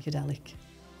brought the psychedelic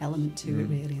element to it,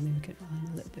 really, and they were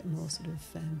a little bit more sort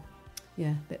of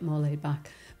a bit more laid back.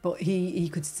 But he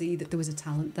could see that there was a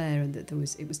talent there, and that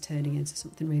it was turning into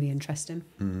something really interesting.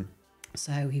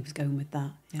 So he was going with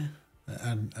that. Yeah.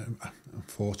 And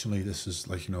unfortunately, this is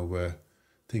like where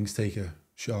things take a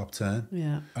sharp turn.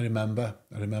 Yeah. I remember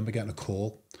getting a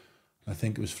call. I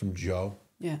think it was from Joe.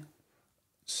 Yeah.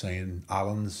 Saying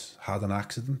Alan's had an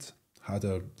accident, had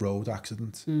a road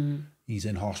accident. He's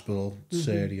in hospital,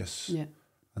 serious. Yeah.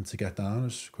 And to get down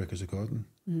as quick as I could.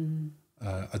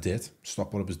 I did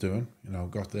stop what I was doing,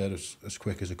 got there as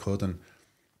quick as I could, and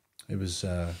it was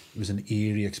an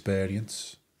eerie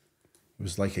experience. It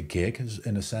was like a gig,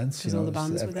 in a sense. All the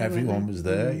bands were there, everyone was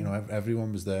there.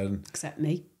 Everyone was there, except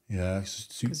me. Yeah,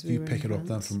 so you pick it up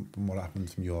then from what happened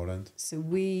from your end. So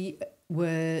we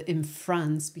were in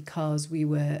France because we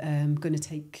were going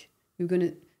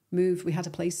to move. We had a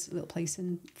little place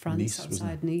in France, Nice,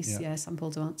 outside Nice, Saint Paul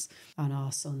de Vence, and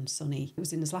our son Sonny. It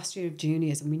was in his last year of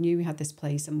juniors, and we knew we had this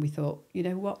place, and we thought, you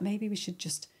know what, maybe we should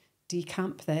just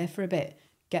decamp there for a bit,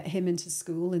 get him into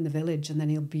school in the village, and then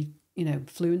he'll be,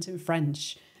 fluent in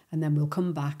French, and then we'll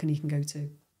come back and he can go to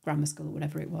grammar school or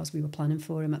whatever it was we were planning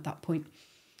for him at that point.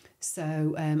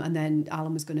 So, and then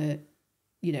Alan was going to,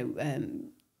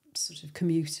 sort of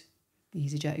commute.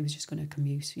 EasyJet, he was just going to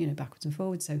commute, backwards and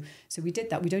forwards. So we did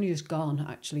that. We'd only just gone,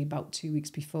 actually, about 2 weeks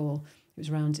before. It was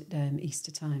around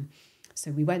Easter time.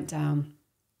 So we went down.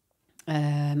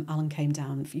 Alan came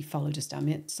down. He followed us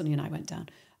down. Sonny and I went down.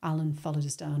 Alan followed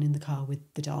us down in the car with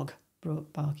the dog,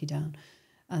 brought Barky down.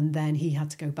 And then he had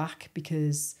to go back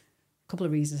because a couple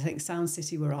of reasons. I think Sound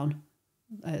City was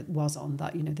on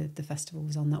that, the festival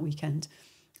was on that weekend.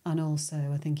 And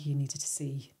also, I think he needed to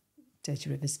see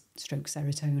Dirty Rivers, Stroke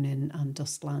Serotonin and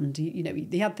Dustland.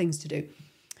 He had things to do.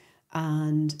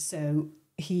 And so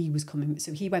he was coming.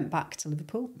 So he went back to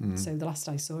Liverpool. So the last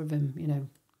I saw of him,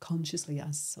 consciously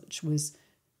as such, was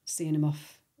seeing him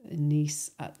off in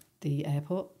Nice at the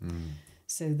airport.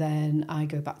 So then I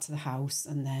go back to the house,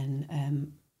 and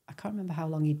then I can't remember how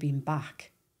long he'd been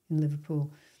back in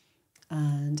Liverpool.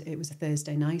 And it was a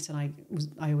Thursday night, and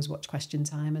I always watch Question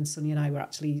Time, and Sonny and I were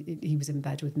he was in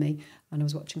bed with me, and I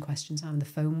was watching Question Time, and the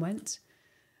phone went,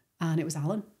 and it was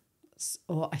Alan,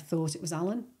 or I thought it was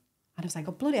Alan, and I was like,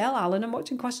 oh, bloody hell, Alan, I'm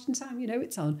watching Question Time,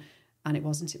 it's on. And it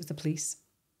wasn't, it was the police.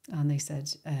 And they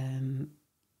said,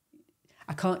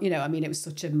 I can't, it was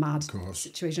such a mad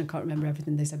situation, I can't remember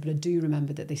everything they said, but I do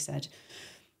remember that they said,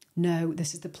 no,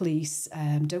 this is the police,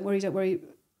 don't worry,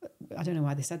 I don't know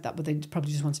why they said that, but they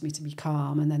probably just wanted me to be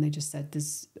calm. And then they just said,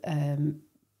 there's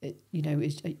you know, do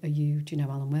you know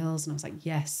Alan Wills? And I was like,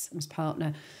 yes, I'm his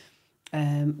partner.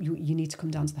 You need to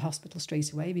come down to the hospital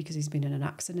straight away because he's been in an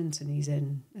accident and he's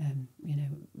in,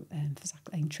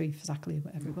 Aintree, Fazackley,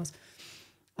 whatever it was.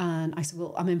 And I said,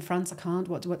 well, I'm in France, I can't.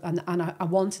 And I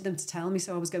wanted them to tell me,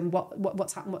 so I was going,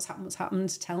 what's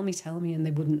happened? Tell me. And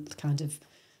they wouldn't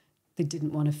they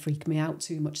didn't want to freak me out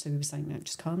too much. So we were saying, no,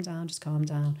 just calm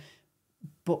down.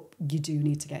 But you do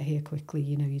need to get here quickly,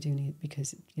 you know, you do need,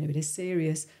 because, you know, it is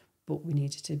serious, but we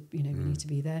need you to, you know, we need to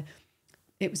be there.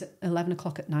 It was at 11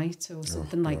 o'clock at night or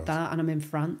something like that. And I'm in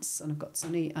France and I've got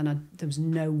Sonny and there was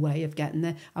no way of getting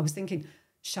there. I was thinking,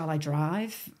 shall I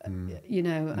drive? You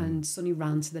know, and Sonny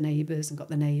ran to the neighbours and got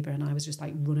the neighbour and I was just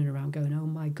like running around going, oh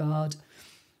my God.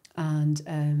 And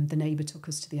the neighbour took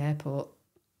us to the airport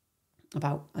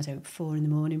about, 4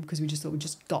 a.m, because we just thought we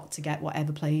just got to get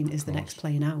whatever plane is the next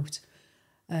plane out.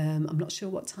 I'm not sure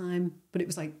what time, but it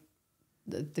was like,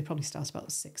 they probably started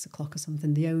about 6 o'clock or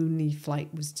something. The only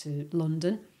flight was to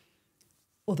London.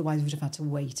 Otherwise, we'd have had to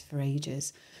wait for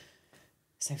ages.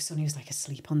 So Sonny was like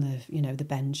asleep on the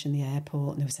bench in the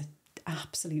airport, and there was an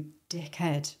absolute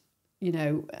dickhead, you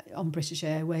know, on British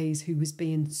Airways who was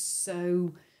being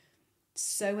so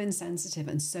insensitive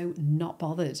and so not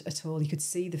bothered at all. You could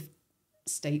see the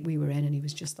state we were in, and he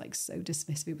was just like so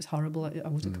dismissive. It was horrible. I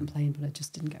would have complained, but I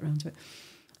just didn't get around to it.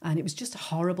 And it was just a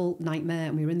horrible nightmare.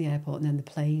 And we were in the airport, and then the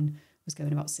plane was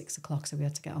going about 6 o'clock, so we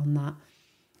had to get on that.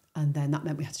 And then that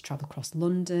meant we had to travel across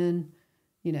London,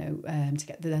 you know, to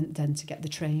get the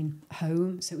train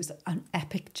home. So it was an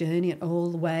epic journey, and all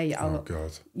the way. Oh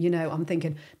God! You know, I'm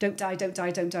thinking, don't die.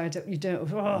 You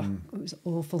don't. Oh, it was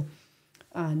awful.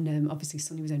 And obviously,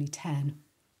 Sonny was only 10,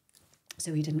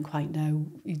 so he didn't quite know.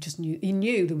 He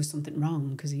knew there was something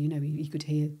wrong because he could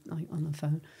hear like on the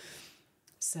phone.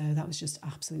 So that was just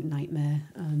absolute nightmare.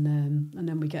 And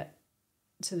then we got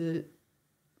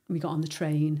on the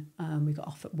train, we got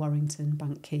off at Warrington,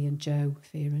 Bank Key, and Joe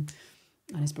Fearon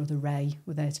and his brother Ray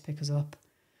were there to pick us up.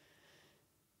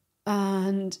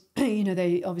 And, you know,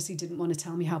 they obviously didn't want to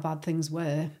tell me how bad things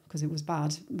were because it was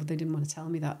bad, but they didn't want to tell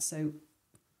me that. So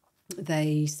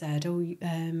they said,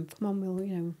 come on, we'll,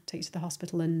 you know, take you to the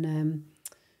hospital, and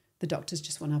the doctors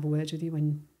just want to have a word with you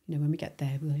when we get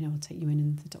there, we'll take you in,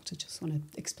 and the doctor just want to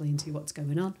explain to you what's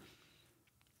going on.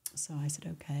 So I said,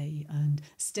 okay. And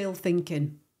still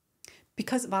thinking,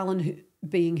 because of Alan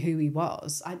being who he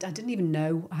was, I didn't even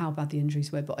know how bad the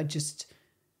injuries were, but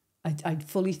I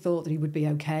fully thought that he would be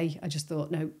okay. I just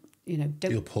thought, no, you know,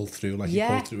 don't... He'll pull through like he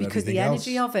pulled through because the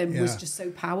everything energy else. of him was just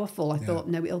so powerful. I thought,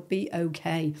 no, it'll be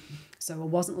okay. So I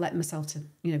wasn't letting myself to,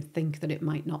 you know, think that it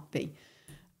might not be.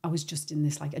 I was just in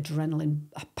this like adrenaline,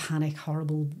 a panic,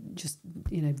 horrible, just,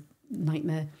 you know,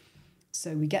 nightmare.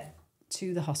 So we get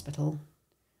to the hospital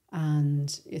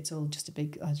and it's all just a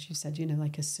big, as you said, you know,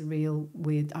 like a surreal,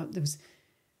 weird, there was,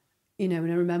 you know,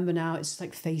 and I remember now it's just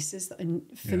like faces and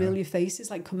familiar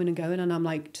faces like coming and going, and I'm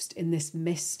like just in this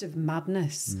mist of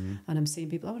madness, and I'm seeing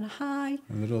people, hi.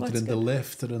 And they're in the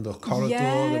lift, they're in the corridor,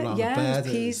 they're on the bed.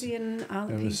 It was Peasy and Al,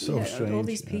 it was so strange. All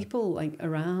these people like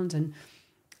around,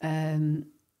 and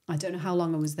I don't know how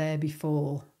long I was there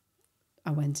before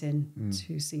I went in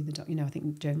to see the doctor. You know, I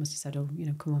think Joe must have said, oh, you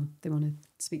know, come on, they want to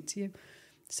speak to you.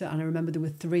 So, and I remember there were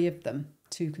 3 of them,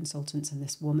 2 consultants and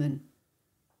this woman.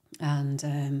 And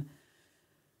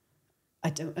I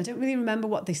don't really remember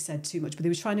what they said too much, but they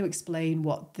were trying to explain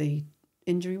what the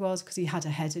injury was, because he had a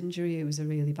head injury. It was a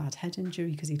really bad head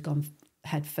injury because he'd gone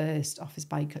head first off his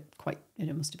bike at quite, you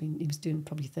know, it must have been, he was doing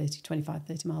probably 25,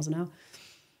 30 miles an hour.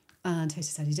 And he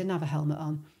said he didn't have a helmet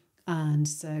on. And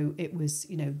so it was,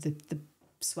 you know, the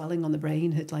swelling on the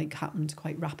brain had like happened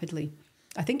quite rapidly.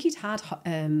 I think he'd had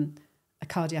a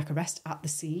cardiac arrest at the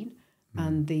scene,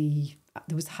 and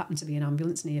there happened to be an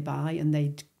ambulance nearby, and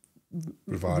they'd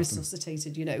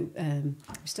resuscitated, you know,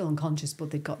 still unconscious, but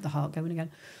they'd got the heart going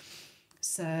again.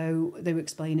 So they were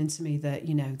explaining to me that,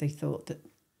 you know, they thought that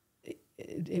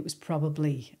it was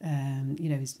probably, you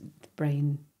know, his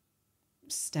brain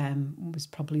stem was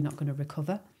probably not going to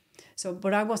recover. So,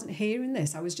 but I wasn't hearing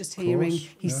this. I was just hearing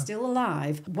he's still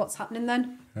alive. What's happening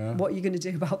then? Yeah. What are you going to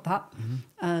do about that?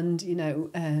 And, you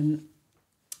know,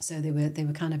 so they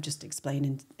were kind of just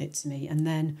explaining it to me. And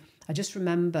then I just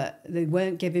remember they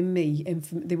weren't giving me,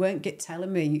 they weren't giving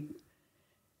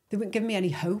me any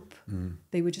hope.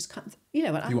 They were just kind of, you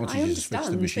know, you wanted I to switch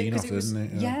the machine off,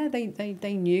 didn't they? Yeah,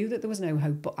 they knew that there was no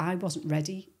hope, but I wasn't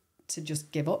ready to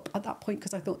just give up at that point,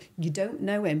 because I thought, you don't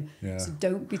know him, so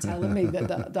don't be telling me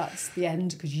that's the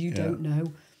end, because you don't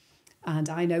know. And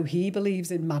I know he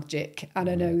believes in magic, and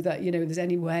I know that, you know, there's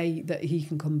any way that he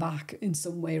can come back in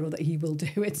some way or that he will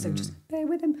do it, so just bear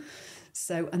with him.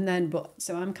 So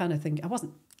I'm kind of thinking, I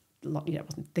wasn't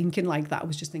thinking like that. I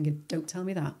was just thinking, don't tell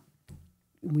me that.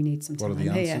 We need some time What are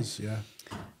the here. answers? Yeah.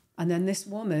 And then this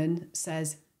woman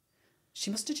says, she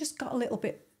must have just got a little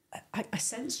bit, I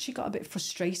sensed she got a bit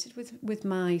frustrated with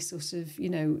my sort of,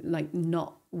 like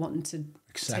not wanting to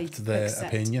accept their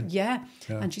opinion. Yeah.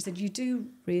 And she said, you do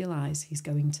realise he's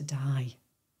going to die.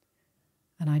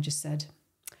 And I just said,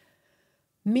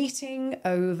 meeting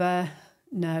over,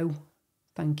 no,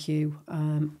 thank you.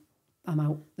 I'm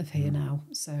out of here now.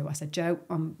 So I said, Joe,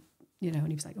 and he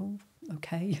was like, oh,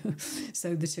 okay.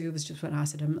 So the two of us just went, I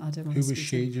said, I don't want to. Who was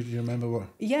she? Do you remember what?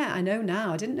 Yeah, I know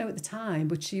now. I didn't know at the time,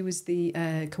 but she was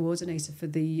the coordinator for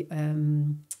the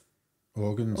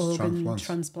organ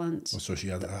transplant. Oh, so she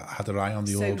had her eye on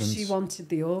the organs. So she wanted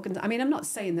the organs. I mean, I'm not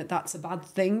saying that that's a bad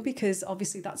thing, because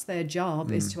obviously that's their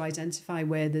job, is to identify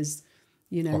where there's,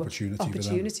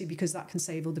 opportunity, because that can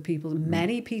save other people,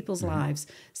 many people's lives.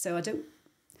 So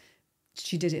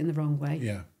she did it in the wrong way.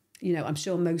 Yeah. I'm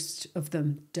sure most of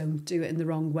them don't do it in the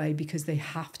wrong way, because they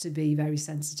have to be very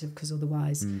sensitive, because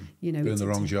otherwise, doing the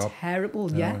wrong job.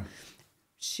 Terrible, yeah.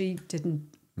 She didn't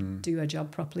do her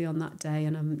job properly on that day,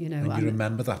 and and you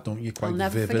remember that, don't you? Quite I'll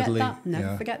never vividly.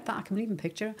 Never forget that. I can even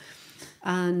picture her.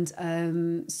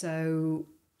 And so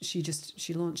she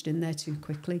launched in there too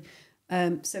quickly.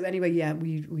 So anyway, yeah,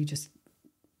 we just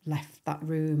left that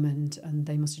room, and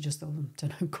they must have just thought,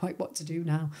 don't know quite what to do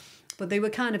now. But they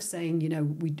were kind of saying,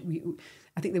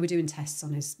 I think they were doing tests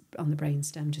on the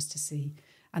brainstem just to see.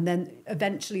 And then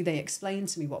eventually they explained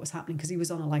to me what was happening, because he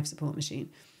was on a life support machine.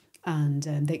 And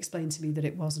they explained to me that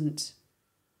it wasn't,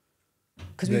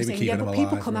 because we were saying, yeah, but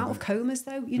people come out of comas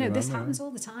though. This happens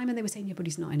all the time. And they were saying, yeah, but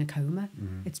he's not in a coma.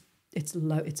 It's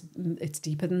low. It's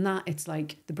deeper than that. It's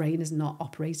like the brain is not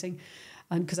operating.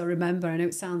 And because I remember, I know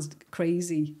it sounds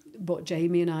crazy, but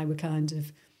Jamie and I were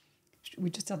we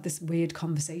just had this weird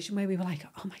conversation where we were like,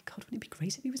 oh my God, wouldn't it be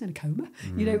great if he was in a coma?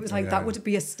 It was like, that would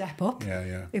be a step up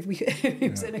if he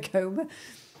was in a coma.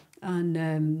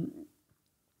 And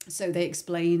so they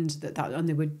explained that, and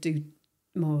they would do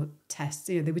more tests.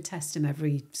 They would test him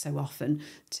every so often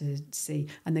to see,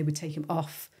 and they would take him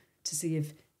off to see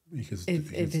if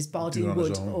his body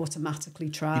would automatically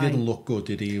try. He didn't look good,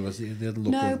 did he? He didn't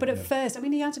look no, good, but at first, I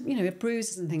mean, he had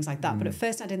bruises and things like that. But at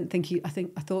first, I didn't think I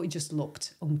thought he just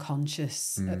looked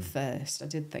unconscious at first. I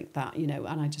did think that,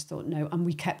 and I just thought no. And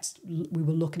we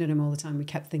were looking at him all the time. We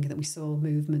kept thinking that we saw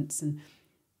movements, and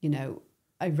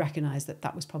I recognised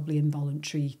that was probably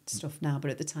involuntary stuff now, but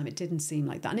at the time it didn't seem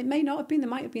like that. And it may not have been. There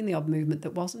might have been the odd movement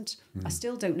that wasn't. I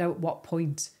still don't know at what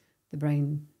point the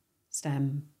brain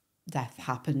stem death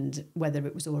happened, whether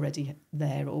it was already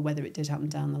there or whether it did happen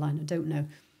down the line. I don't know.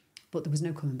 But there was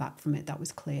no coming back from it. That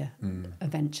was clear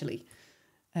eventually.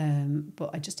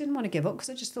 But I just didn't want to give up, because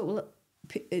I just thought, well,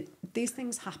 these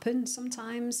things happen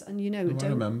sometimes, and I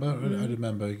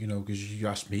remember, because you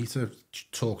asked me to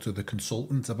talk to the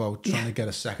consultant about trying to get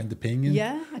a second opinion.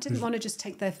 Yeah, I didn't want to just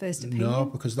take their first opinion. No,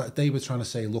 because they were trying to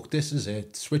say, look, this is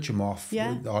it, switch them off.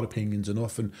 Yeah. Our opinion's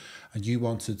enough, and you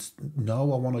wanted,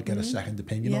 no, I want to get a second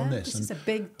opinion on this. This is a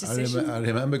big decision. I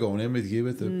remember going in with you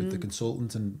with the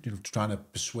consultant, and trying to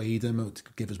persuade him to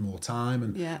give us more time,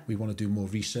 and we want to do more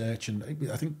research, and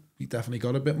I think we definitely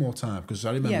got a bit more time, because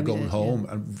I remember going home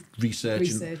and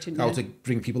researching how to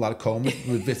bring people out of coma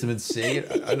with vitamin C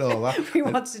and all that. We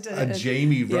wanted to, and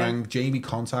Jamie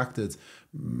contacted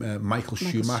Michael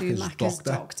Schumacher's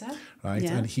doctor, right?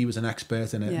 Yeah. And he was an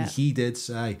expert in it. Yeah. And he did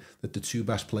say that the two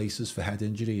best places for head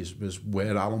injuries was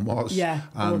where Alan was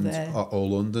or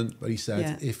London. But he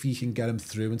said if you can get him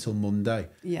through until Monday,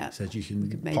 he said you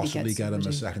can possibly get him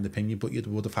a second opinion, but you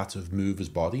would have had to move his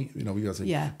body. We had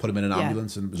to put him in an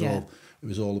ambulance, and it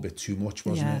was all a bit too much,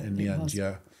 wasn't it? In the end,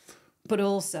 yeah. But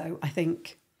also, I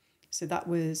think so. That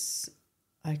was,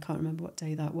 I can't remember what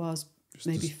day that was.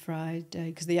 Maybe Friday,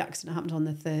 because the accident happened on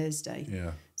the Thursday.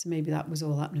 Yeah. So maybe that was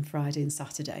all happening Friday and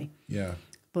Saturday. Yeah.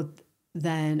 But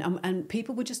then, and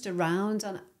people were just around,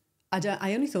 and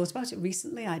I only thought about it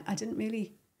recently. I didn't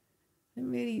really,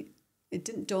 it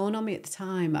didn't dawn on me at the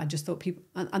time. I just thought people,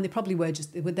 and they probably were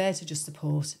they were there to just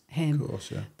support him. Of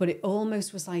course, yeah. But it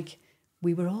almost was like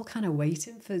we were all kind of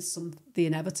waiting for the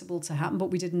inevitable to happen, but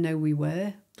we didn't know we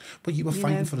were. But you were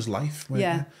fighting for his life, weren't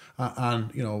you?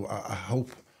 And I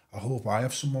hope I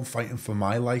have someone fighting for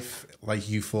my life like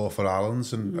you fought for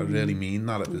Alan's, and I really mean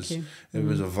that. It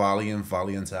was a valiant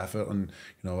effort, and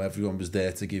everyone was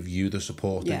there to give you the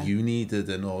support that you needed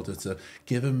in order to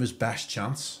give him his best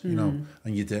chance. And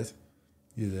you did.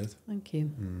 Thank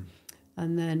you.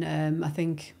 And then I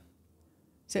think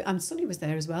so. And Sonny was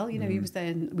there as well. He was there,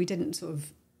 and we didn't sort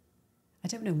of. I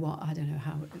don't know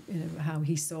how, you know, how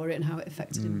he saw it and how it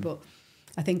affected him, but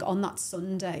I think on that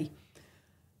Sunday,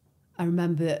 I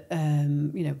remember,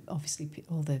 you know, obviously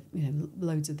all the, you know,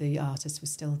 loads of the artists were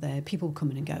still there, people were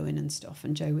coming and going and stuff,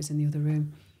 and Joe was in the other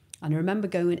room. And I remember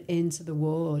going into the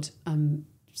ward and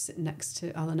sitting next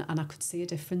to Alan, and I could see a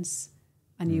difference.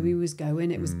 I knew he was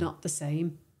going. It was not the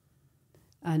same.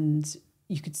 And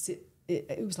you could see,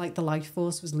 it was like the life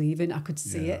force was leaving. I could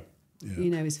see it. Yeah.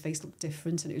 You know, his face looked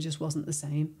different and it just wasn't the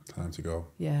same. Time to go.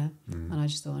 Yeah. And I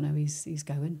just thought, no, he's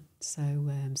going. So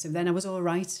so then I was all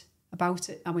right about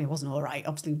it. I mean, I wasn't all right,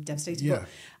 obviously devastated, but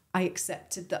I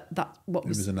accepted that what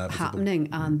was happening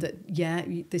and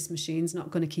that, this machine's not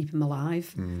going to keep him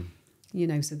alive. You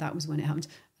know, so that was when it happened.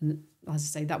 And as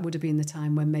I say, that would have been the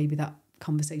time when maybe that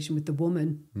conversation with the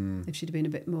woman, if she'd have been a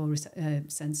bit more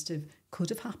sensitive, could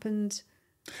have happened.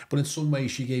 But in some ways,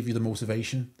 she gave you the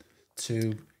motivation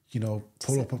to, you know,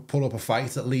 pull up a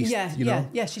fight at least. Yeah, you know?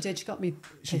 Yeah, she did. She got me.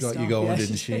 She got you going,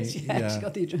 didn't she? Yeah, she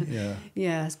got the adrenaline.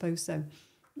 Yeah, I suppose so.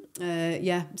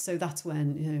 So that's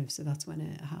when, you know,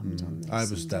 it happened. On this I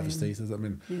was devastated. I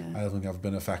mean, I don't think I've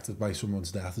been affected by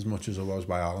someone's death as much as I was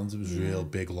by Alan's. It was a real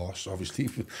big loss, obviously,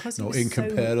 you know,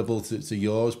 incomparable to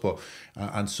yours, but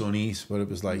and Sonny's. But it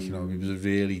was like, you know, he was a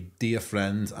really dear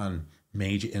friend and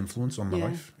major influence on my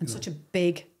life. And such a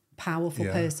big, powerful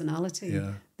personality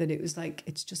that it was like,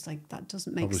 it's just like, that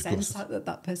doesn't make sense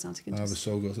that personality can just... I was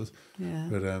so gutted. Yeah.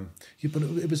 But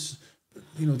it was,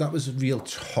 you know, that was a real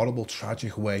horrible,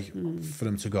 tragic way for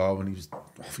him to go, and he was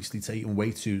obviously taken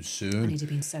way too soon. And he'd have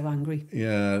been so angry.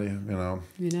 Yeah, you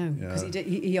know. Because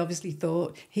he obviously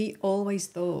thought, he always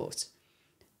thought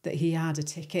that he had a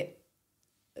ticket,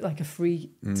 like a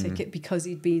free ticket, because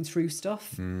he'd been through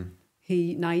stuff.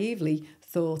 He naively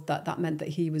thought that meant that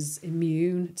he was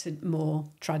immune to more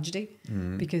tragedy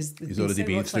because he's already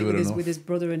been through it with his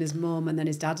brother and his mum, and then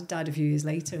his dad died a few years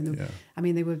later. And I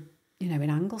mean, they were, you know, in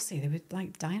Anglesey, they were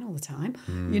like dying all the time.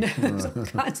 You know,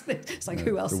 it's like,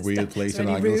 who else? It's a weird place in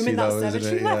Anglesey, though,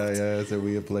 isn't it? Yeah, it's a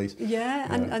weird place.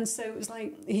 Yeah, and so it was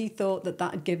like he thought that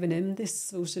had given him this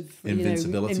sort of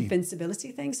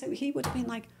invincibility thing. So he would have been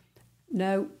like,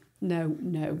 no,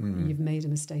 you've made a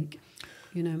mistake.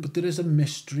 You know. But there is a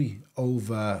mystery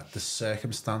over the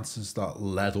circumstances that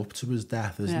led up to his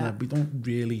death, isn't there? We don't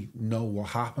really know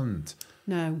what happened.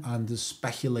 No. And there's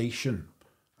speculation.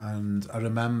 And I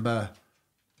remember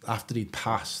after he'd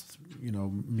passed, you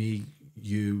know, me,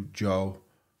 you, Joe,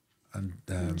 and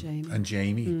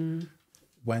Jamie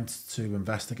went to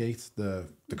investigate the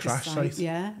crash site.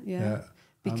 Yeah.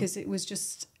 Because it was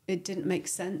just, it didn't make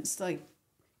sense, like,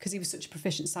 because he was such a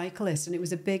proficient cyclist, and it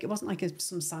wasn't like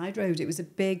some side road, it was a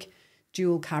big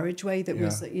dual carriageway that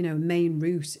was, you know, main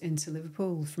route into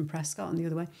Liverpool from Prescott and the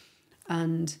other way.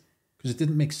 And because it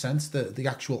didn't make sense, the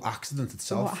actual accident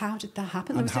itself. How did that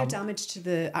happen? There was no damage to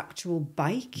the actual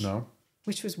bike. No.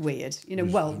 Which was weird. You know,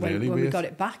 when we got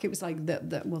it back, it was like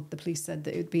the police said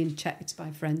that it had been checked by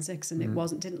forensics, and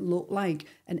didn't look like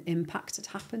an impact had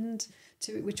happened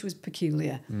to it, which was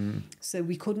peculiar. So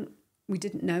we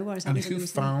didn't know where it was. And who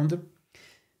found him?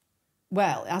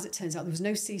 Well, as it turns out, there was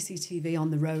no CCTV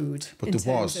on the road. But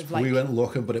there was. Like, we went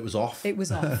looking, but it was off. It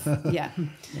was off, yeah.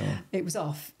 It was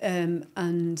off. And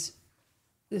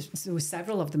there were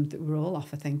several of them that were all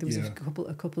off, I think. There was a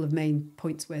couple of main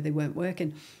points where they weren't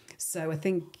working. So I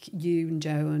think you and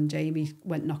Joe and Jamie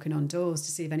went knocking on doors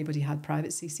to see if anybody had private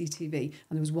CCTV, and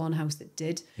there was one house that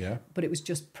did. Yeah. But it was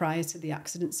just prior to the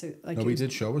accident. So he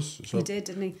did show us. So, he did,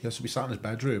 didn't he? Yeah, so we sat in his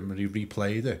bedroom and he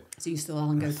replayed it. So you saw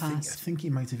Alan go past. I think he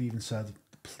might have even said the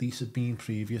police had been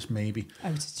previous, maybe.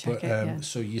 Oh, to check it,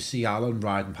 So you see Alan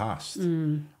riding past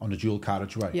on a dual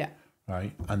carriageway. Yeah.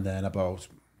 Right? And then about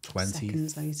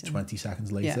 20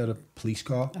 seconds later, a police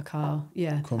car. A car,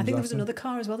 yeah. I think there was another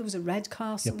car as well. There was a red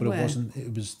car somewhere. Yeah, but it wasn't.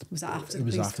 It was. Was that after the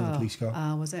police car? It was after the police car.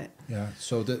 Ah, was it? Yeah.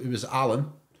 So it was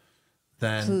Alan,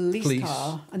 then police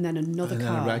car, and then another car,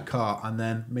 and then a red car, and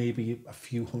then maybe a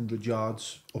few hundred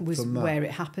yards up from that where it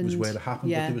happened. Was where it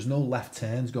happened. Yeah. But there was no left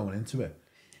turns going into it.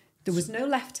 There was no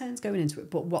left turns going into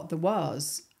it. But what there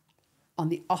was, on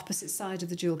the opposite side of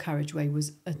the dual carriageway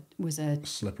was a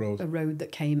slip road, a road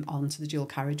that came onto the dual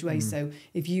carriageway. So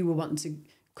if you were wanting to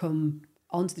come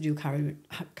onto the dual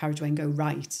carriageway and go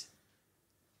right,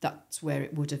 that's where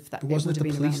it would have. Wasn't it the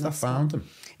police that found him?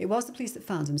 It was the police that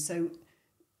found him. So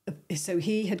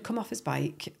he had come off his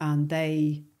bike, and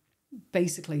they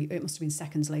basically, it must have been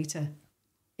seconds later,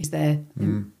 is there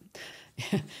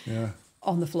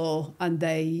on the floor, and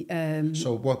they.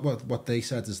 So what they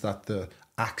said is that the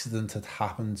accident had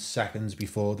happened seconds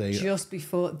before they... Just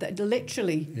before,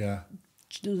 literally. Yeah.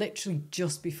 literally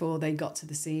just before they got to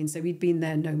the scene. So he'd been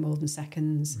there no more than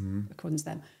seconds, according to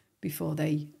them, before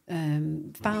they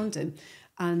found him.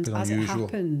 And as it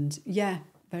happened,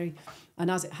 very. And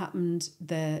as it happened,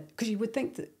 because you would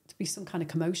think that to be some kind of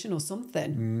commotion or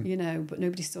something, you know, but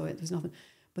nobody saw it. There was nothing.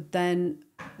 But then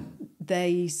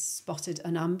they spotted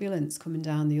an ambulance coming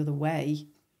down the other way,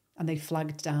 and they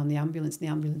flagged down the ambulance, and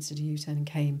the ambulance did a U-turn and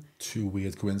came. Two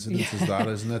weird coincidences, that,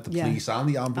 isn't it? The police and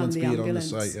the ambulance being on the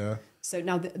site, yeah. So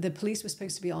now the police were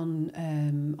supposed to be on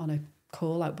a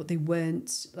call out, but they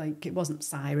weren't. Like, it wasn't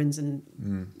sirens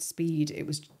and speed. It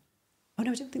was. Oh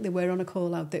no, I don't think they were on a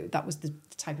call out. That was the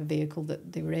type of vehicle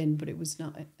that they were in, but it was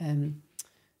not.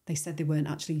 They said they weren't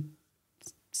actually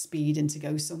speeding to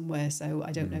go somewhere, so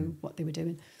I don't know what they were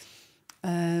doing.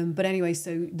 But anyway,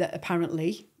 so that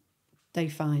apparently they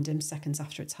find him seconds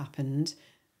after it's happened,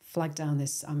 flag down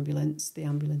this ambulance. The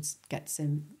ambulance gets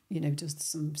him, you know, does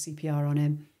some CPR on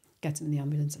him, gets him in the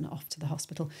ambulance and off to the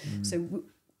hospital. So,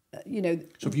 you know...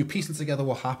 So if you're piecing together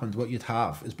what happened, what you'd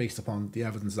have is based upon the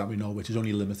evidence that we know, which is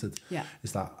only limited,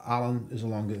 is that Alan is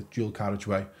along a dual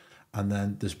carriageway, and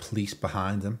then there's police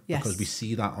behind him, because we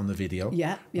see that on the video.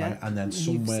 Right? And then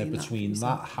somewhere between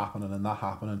that happening and that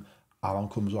happening, Alan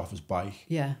comes off his bike.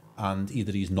 And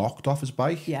either he's knocked off his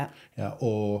bike,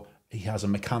 or he has a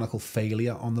mechanical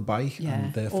failure on the bike.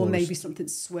 And therefore or maybe something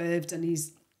swerved and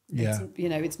he's, you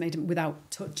know, it's made him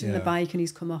without touching the bike and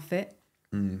he's come off it.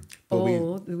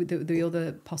 Or the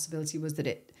other possibility was that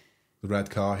the red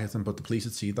car hit him, but the police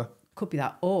had seen that. Could be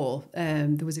that, or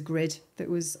there was a grid that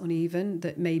was uneven,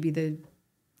 that maybe the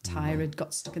tyre had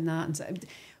got stuck in that, and so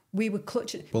we were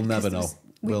clutching. We'll never know.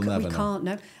 We can't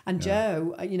know. And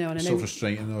Joe, you know, and I know so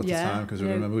frustrating at the time, because I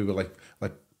remember we were like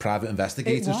private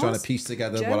investigators trying to piece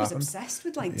together Joe what was happened. Obsessed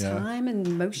with like time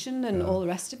and motion and all the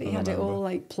rest of it. He had it all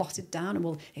like plotted down, and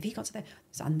well, if he got to there,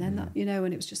 and then that, you know,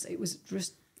 and it was just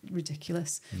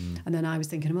ridiculous. And then I was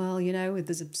thinking, well, you know, if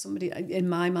there's somebody in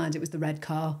my mind, it was the red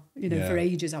car, you know. For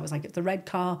ages I was like, if the red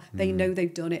car, they know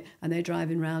they've done it and they're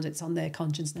driving around, it's on their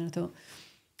conscience. And then I thought,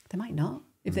 they might not,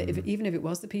 if even if it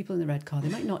was the people in the red car, they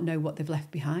might not know what they've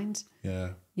left behind,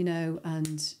 you know.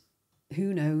 And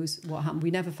who knows what happened?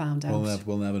 We never found out.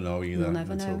 We'll never know either. We'll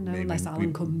never know, unless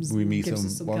Alan comes. We meet him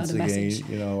once kind of again,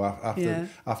 you know,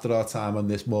 after our time on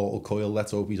this mortal coil.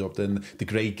 Let's hope he's up in the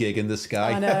great gig in the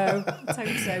sky. I know. Let's hope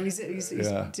so. He's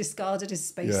discarded his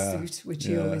spacesuit, which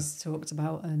he always talked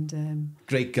about. And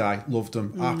great guy, loved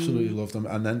him, absolutely loved him.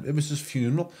 And then it was his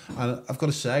funeral, and I've got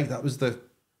to say that was the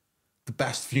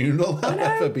best funeral I've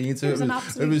ever been to.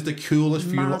 It was the coolest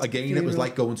funeral. Again, it was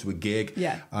like going to a gig.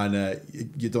 And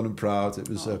you done him proud. It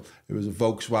was a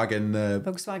Volkswagen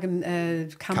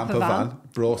camper van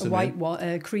brought a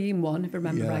white cream one, if I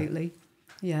remember rightly.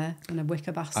 And a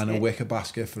wicker basket. And a wicker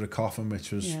basket for a coffin,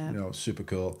 which was you know, super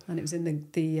cool. And it was in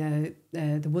the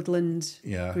woodland,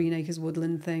 Green Acres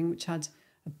woodland thing, which had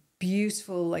a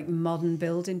beautiful like modern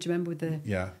building. Do you remember with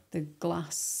the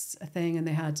glass thing? And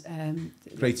they had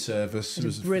great service. It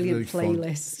was a brilliant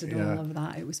playlist and all of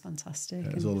that. It was fantastic.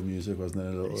 It was all the music,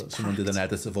 wasn't it? Someone did an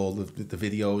edit of all the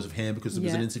videos of him, because there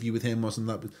was an interview with him, wasn't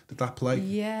that? Did that play?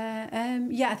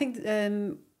 I think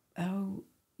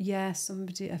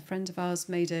somebody, a friend of ours,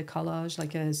 made a collage,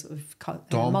 like a sort of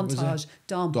montage.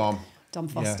 Dom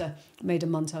Foster made a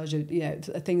montage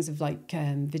of things of like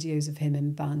videos of him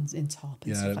in bands in Top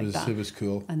and stuff like that. It was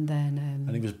cool. And then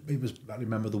and it was. I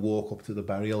remember the walk up to the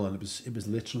burial, and it was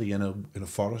literally in a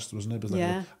forest, wasn't it? It was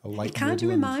like a light. It kind of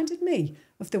reminded me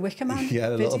of the Wicker Man. A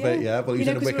little bit. Yeah, but he was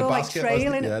in a wicker basket.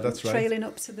 Like that's right. Trailing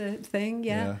up to the thing.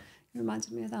 Yeah. It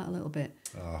reminded me of that a little bit.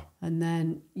 And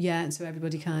then and so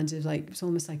everybody kind of like, it's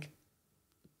almost like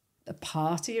a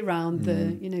party around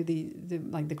the, you know, the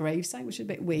like the gravesite, which is a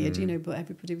bit weird, you know, but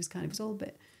everybody was it was all a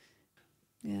bit,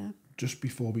 Just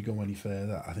before we go any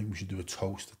further, I think we should do a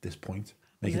toast at this point.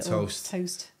 Make a toast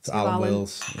to Alan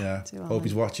Wills. Yeah. Hope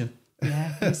he's watching.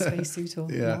 Yeah, his spacesuit or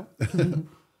not.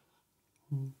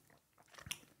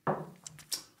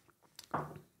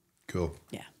 Cool.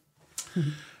 Yeah.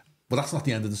 But that's not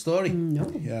the end of the story. No.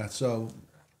 Yeah, so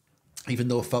even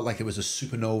though it felt like it was a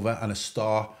supernova and a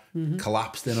star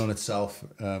collapsed in on itself,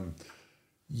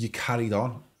 you carried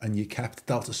on and you kept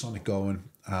Deltasonic going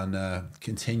and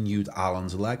continued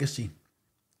Alan's legacy.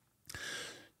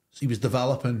 So he was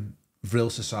developing Vril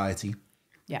Society.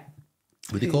 Yeah.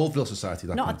 Were they called Vril Society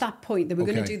at that point? Not at that point. They were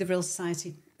going to do the Vril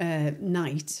Society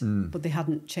night, but they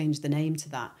hadn't changed the name to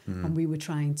that. And we were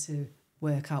trying to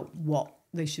work out what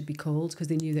they should be called, because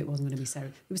they knew that it wasn't going to be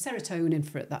it was serotonin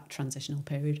for that transitional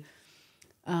period.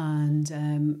 And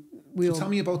tell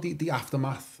me about the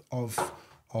aftermath of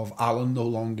Alan no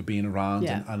longer being around,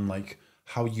 and like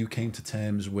how you came to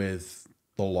terms with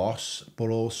the loss, but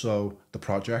also the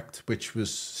project, which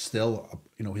was still,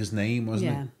 his name,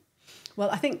 wasn't it? Well,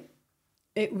 I think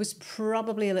it was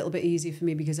probably a little bit easier for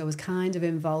me because I was kind of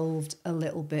involved a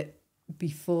little bit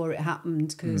before it happened,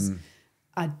 because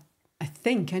I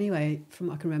think, anyway, from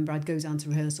what I can remember, I'd go down to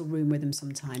rehearsal room with him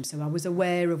sometimes. So I was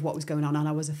aware of what was going on, and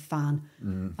I was a fan.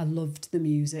 I loved the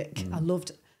music. I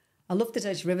loved the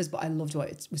Dirty Rivers, but I loved what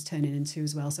it was turning into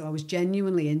as well. So I was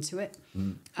genuinely into it.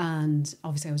 And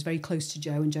obviously I was very close to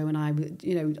Joe, and Joe and I were,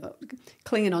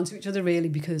 clinging on to each other really,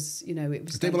 because, it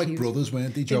was... They were like brothers,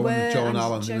 weren't they? Joe and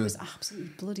Alan. Joe was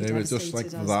absolutely bloody They were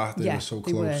devastated. just like that. They were so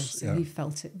close. They were. So he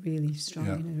felt it really strong,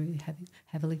 really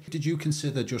heavily. Did you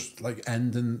consider just like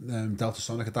ending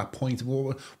Deltasonic at that point?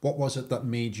 What was it that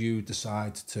made you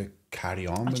decide to carry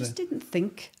on with it? I just didn't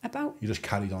think about... You just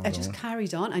carried on. I just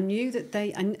carried on. I knew that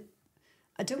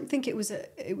I don't think it was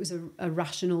a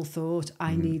rational thought,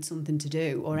 I need something to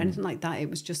do or anything like that. It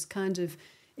was just kind of,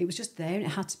 it was just there and it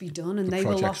had to be done, and they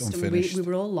were lost unfinished. And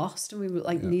we were all lost, and we were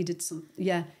like needed some,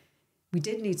 we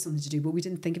did need something to do, but we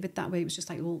didn't think of it that way. It was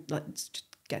just like, well, let's just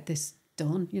get this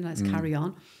done, let's carry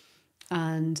on.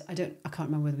 And I can't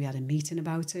remember whether we had a meeting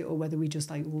about it or whether we just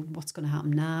like, well, what's going to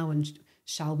happen now, and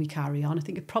shall we carry on? I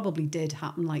think it probably did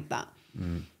happen like that,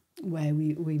 where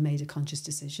we made a conscious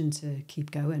decision to keep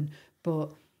going.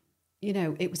 But,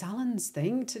 it was Alan's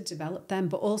thing to develop them.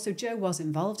 But also Joe was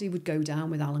involved. He would go down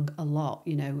with Alan a lot,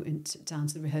 down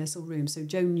to the rehearsal room. So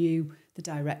Joe knew the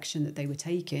direction that they were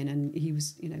taking. And he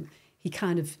was, he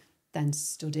kind of then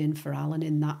stood in for Alan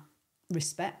in that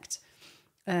respect.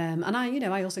 And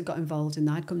I also got involved in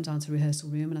that. I'd come down to the rehearsal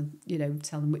room and I'd,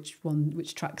 tell them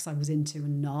which tracks I was into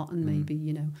and not. And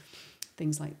maybe,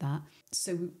 things like that.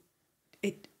 So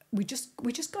we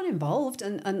just got involved,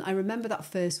 and I remember that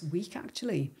first week,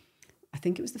 actually. I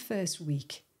think it was the first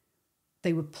week.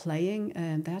 They were playing,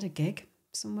 they had a gig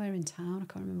somewhere in town.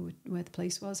 I can't remember where the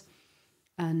place was.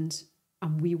 And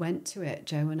we went to it,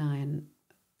 Joe and I, and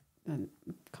I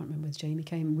can't remember whether Jamie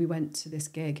came. We went to this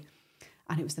gig,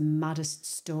 and it was the maddest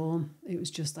storm. It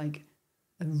was just like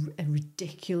a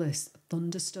ridiculous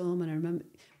thunderstorm. And I remember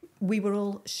we were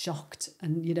all shocked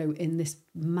and, in this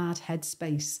mad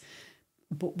headspace.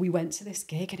 But we went to this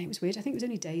gig and it was weird. I think it was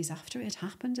only days after it had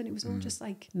happened, and it was all just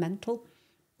like mental.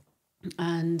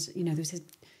 And, there was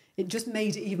it just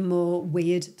made it even more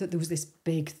weird that there was this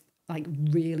big, like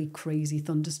really crazy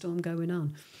thunderstorm going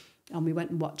on. And we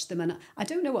went and watched them. And I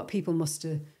don't know what people must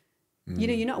have,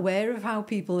 you're not aware of how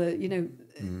people are,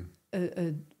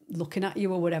 are looking at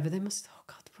you or whatever. They must, oh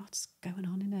God, what's going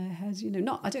on in their heads?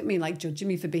 I don't mean like judging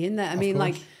me for being there. I mean,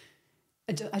 like,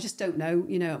 I just don't know,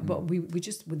 but we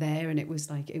just were there, and it was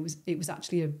like, it was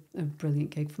actually a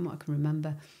brilliant gig from what I can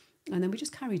remember. And then we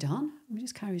just carried on.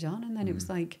 And then it was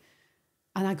like,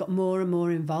 and I got more and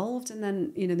more involved. And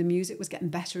then, the music was getting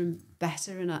better and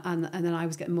better. And then I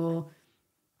was getting more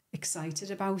excited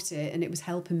about it. And it was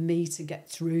helping me to get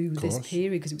through this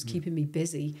period because it was keeping me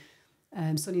busy.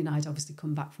 Sonny and I had obviously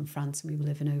come back from France, and we were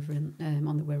living over in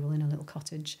on the Wirral in a little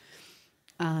cottage.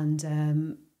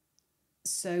 And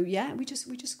so we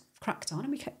just cracked on, and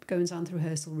we kept going down to the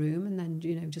rehearsal room, and then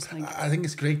just like, I think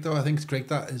it's great though. I think it's great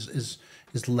that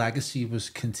his legacy was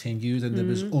continued, and there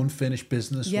was unfinished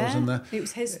business, wasn't there? It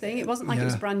was his thing. It wasn't like it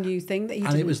was a brand new thing that he.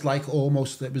 And it was like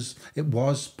almost it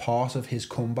was part of his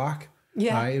comeback.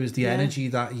 Yeah, right? It was the energy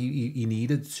that he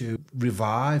needed to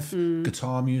revive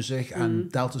guitar music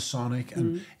and Deltasonic,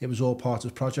 and it was all part of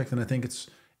the project. And I think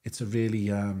it's a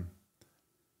really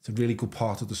it's a really good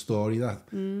part of the story that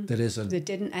it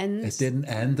didn't end. It didn't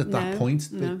end at that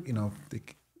point. No.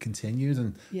 It continued,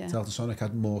 and Deltasonic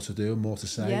had more to do and more to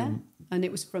say. Yeah, and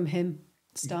it was from him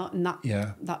starting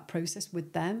that process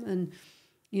with them, and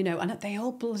and they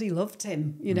all bloody loved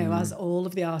him. As all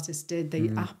of the artists did. They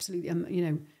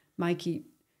absolutely, Mikey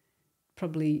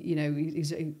probably,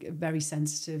 he's a very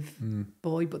sensitive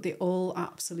boy, but they all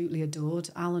absolutely adored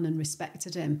Alan and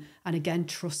respected him, and again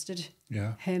trusted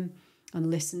him. And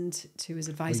listened to his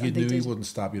advice. Well, you and knew they did. He wouldn't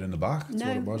stab you in the back. That's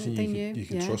what it was. And you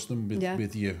could trust him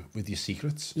with your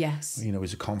secrets. Yes.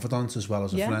 He's a confidant as well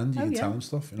as a friend. You can tell him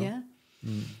stuff. Yeah.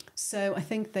 So I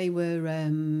think they were.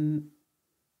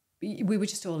 We were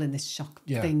just all in this shock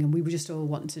thing, and we were just all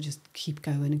wanting to just keep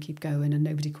going, and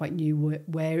nobody quite knew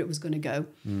where it was going to go.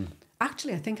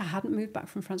 Actually, I think I hadn't moved back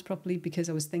from France properly because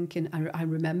I was thinking. I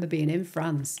remember being in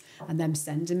France and them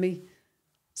sending me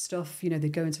stuff,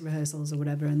 they'd go into rehearsals or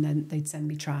whatever, and then they'd send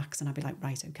me tracks, and I'd be like,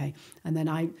 right, okay. And then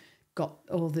I got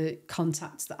all the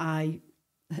contacts that I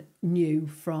knew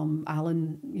from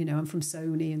Alan, and from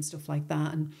Sony and stuff like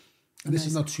that, and And this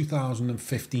is not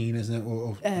 2015, isn't it?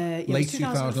 Or yeah, late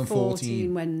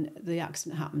 2014 when the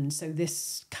accident happened. So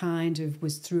this kind of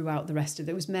was throughout the rest of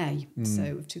it. It was May,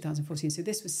 so of 2014. So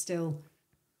this was still,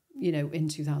 you know, in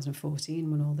 2014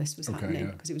 when all this was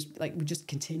happening, because it was like we just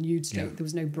continued straight. There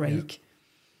was no break,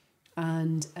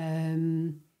 and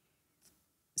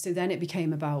so then it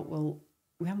became about, well,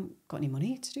 we haven't got any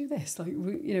money to do this. Like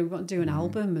we want to do an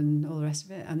album and all the rest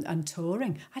of it, and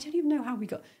touring. I don't even know how we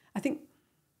got. I think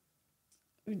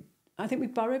we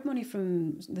borrowed money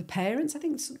from the parents. I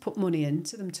think put money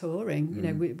into them touring. You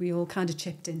know, we all kind of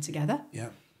chipped in together. Yeah.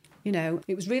 You know,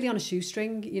 it was really on a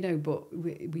shoestring, you know, but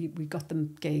we got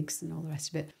them gigs and all the rest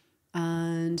of it.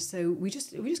 And so we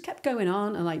just kept going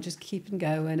on and like just keeping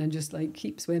going and just like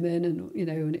keep swimming, and you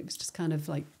know, and it was just kind of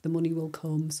like the money will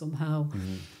come somehow.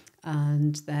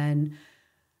 And then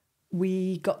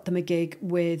we got them a gig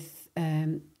with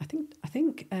I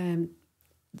think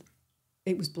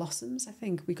it was Blossoms. I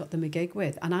think we got them a gig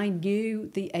with, and I knew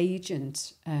the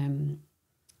agent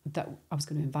that I was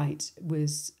going to invite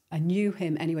I knew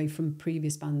him anyway from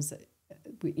previous bands that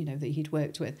that he'd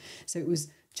worked with. So it was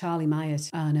Charlie Myatt,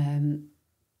 and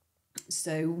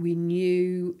so we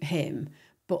knew him.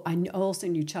 But I also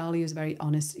knew Charlie was very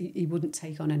honest. He wouldn't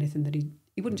take on anything that he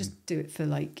wouldn't just do it for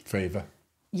like favour.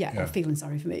 Yeah, or feeling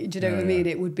sorry for me. Do you know what I mean?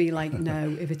 It would be like,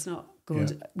 no, if it's not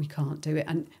good, we can't do it.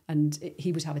 And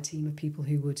he would have a team of people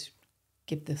who would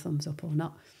give the thumbs up or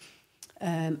not.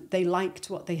 They liked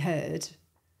what they heard,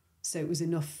 so it was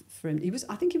enough for him.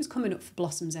 I think he was coming up for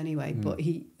Blossoms anyway, but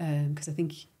he, because I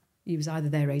think he was either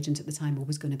their agent at the time or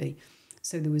was going to be.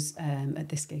 So there was at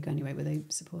this gig anyway where they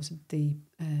supported the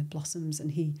Blossoms,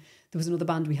 and there was another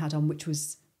band we had on which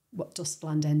was what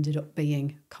Dustland ended up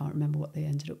being. Can't remember what they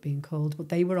ended up being called, but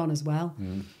they were on as well.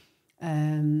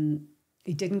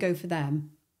 He didn't go for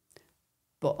them,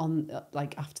 but on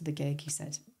like after the gig he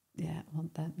said, yeah, I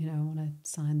want them, I want to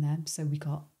sign them. So we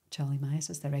got Charlie Myers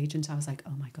as their agent. I was like,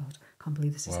 oh my God, I can't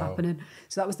believe this is happening.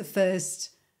 So that was the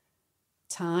first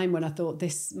time when I thought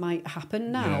this might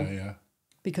happen now. Yeah.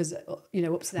 Because,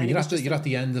 upstairs... You're at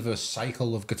the end of a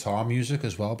cycle of guitar music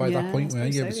as well by that point, where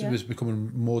it was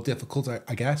becoming more difficult,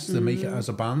 I guess, to make it as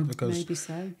a band. Because maybe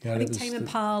so. I think Tame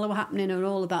Impala were happening and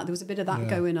all of that. There was a bit of that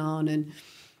going on.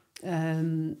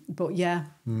 And but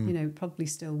probably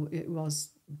still it was...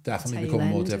 Definitely becoming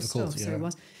more difficult, So it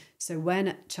was. So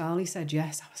when Charlie said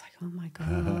yes, I was like, oh my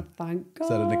God, thank God. Is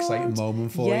that an exciting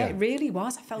moment for you? Yeah, it really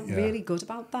was. I felt really good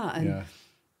about that.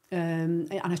 And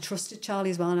I trusted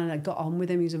Charlie as well, and I got on with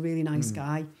him. He was a really nice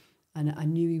guy, and I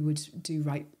knew he would do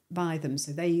right by them.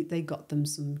 So they got them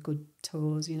some good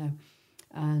tours,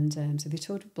 and so they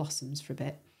toured with Blossoms for a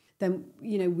bit. Then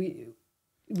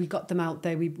we got them out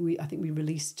there. I think we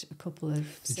released a couple of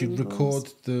singles. You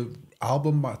record the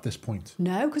album at this point?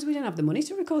 No, because we didn't have the money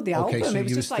to record the album. So it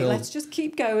was just like, let's just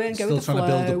keep going, go with the flow. Still trying to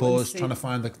build the buzz, trying to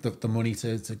find the money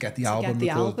to get the album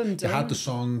recorded. You had the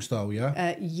songs though,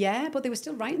 yeah? Yeah, but they were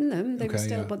still writing them. They were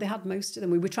still, but they had most of them.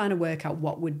 We were trying to work out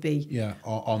what would be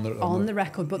on the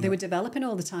record, but they were developing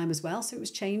all the time as well. So it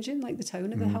was changing, like the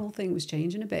tone of the whole thing was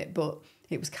changing a bit, but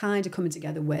it was kind of coming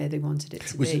together where they wanted it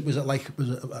to be. Was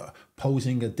it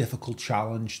posing a difficult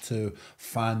challenge to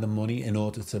find the money in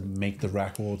order to make the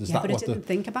record? But I didn't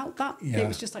think about that. Yeah. It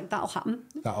was just like, that'll happen.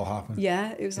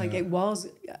 Yeah, it was like, it was...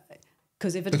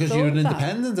 Because you're an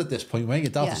independent at this point, weren't you?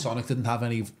 Deltasonic didn't have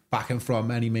any backing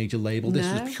from any major label. This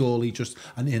was purely just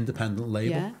an independent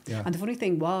label. Yeah. And the funny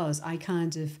thing was, I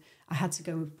had to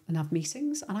go and have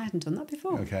meetings, and I hadn't done that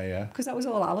before. Okay, yeah. Because that was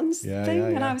all Alan's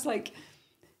thing. And I was like,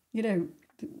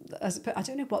 I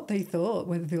don't know what they thought,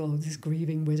 whether they were this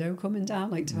grieving widow coming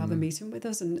down, like to have a meeting with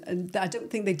us, and I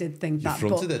don't think they did think that. You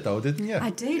fronted it though, didn't you?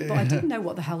 I did, but I didn't know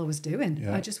what the hell I was doing.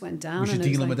 Yeah. I just went down. Was you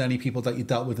dealing with any people that you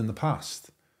dealt with in the past?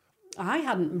 I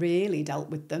hadn't really dealt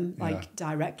with them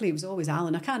directly. It was always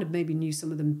Alan. I kind of maybe knew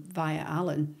some of them via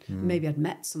Alan. Maybe I'd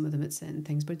met some of them at certain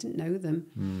things, but I didn't know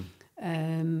them.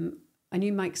 I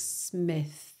knew Mike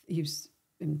Smith. He was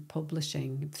in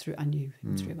publishing through. I knew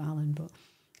him through Alan, but.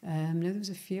 No, there was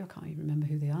a few. I can't even remember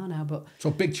who they are now. But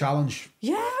so big challenge.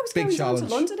 Yeah, I was going down to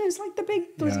London. It was like the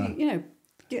big bloody,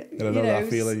 that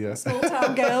feeling, small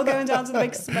town girl going down to the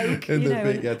big smoke. The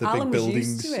big Alan was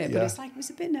buildings. Used to it, but it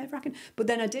was a bit nerve wracking. But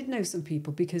then I did know some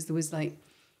people, because there was like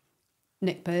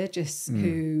Nick Burgess,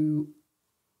 who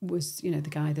was the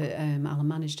guy that Alan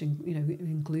managed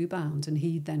in Gluebound, and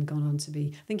he'd then gone on to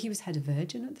be, I think he was head of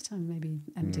Virgin at the time, maybe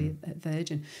MD at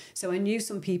Virgin. So I knew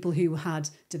some people who had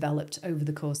developed over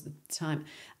the course of the time.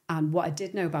 And what I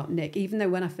did know about Nick, even though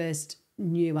when I first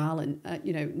knew Alan,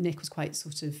 Nick was quite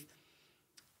sort of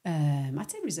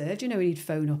I'd say reserved. You know, he'd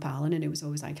phone up Alan, and it was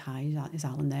always like, "Hi, is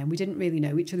Alan there?" And we didn't really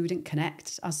know each other. We didn't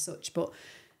connect as such, but.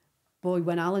 Boy,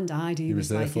 when Alan died, he was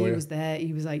there. He was there.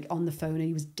 He was like on the phone, and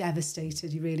he was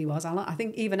devastated. He really was. Alan, I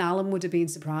think even Alan would have been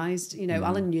surprised. You know,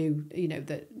 Alan knew, you know,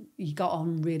 that he got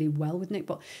on really well with Nick,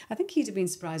 but I think he'd have been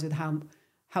surprised with how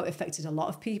it affected a lot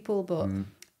of people. But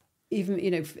even, you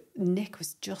know, Nick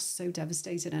was just so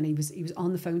devastated, and he was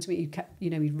on the phone to me. He kept, you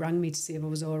know, he rang me to see if I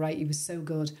was all right. He was so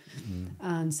good,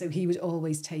 and so he would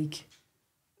always take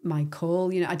my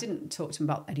call. You know, I didn't talk to him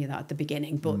about any of that at the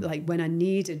beginning, but like when I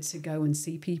needed to go and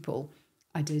see people,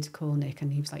 I did call Nick,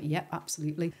 and he was like, "Yep,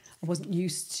 absolutely." I wasn't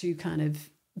used to kind of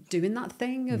doing that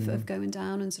thing of going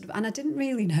down and sort of, and I didn't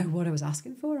really know what I was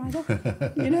asking for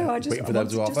either. You know, I just waiting for them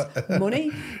to offer just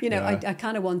money. You know, I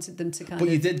kind of wanted them to kind But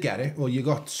of. you did get it. Well, you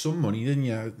got some money, didn't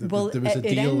you? Well, there was a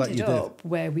deal that you did.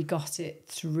 Where we got it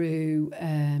through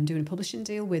doing a publishing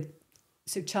deal with.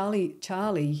 So Charlie,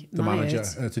 the Myers,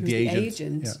 manager, to the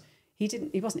agent.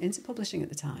 He wasn't into publishing at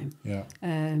the time. Yeah.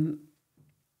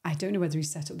 I don't know whether he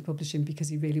set up the publishing because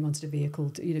he really wanted a vehicle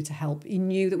to, you know, to help. He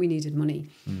knew that we needed money.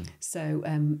 So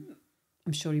I'm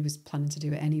sure he was planning to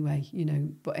do it anyway, you know.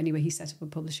 But anyway, he set up a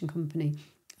publishing company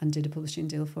and did a publishing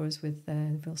deal for us with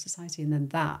the Royal Society, and then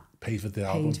that paid for the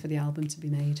album to be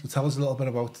made. So tell us a little bit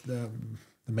about the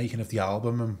making of the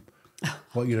album and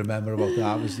what you remember about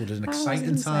that. Was it an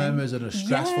exciting time? Was it a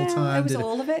stressful time? It was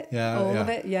all of it. All of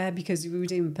it. Yeah, because we were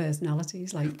doing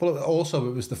personalities. Like, well, also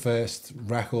it was the first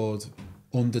record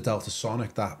under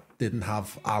Deltasonic that didn't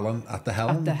have Alan at the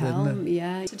helm. Didn't it?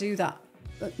 Yeah. To do that,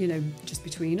 you know, just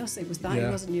between us, it was that. It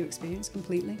was a new experience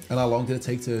completely. And how long did it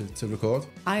take to record?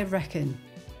 I reckon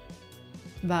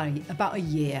about a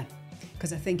year.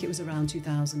 Because I think it was around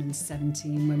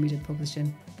 2017 when we did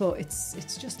publishing. But it's a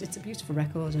beautiful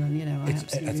record, and you know, I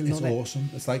absolutely love it. It's awesome.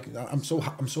 It's like I'm so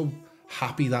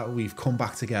happy that we've come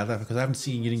back together, because I haven't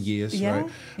seen you in years, right?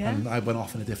 Yeah. And I went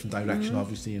off in a different direction,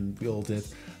 obviously, and we all did.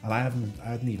 And I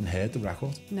hadn't even heard the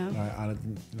record. No. Right?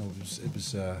 And you know,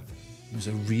 it was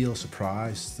a real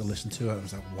surprise to listen to it. I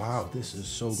was like, wow, this is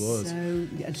so good. So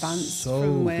advanced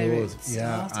from where good. It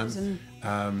started.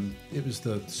 And it was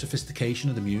the sophistication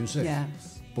of the music. Yeah.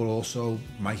 But also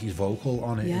Mikey's vocal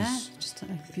on it is just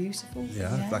like beautiful.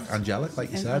 Yeah, like angelic,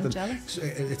 like you said. Angelic.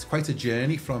 And it's quite a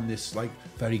journey from this like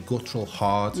very guttural,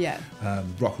 hard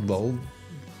rock and roll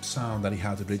sound that he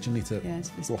had originally to this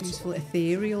beautiful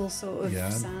ethereal sort of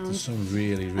sound. There's some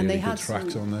really good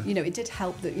tracks on there. You know, it did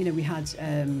help that, you know, we had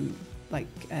Steve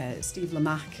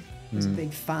Lamack was a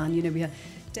big fan. You know, we had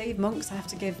Dave Monks. I have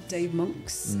to give Dave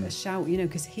Monks a shout, you know,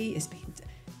 because he has been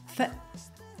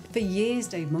for years.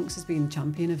 Dave Monks has been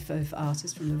champion of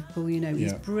artists from Liverpool. You know,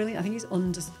 he's brilliant. I think he's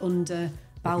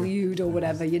undervalued or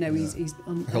whatever. You know, he's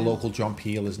like a local John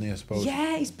Peel, isn't he? I suppose.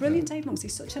 Yeah, he's brilliant. Dave Monks.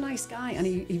 He's such a nice guy, and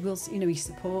he will. You know, he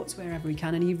supports wherever he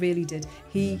can, and he really did.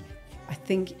 I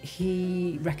think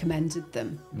he recommended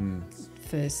them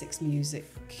for Six Music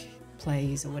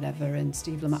plays or whatever, and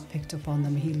Steve Lamack picked up on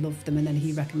them. He loved them, and then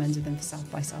he recommended them for South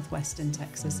by Southwest in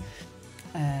Texas.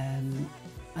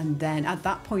 And then at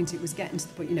that point, it was getting to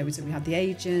the point, you know, so we had the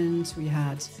agent, we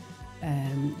had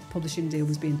publishing deal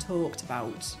was being talked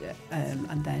about,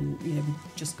 and then, you know, we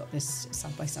just got this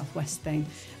South by Southwest thing,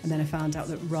 and then I found out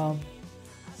that Rob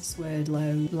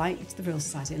Swerdlow liked the Royal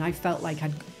Society, and I felt like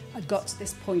I'd got to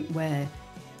this point where,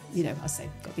 you know, I say,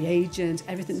 got the agent,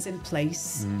 everything's in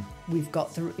place. We've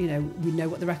got the, you know, we know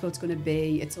what the record's going to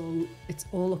be. It's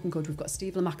all looking good. We've got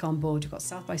Steve Lamack on board. We've got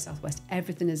South by Southwest.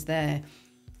 Everything is there.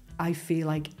 I feel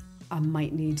like I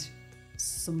might need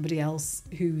somebody else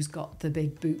who's got the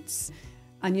big boots.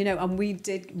 And, you know, and we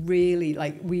did really,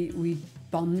 like, we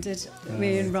bonded,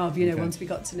 me and Rob, you know, once we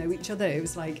got to know each other. It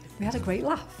was like, we had a great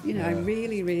laugh, you know. I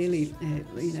really,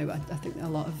 you know, I think a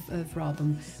lot of Rob,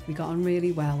 and we got on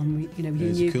really well, and we, you know, he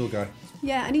knew. He's a cool guy.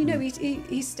 Yeah, and, you know,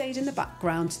 he stayed in the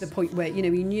background to the point where, you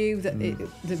know, he knew that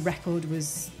the record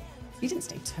was, he didn't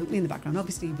stay totally in the background.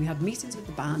 Obviously, we had meetings with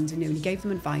the band, and, you know, he gave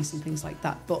them advice and things like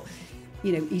that, but,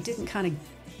 you know, he didn't kind of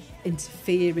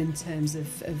interfere in terms of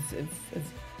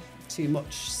too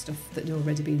much stuff that had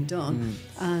already been done,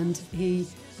 and he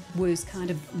was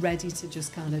kind of ready to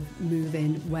just kind of move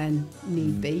in when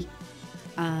need be,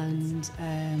 and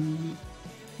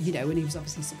you know, and he was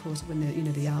obviously supportive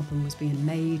when the album was being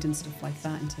made and stuff like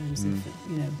that, in terms of,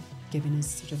 you know, giving his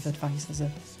sort of advice as a,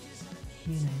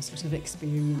 you know, sort of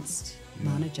experienced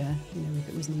manager, you know, if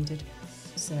it was needed.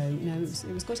 So, you know,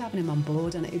 it was good having him on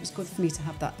board, and it was good for me to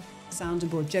have that sounding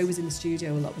board. Joe was in the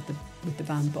studio a lot with the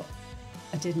band, but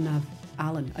I didn't have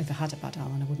Alan. If I had had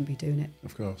Alan, I wouldn't be doing it.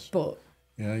 Of course. But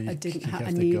I didn't. I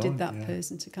needed that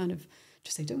person to kind of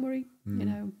just say, "Don't worry," you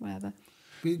know, whatever.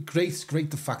 Great.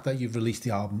 The fact that you've released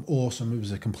the album, awesome. It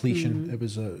was a completion. It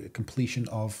was a completion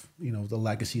of the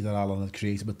legacy that Alan had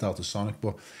created with Deltasonic.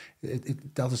 But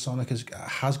Deltasonic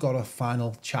has got a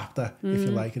final chapter, if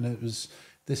you like, and it was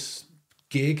this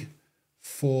gig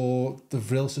for the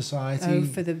Vril Society. Oh,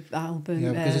 for the album.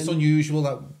 Yeah, because it's unusual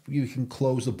that you can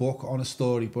close the book on a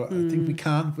story, but I think we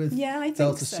can with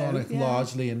Deltasonic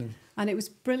largely. And it was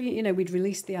brilliant. We'd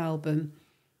released the album.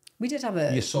 We did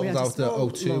have you sold out the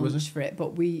O2, was it? For it,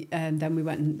 but then we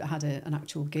went and had an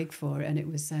actual gig for it, and it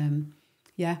was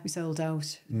we sold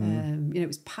out. It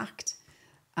was packed,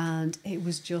 and it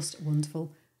was just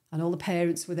wonderful. And all the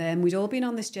parents were there, and we'd all been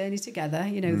on this journey together.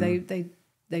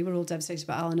 They were all devastated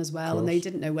about Alan as well, and they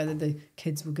didn't know whether the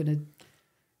kids were going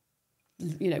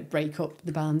to, break up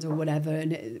the band or whatever.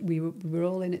 And we were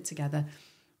all in it together,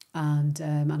 and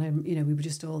we were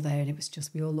just all there, and it was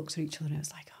just we all looked at each other, and it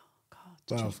was like, oh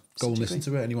God. Well, go and listen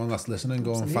to it. Anyone that's listening,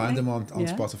 go and find them on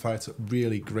Spotify. It's a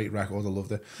really great record. I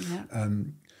loved it. Yeah.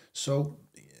 So,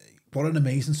 what an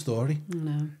amazing story. I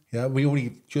know. Yeah, we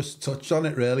only just touched on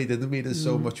it, really, didn't we? There's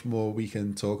so much more we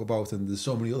can talk about, and there's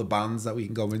so many other bands that we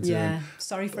can go into. Yeah,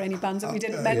 sorry for any bands that we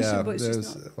didn't mention, but it's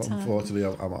just not time. Unfortunately,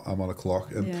 I'm on a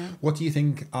clock. What do you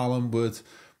think Alan would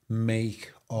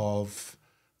make of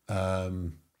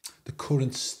the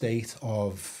current state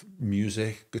of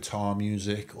music, guitar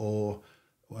music, or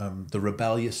the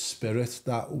rebellious spirit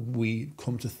that we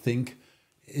come to think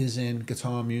is in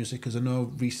guitar music? Because I know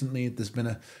recently there's been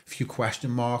a few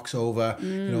question marks over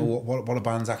what a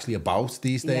band's actually about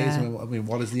these days. I mean,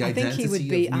 what is the identity of music? I think he would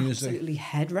be absolutely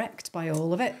head wrecked by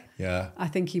all of it. Yeah, I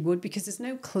think he would, because there's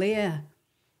no clear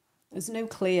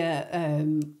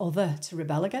other to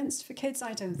rebel against for kids,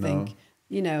 I don't think.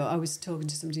 I was talking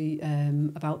to somebody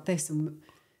about this, and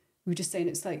we were just saying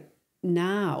it's like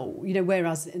now,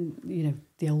 whereas in,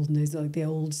 the olden days, like the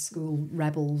old school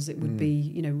rebels, it would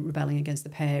be, rebelling against the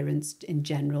parents in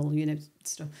general,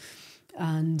 stuff.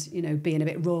 And, being a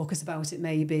bit raucous about it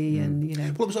maybe, and,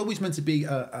 Well, it was always meant to be,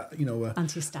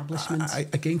 anti-establishment.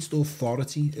 Against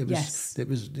authority. It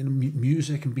was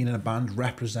music and being in a band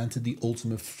represented the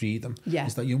ultimate freedom. Yeah.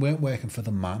 Is that you weren't working for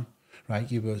the man. Right,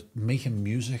 you were making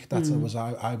music. That's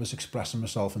I was expressing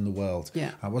myself in the world.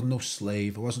 Yeah, I wasn't no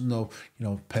slave. I wasn't no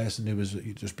person who was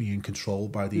just being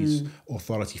controlled by these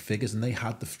authority figures, and they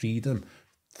had the freedom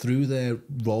through their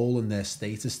role and their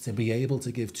status to be able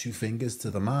to give two fingers to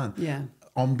the man. Yeah.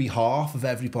 On behalf of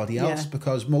everybody else,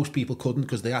 because most people couldn't,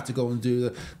 because they had to go and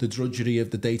do the drudgery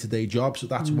of the day-to-day job. So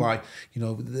that's why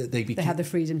they had the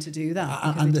freedom to do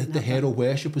that, and the hero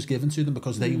worship was given to them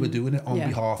because they were doing it on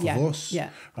behalf of us. Yeah.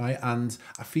 Right, and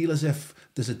I feel as if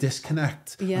there's a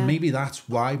disconnect, and maybe that's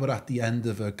why we're at the end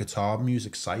of a guitar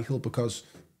music cycle, because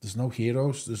there's no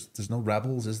heroes, there's no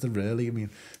rebels, is there really? I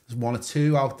mean, there's one or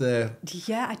two out there.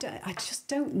 Yeah, I just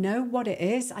don't know what it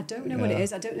is. I don't know what it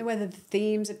is. I don't know whether the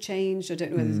themes have changed. I don't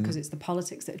know whether because it's the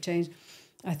politics that have changed.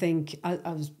 I think I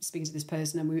was speaking to this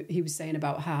person, and he was saying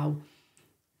about how,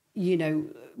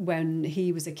 when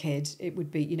he was a kid, it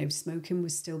would be, smoking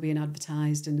was still being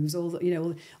advertised, and there was all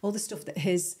the, all the stuff that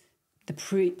the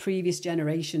previous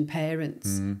generation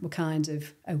parents were kind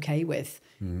of okay with,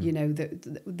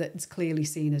 that's clearly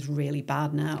seen as really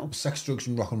bad now. Sex, drugs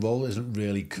and rock and roll isn't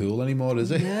really cool anymore,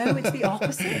 is it? No, it's the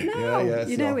opposite now.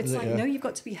 It's like, no, you've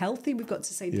got to be healthy. We've got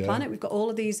to save the planet. We've got all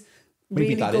of these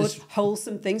really good,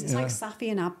 wholesome things. It's like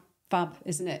Safi and Fab,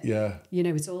 isn't it? Yeah.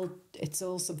 It's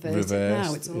all subverted reversed,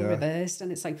 now. It's all reversed,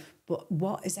 and it's like, but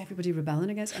what is everybody rebelling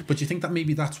against? But do you think that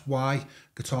maybe that's why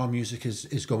guitar music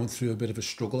is going through a bit of a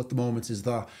struggle at the moment? Is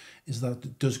that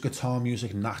does guitar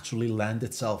music naturally lend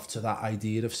itself to that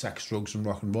idea of sex, drugs, and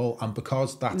rock and roll? And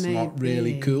because that's not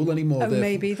really cool anymore.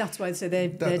 Maybe that's why they say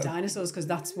they're dinosaurs, because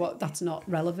that's not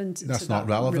relevant. That's not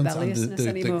relevant. And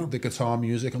anymore. The guitar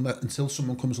music, until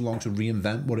someone comes along to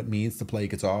reinvent what it means to play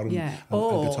guitar and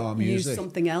guitar music, use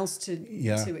something else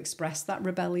to express that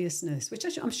rebelliousness, which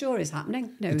I'm sure is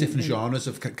happening. The different genres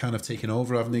have kind of taken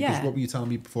over, haven't they? Because what were you telling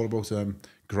me before about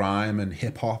grime and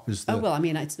hip hop? It's not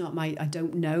I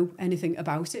don't know anything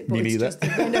about it, but me neither. It's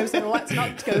just, so let's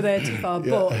not go there too far.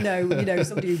 But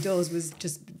somebody who does was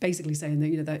just basically saying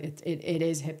that that it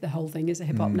is hip. The whole thing is a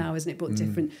hip hop now, isn't it? But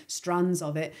different strands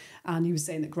of it, and he was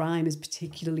saying that grime is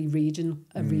particularly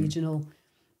regional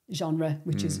genre,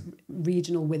 which is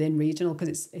regional within regional,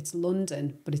 because it's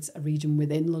London, but it's a region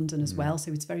within London as well.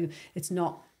 So it's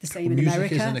not the same in America.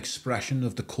 Music is an expression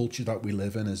of the culture that we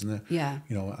live in, isn't it? Yeah.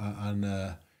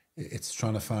 And it's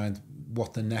trying to find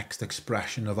what the next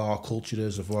expression of our culture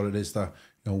is, of what it is that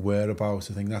we're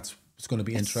about. I think that's it's going to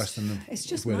be interesting. It's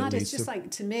just mad. It's just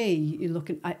like, to me, you're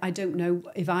looking, I don't know,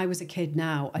 if I was a kid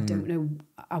now, I don't know,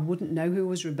 I wouldn't know who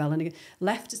was rebelling against.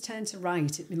 Left has turned to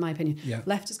right, in my opinion. Yeah.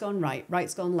 Left has gone right,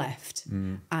 right's gone left.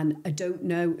 And I don't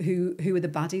know who are the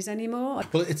baddies anymore.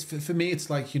 Well, it's for me,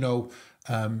 it's like,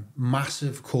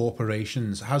 massive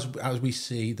corporations, as we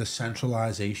see the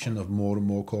centralization of more and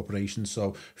more corporations,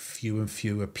 so fewer and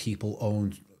fewer people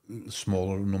own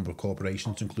smaller number of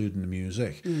corporations, including the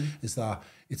music, is that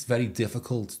it's very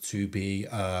difficult to be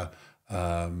a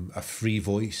free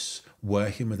voice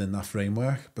working within that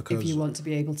framework, because if you want to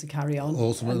be able to carry on,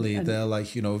 ultimately they're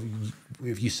like,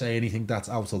 if you say anything that's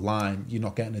out of line, you're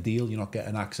not getting a deal, you're not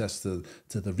getting access to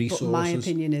the resources. But my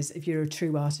opinion is, if you're a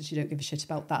true artist, you don't give a shit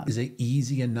about that. Is it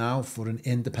easier now for an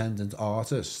independent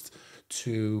artist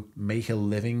to make a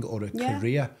living or a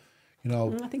career?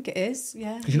 I think it is,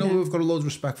 yeah. Because who we've got a lot of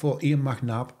respect for? Ian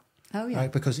McNabb. Oh, yeah.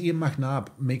 Right? Because Ian McNabb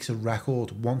makes a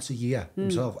record once a year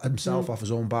himself off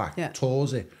his own back,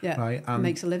 tours it, right? And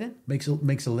makes a living. Makes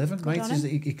a living, Good right? So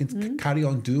he can carry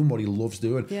on doing what he loves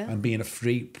doing and being a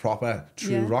free, proper,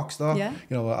 true rock star. Yeah.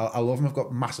 I love him. I've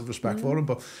got massive respect for him.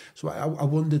 But so I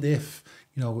wondered if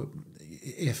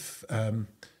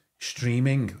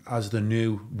streaming as the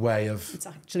new way of... It's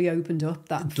actually opened up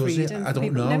that does freedom. It? I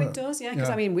don't know. No, it does, yeah.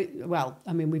 Because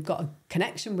we've got a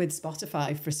connection with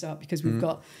Spotify for a start, because we've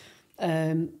got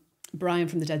Brian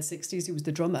from the Dead 60s, who was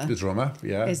the drummer. The drummer,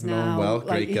 yeah. Is now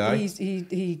great guy.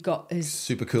 He got his...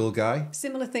 Super cool guy.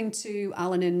 Similar thing to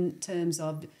Alan in terms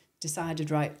of decided,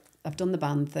 right, I've done the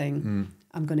band thing,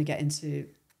 I'm going to get into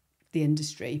the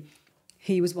industry.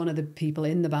 He was one of the people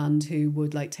in the band who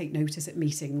would take notice at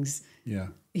meetings. Yeah.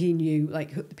 He knew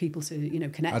the people to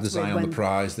connect had his with. eye on the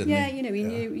prize, didn't he? He knew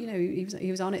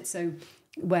he was on it. So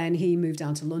when he moved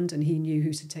down to London, he knew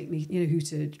who to take who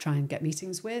to try and get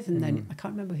meetings with. And then I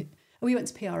can't remember. He went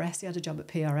to PRS. He had a job at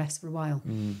PRS for a while,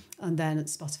 and then at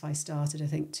Spotify started, I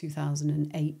think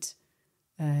 2008.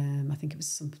 I think it was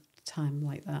some time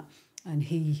like that. And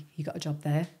he got a job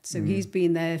there. So he's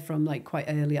been there from quite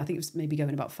early. I think it was maybe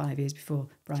going about 5 years before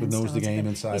Brian started. So knows the game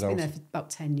inside out. He's been there for about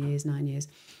 10 years, 9 years.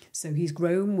 So he's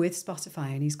grown with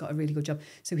Spotify and he's got a really good job.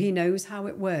 So he knows how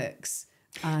it works.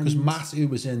 Because Matt, who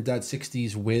was in Dead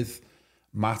 60s with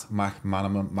Matt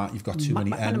McManaman, Matt, you've got too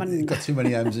many M's. You've got too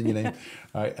many M's in your name.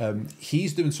 Right,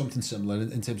 he's doing something similar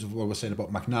in terms of what we're saying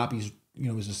about McNabb. He's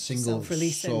as a single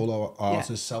solo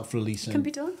artist, self-releasing. Can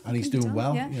be done. And he's doing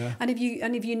well. Yeah. And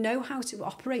if you know how to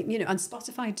operate, and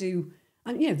Spotify do,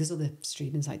 and there's other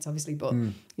streaming sites obviously, but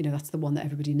that's the one that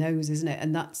everybody knows, isn't it?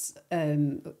 And that's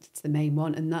it's the main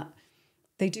one, and that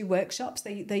they do workshops.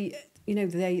 They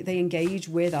engage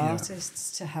with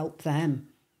artists to help them,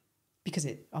 because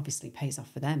it obviously pays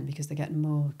off for them because they're getting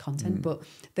more content, but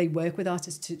they work with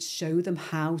artists to show them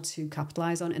how to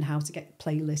capitalize on it and how to get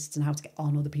playlists and how to get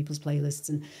on other people's playlists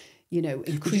and,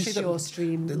 increase your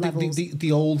stream levels.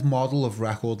 The old model of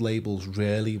record labels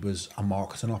really was a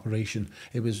marketing operation.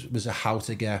 It was a how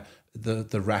to get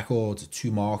the record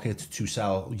to market, to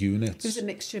sell units. It was a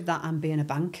mixture of that and being a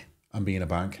bank.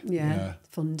 Yeah.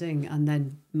 Funding and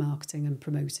then marketing and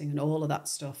promoting and all of that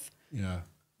stuff. Yeah.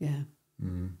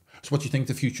 So what do you think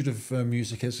the future of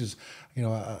music is?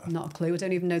 Not a clue. I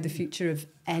don't even know the future of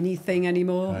anything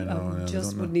anymore. I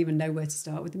wouldn't even know where to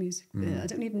start with the music. I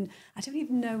don't even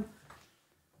know.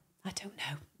 I don't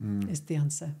know is the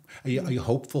answer. Are you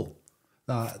hopeful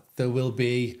that there will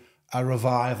be a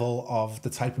revival of the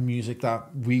type of music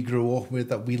that we grew up with,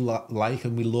 that we like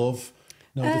and we love?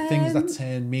 The things that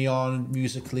turn me on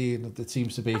musically, that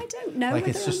seems to be... I don't know.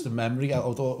 It's just a memory,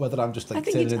 or whether I'm just turning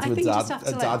into a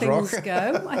dad rock. Things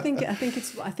go. I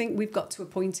think we've got to a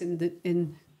point in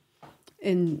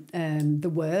the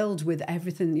world with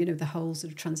everything, the whole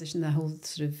sort of transition, the whole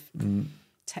sort of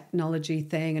technology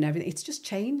thing and everything. It's just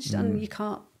changed, and you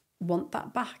can't want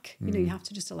that back. You have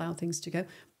to just allow things to go.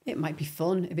 It might be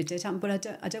fun if it did happen, but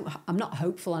I'm not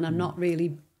hopeful, and I'm not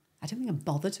really... I don't think I'm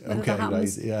bothered whether that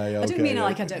happens. Right. Yeah, I don't mean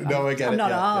I don't. No, I get I'm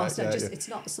not arsed. It's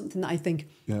not something that I think.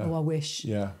 I wish.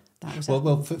 Yeah. That was.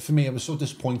 Well, for me, I was so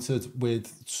disappointed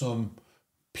with some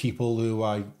people who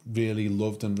I really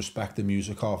loved and respect the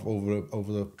music of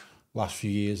over the last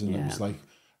few years, and it was like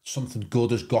something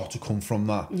good has got to come from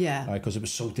that. Yeah. Because it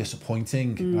was so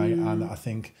disappointing, right? And I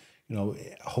think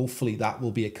hopefully that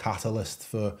will be a catalyst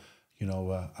for.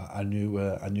 A new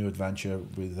adventure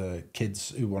with kids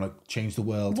who want to change the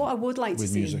world. What I would like to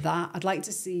see is that I'd like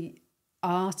to see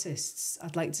artists.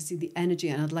 I'd like to see the energy,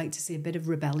 and I'd like to see a bit of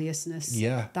rebelliousness.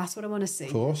 Yeah, that's what I want to see.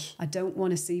 Of course, I don't want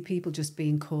to see people just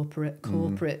being corporate,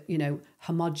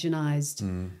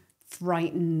 homogenized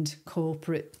frightened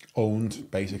corporate.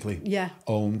 Owned, basically. Yeah.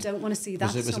 Owned. Don't want to see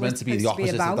that. It was meant to be the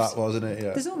opposite of that, wasn't it?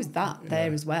 Yeah. There's always that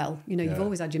there as well. You know, you've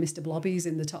always had your Mr. Blobbies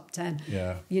in the top 10.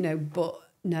 Yeah. You know, but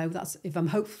no, that's, if I'm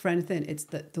hopeful for anything, it's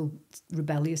that the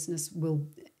rebelliousness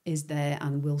is there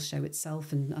and will show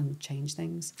itself and change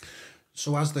things.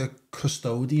 So as the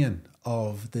custodian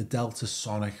of the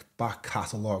Deltasonic back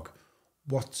catalogue,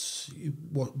 what's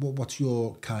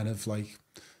your kind of like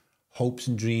hopes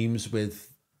and dreams with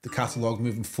the catalogue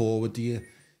moving forward? Do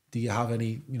you have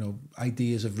any, you know,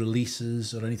 ideas of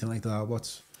releases or anything like that? Well,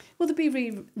 there'll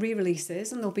be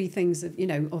re-releases, and there'll be things that, you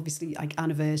know, obviously like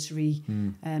anniversary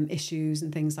issues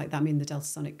and things like that. I mean, the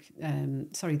Deltasonic,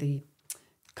 the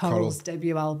Coral's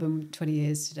debut album, 20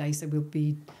 years today, so there'll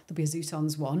be a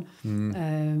Zootons one.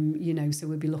 You know, so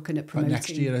we'll be looking at promoting next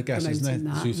year, I guess, isn't it?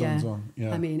 That. Zootons one.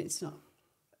 Yeah. I mean, it's not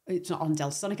on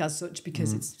Deltasonic as such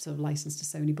because it's sort of licensed to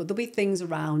Sony, but there'll be things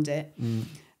around it.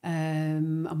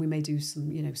 And we may do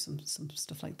some, you know, some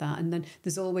stuff like that. And then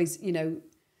there's always, you know,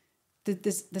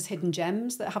 there's hidden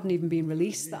gems that haven't even been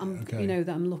released that I'm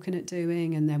looking at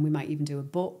doing, and then we might even do a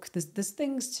book. There's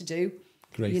things to do.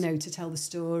 Great. You know, to tell the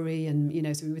story, and you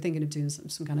know, so we were thinking of doing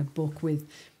some kind of book with,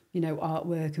 you know,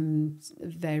 artwork and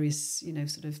various, you know,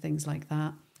 sort of things like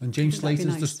that. And James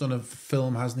Slater's just done a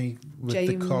film, hasn't he, with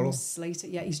the Coral? James Slater,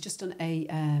 yeah, he's just done a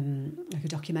like a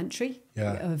documentary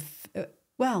of.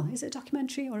 Well, is it a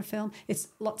documentary or a film? It's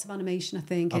lots of animation, I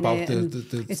think. About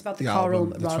it's about the Coral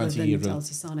album, rather than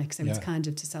Deltasonic, so it's kind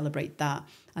of to celebrate that.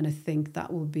 And I think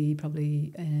that will be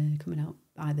probably coming out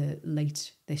either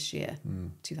late this year,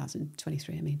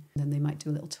 2023, I mean. And then they might do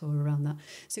a little tour around that.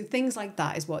 So things like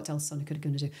that is what Deltasonic are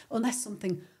going to do. Unless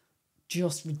something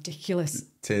just ridiculous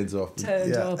turned up,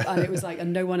 and it was like,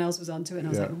 and no one else was onto it, and I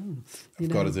was like,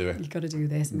 you've got to do it. You've got to do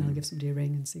this, and then I'll give somebody a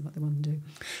ring and see what they want to do.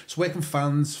 So where can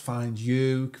fans find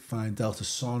you, find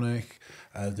Deltasonic,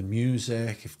 the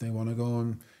music, if they want to go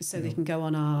on? So they can go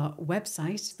on our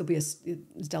website. There'll be a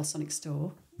Deltasonic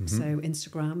store. So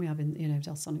Instagram, we have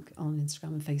Deltasonic on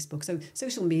Instagram and Facebook. So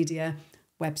social media,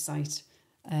 website,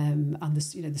 and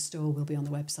the store will be on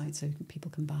the website, so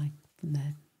people can buy from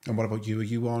there. And what about you? Are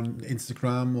you on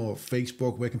Instagram or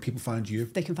Facebook? Where can people find you?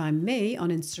 They can find me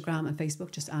on Instagram and Facebook,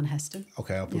 just Anne Heston.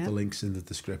 Okay, I'll put the links in the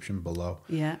description below.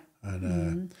 Yeah.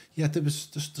 And there was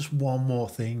just one more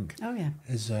thing. Oh yeah.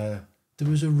 There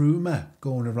was a rumour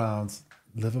going around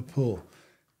Liverpool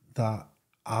that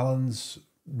Alan's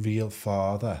real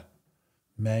father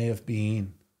may have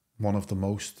been one of the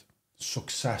most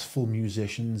successful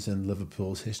musicians in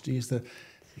Liverpool's history.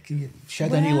 Can you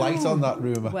shed any light on that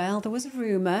rumour? Well, there was a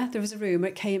rumour.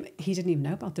 It came. He didn't even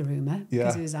know about the rumour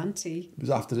because his auntie. It was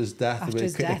after his death.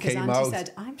 His auntie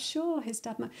said, "I'm sure his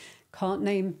dad can't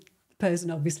name the person,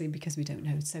 obviously, because we don't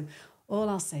know." So all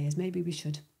I'll say is maybe we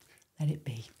should let it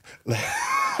be.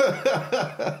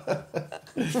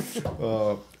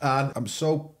 And I'm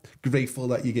so grateful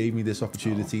that you gave me this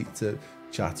opportunity to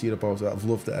chat to you about it. I've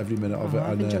loved it, every minute of it.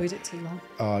 I've enjoyed it too long.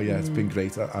 Oh yeah, it's been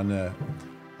great, and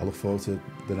I look forward to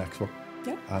the next one.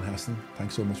 Yeah. Anne Heston,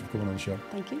 thanks so much for coming on the show.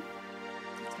 Thank you.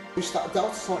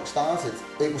 Deltasonic started,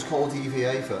 it was called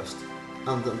EWO first,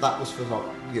 and that was for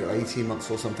 18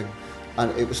 months or something,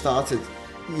 and it was started,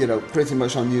 pretty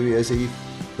much on New Year's Eve,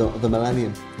 the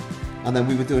millennium, and then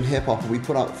we were doing hip hop, and we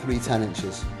put out 3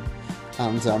 10-inches,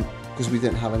 and because we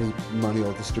didn't have any money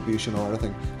or distribution or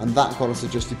anything, and that got us a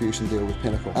distribution deal with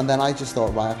Pinnacle. And then I just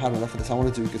thought, right, I've had enough of this, I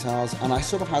want to do guitars, and I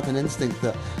sort of had an instinct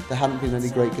that there hadn't been any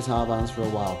great guitar bands for a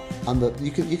while, and that you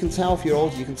can tell if you're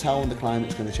older, you can tell when the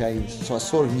climate's going to change, so I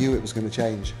sort of knew it was going to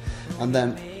change. And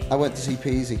then I went to see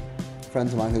Peasy, a friend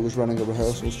of mine who was running a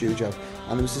rehearsal studio,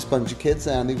 and there was this bunch of kids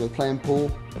there, and they were playing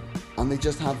pool, and they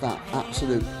just had that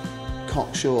absolute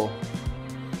cocksure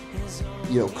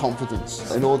confidence.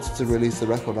 In order to release the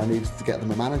record, I needed to get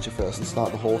them a manager first and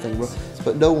start the whole thing,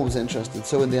 but no one was interested,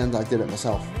 so in the end I did it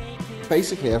myself.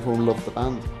 Basically everyone loved the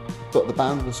band, but the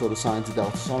band was sort of signed to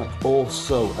Deltasonic, or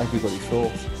so everybody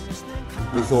thought.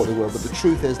 They thought they were, but the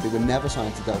truth is they were never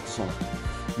signed to Deltasonic.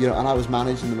 And I was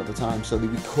managing them at the time, so we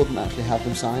couldn't actually have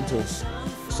them signed to us.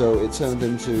 So it turned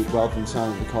into, rather than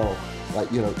signing the Coral,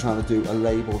 trying to do a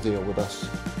label deal with us.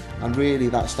 And really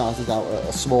that started out at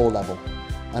a small level,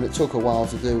 and it took a while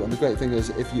to do. And the great thing is,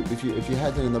 if you're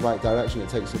heading in the right direction, it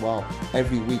takes a while.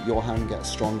 Every week your hand gets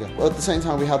stronger. Well, at the same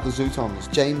time, we had the Zootons.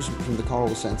 James from the Coral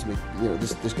was saying to me,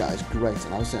 this guy's great,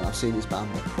 and I was saying, I've seen his band,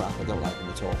 they're crap, I don't like them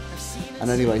at all. And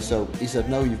anyway, so he said,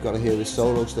 no, you've got to hear his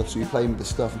solo stuff. So we played him the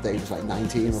stuff, and Dave was like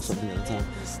 19 or something at the time,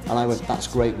 and I went, that's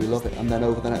great, we love it. And then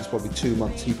over the next probably 2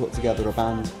 months, he put together a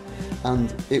band,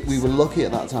 and we were lucky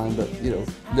at that time that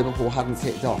Liverpool hadn't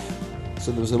kicked off.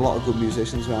 So there was a lot of good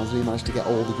musicians around, and he managed to get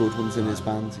all the good ones in his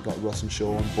band. He got Russ and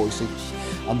Sean voicing,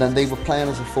 and then they were playing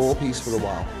as a 4-piece for a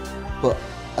while. But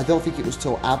I don't think it was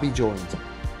till Abbey joined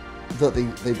that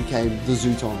they became the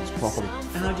Zootons properly.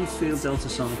 How do you feel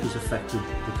Deltasonic has affected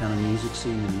the kind of music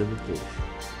scene in Liverpool?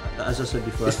 As I said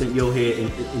before, I think you're here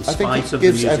in spite of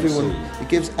the music scene. It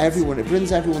gives everyone, it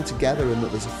brings everyone together in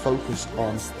that there's a focus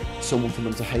on someone for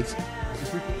them to hate.